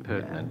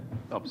pertinent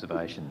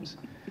observations.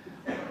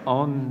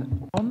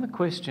 On the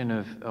question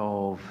of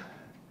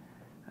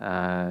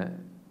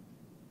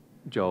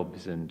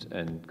jobs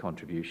and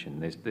contribution,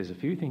 there's a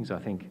few things I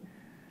think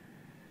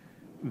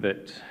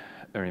that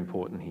are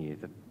important here.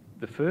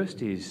 The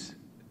first is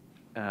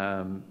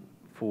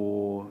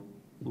for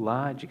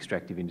large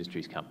extractive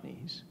industries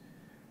companies,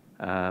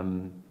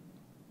 the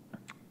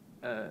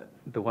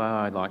way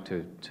I like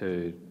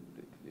to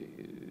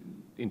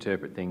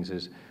interpret things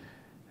is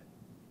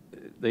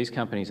these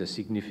companies are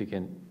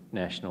significant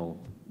national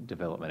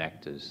development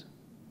actors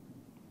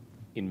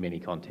in many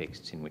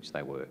contexts in which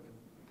they work.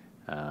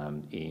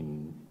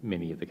 In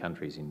many of the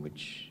countries in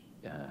which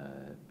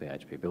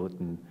BHP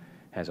Billiton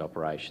has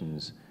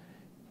operations,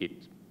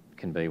 it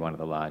can be one of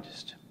the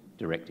largest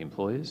direct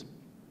employers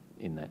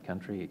in that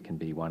country. It can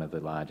be one of the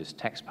largest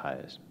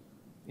taxpayers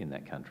in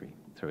that country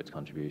through its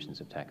contributions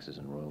of taxes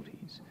and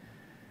royalties.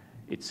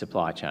 Its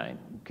supply chain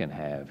can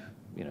have,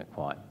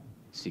 quite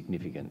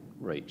significant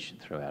reach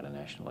throughout a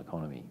national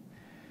economy.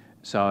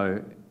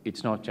 So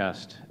it's not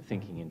just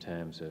thinking in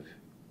terms of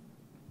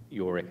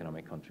your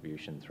economic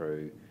contribution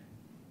through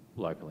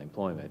local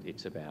employment.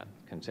 It's about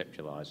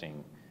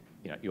conceptualising,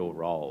 your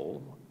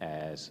role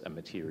as a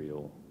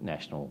material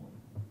national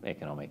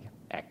economic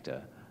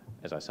actor,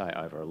 as I say,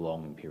 over a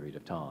long period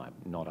of time,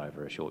 not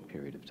over a short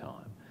period of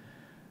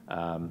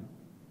time.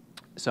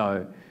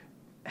 So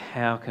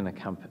how can a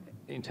company,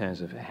 in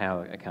terms of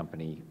how a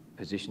company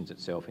positions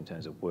itself in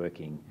terms of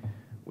working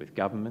with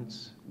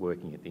governments,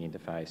 working at the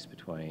interface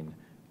between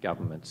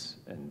governments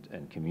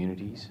and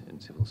communities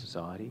and civil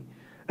society,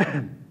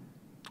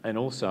 and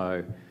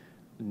also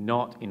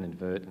not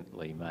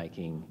inadvertently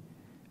making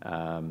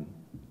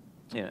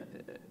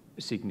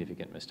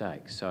significant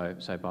mistakes. So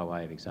by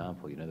way of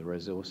example, the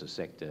resources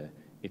sector,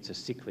 it's a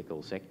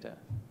cyclical sector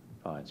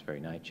by its very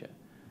nature,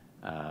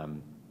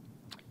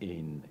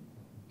 in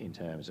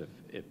terms of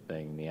it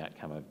being the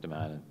outcome of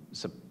demand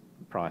and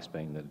price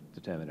being the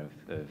determinant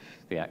of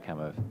the outcome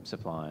of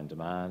supply and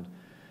demand,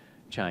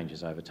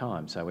 changes over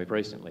time. So we've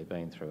recently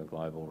been through a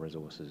global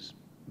resources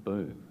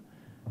boom.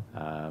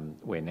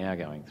 We're now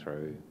going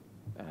through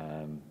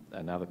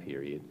another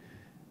period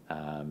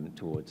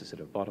towards a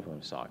sort of bottom of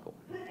the cycle,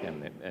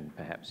 and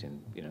perhaps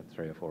in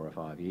 3 or 4 or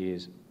 5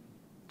 years,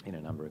 in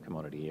a number of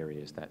commodity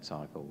areas, that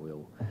cycle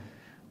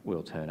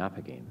will turn up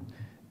again.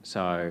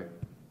 So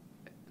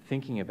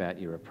thinking about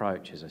your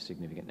approach as a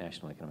significant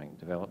national economic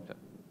development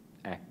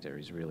actor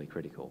is really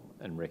critical,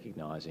 and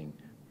recognising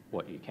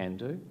what you can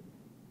do,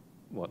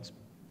 what's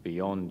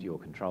beyond your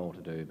control to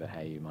do, but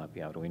how you might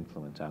be able to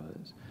influence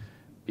others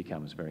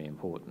becomes very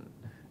important.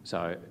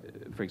 So,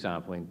 for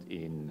example,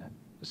 in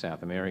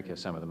South America,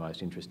 some of the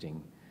most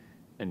interesting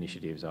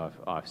initiatives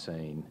I've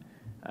seen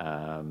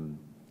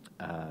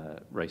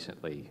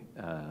recently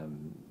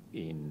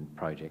in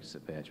projects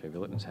that BHP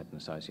Billiton's had an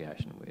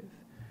association with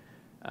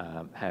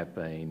have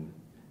been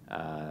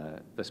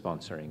the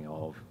sponsoring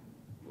of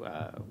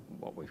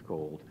what we've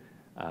called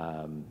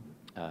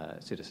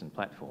citizen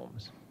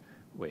platforms,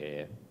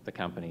 where the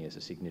company is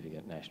a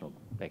significant national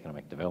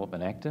economic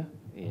development actor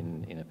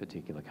in a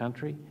particular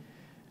country,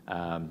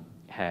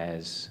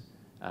 has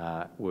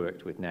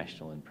worked with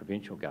national and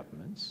provincial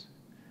governments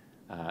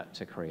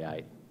to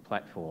create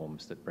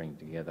platforms that bring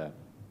together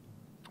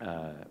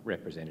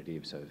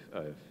representatives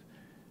of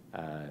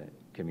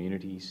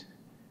communities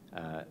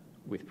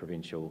with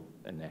provincial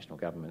and national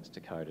governments to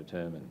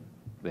co-determine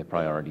their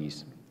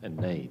priorities and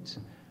needs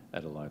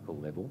at a local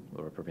level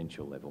or a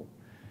provincial level,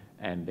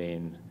 and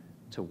then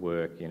to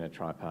work in a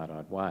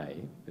tripartite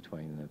way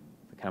between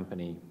the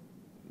company,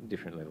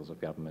 different levels of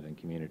government and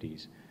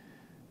communities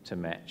to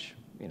match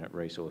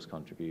resource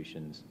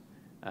contributions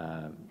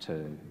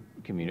to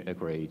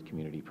agreed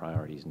community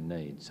priorities and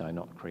needs. So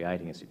not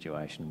creating a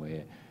situation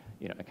where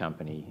a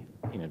company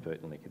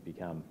inadvertently could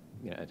become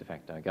a de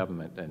facto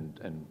government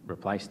and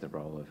replace the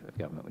role of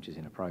government, which is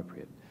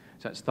inappropriate.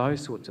 So it's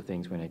those sorts of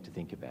things we need to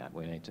think about.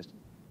 We need to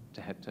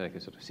take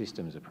a sort of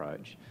systems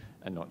approach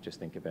and not just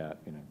think about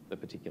the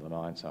particular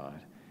mine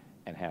site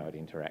and how it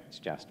interacts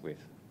just with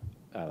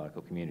a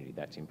local community.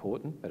 That's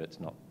important, but it's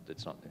not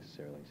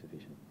necessarily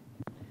sufficient.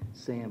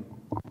 Sam.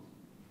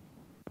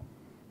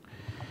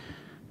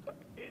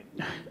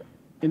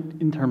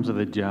 In terms of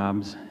the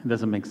jobs, it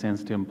doesn't make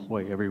sense to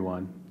employ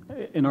everyone.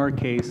 In our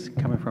case,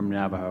 coming from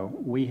Navajo,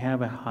 we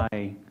have a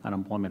high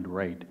unemployment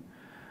rate.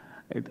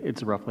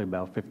 It's roughly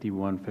about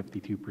 51,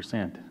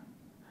 52%.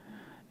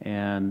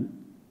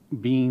 And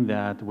being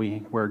that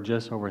we're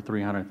just over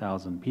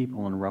 300,000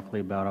 people and roughly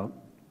about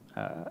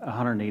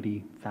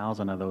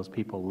 180,000 of those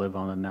people live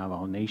on the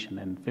Navajo Nation,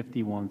 and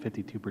 51,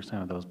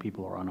 52% of those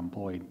people are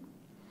unemployed.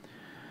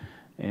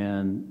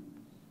 And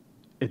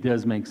it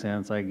does make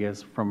sense, I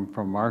guess,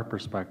 from our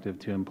perspective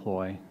to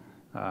employ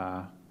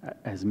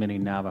as many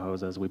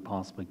Navajos as we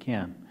possibly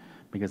can,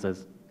 because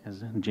as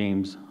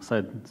James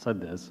said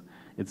this,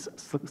 it's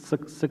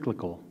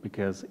cyclical,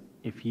 because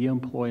if you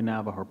employ a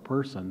Navajo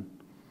person,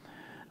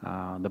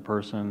 the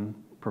person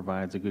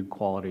provides a good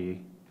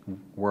quality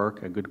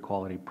work, a good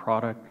quality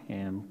product,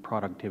 and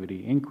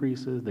productivity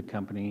increases.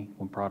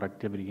 When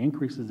productivity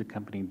increases, the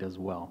company does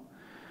well.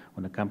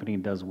 When the company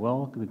does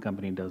well, the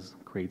company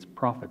creates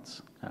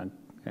profits,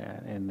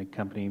 and the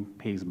company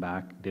pays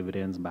back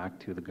dividends back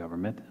to the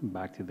government,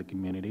 back to the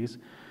communities,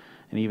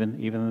 and even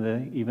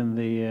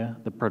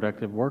the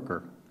productive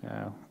worker.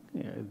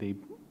 They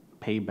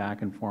pay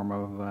back in form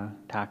of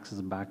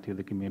taxes back to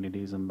the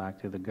communities and back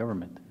to the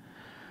government.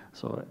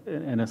 So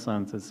in a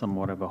sense, it's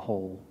somewhat of a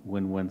whole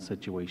win-win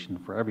situation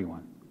for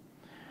everyone.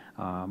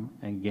 And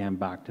again,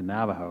 back to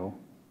Navajo,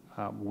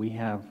 we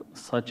have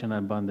such an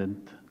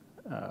abundant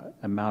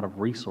amount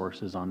of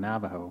resources on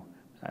Navajo.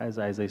 As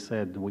I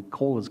said,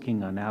 coal is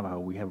king on Navajo.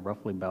 We have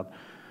roughly about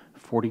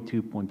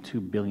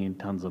 42.2 billion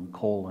tons of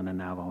coal in the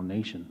Navajo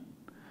Nation.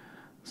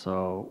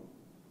 So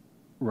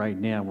right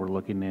now we're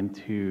looking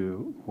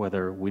into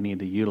whether we need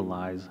to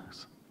utilize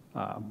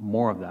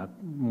more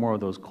of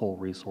those coal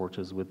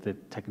resources with the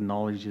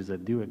technologies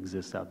that do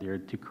exist out there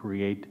to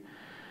create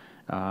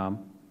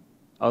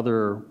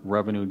other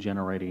revenue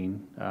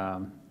generating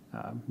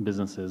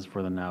businesses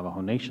for the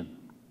Navajo Nation.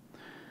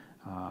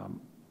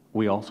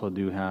 We also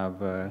do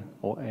have a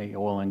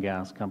oil and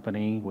gas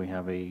company. We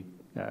have a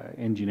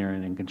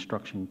engineering and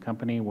construction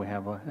company. We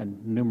have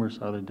numerous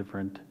other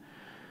different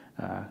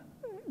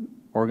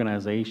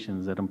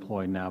organizations that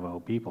employ Navajo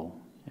people.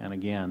 And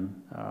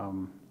again,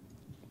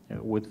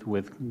 with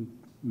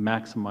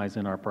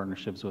maximizing our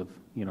partnerships with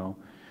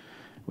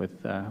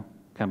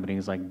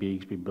companies like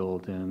BHP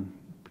Billiton,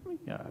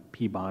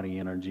 Peabody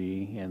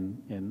Energy,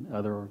 and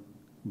other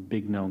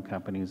big known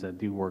companies that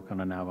do work on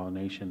the Navajo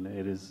Nation,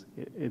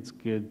 it's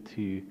good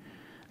to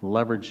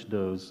leverage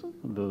those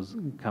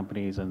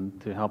companies and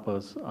to help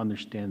us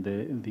understand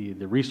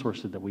the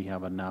resources that we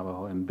have on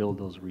Navajo and build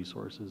those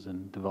resources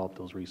and develop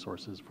those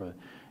resources for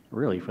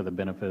the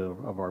benefit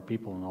of our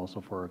people and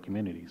also for our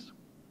communities.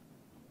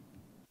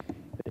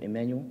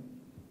 Emmanuel?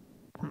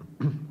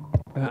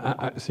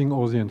 I think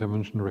all the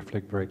interventions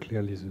reflect very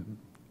clearly the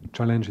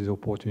challenges,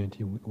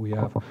 opportunity we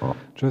have.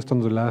 Just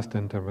on the last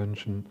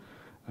intervention,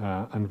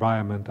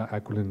 environment, I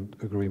couldn't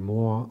agree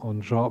more.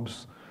 On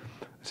jobs,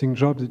 I think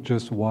jobs is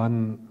just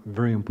one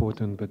very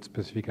important but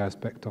specific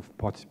aspect of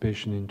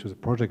participation into the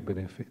project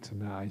benefits.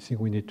 And I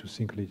think we need to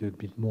think a little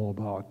bit more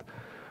about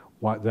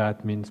what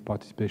that means,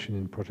 participation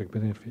in project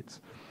benefits.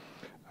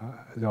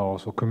 There are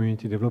also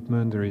community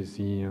development. There is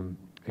the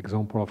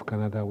example of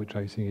Canada, which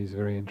I think is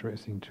very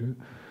interesting too.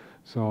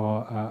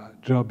 So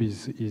job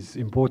is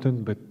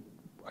important, but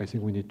I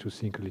think we need to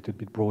think a little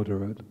bit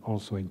broader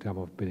also in terms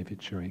of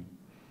benefit sharing.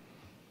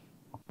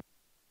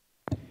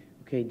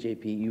 Okay,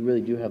 JP, you really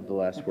do have the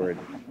last word.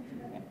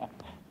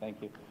 Thank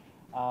you.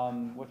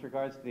 With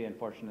regards to the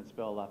unfortunate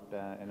spill up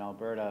in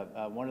Alberta,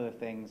 one of the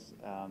things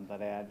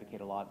that I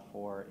advocate a lot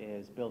for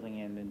is building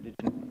in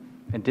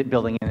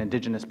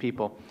Indigenous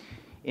people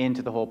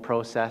into the whole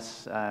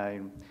process.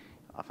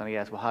 Often I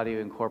ask, well, how do you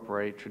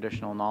incorporate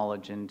traditional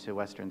knowledge into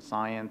Western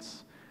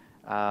science?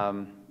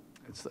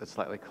 It's a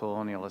slightly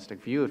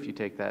colonialistic view if you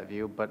take that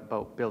view, but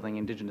about building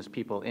Indigenous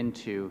people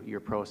into your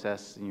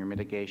process and your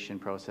mitigation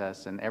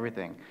process and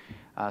everything.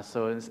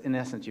 So in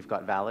essence, you've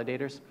got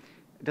validators.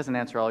 It doesn't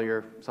answer all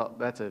your, so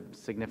that's a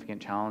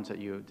significant challenge that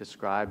you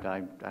described.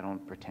 I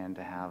don't pretend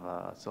to have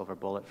a silver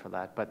bullet for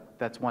that, but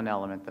that's one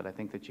element that I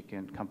think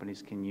that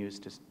companies can use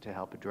to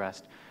help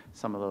address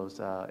some of those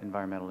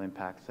environmental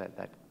impacts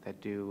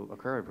that do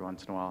occur every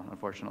once in a while,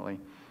 unfortunately.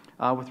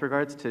 With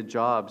regards to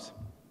jobs,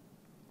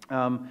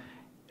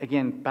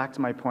 again, back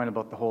to my point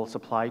about the whole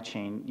supply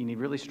chain, you need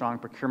really strong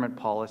procurement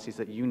policies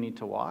that you need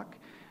to walk,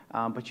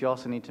 but you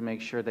also need to make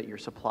sure that your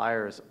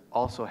suppliers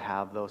also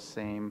have those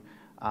same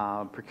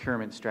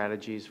procurement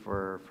strategies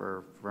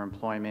for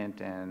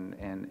employment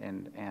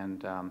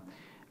and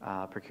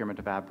procurement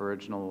of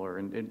Aboriginal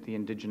or the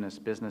Indigenous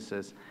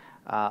businesses.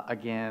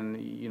 Again,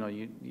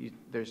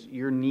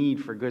 your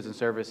need for goods and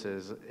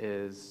services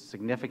is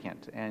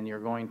significant, and you're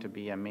going to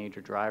be a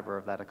major driver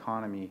of that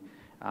economy.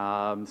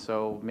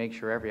 So make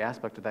sure every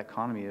aspect of that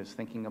economy is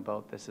thinking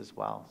about this as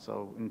well.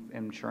 So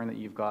ensuring that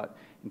you've got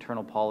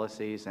internal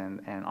policies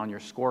and on your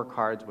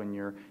scorecards when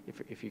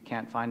if you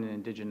can't find an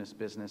Indigenous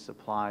business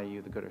supply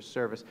you the good or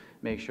service,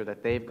 make sure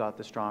that they've got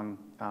the strong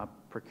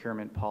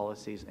procurement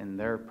policies in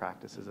their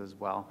practices as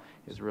well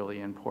is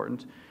really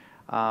important.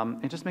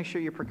 And just make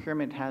sure your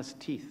procurement has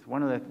teeth.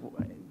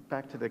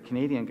 Back to the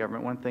Canadian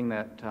government, one thing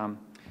that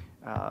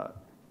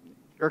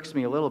irks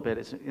me a little bit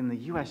is in the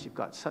U.S. you've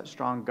got such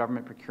strong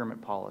government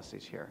procurement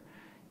policies here.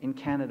 In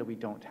Canada, we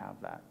don't have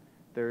that.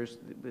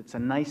 It's a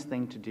nice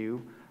thing to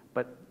do,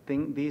 but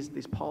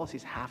these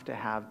policies have to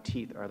have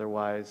teeth,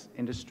 otherwise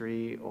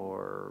industry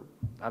or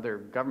other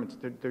governments,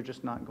 they're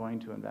just not going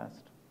to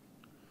invest.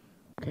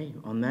 Okay,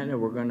 on that note,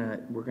 we're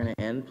gonna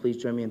end. Please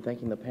join me in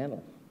thanking the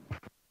panel.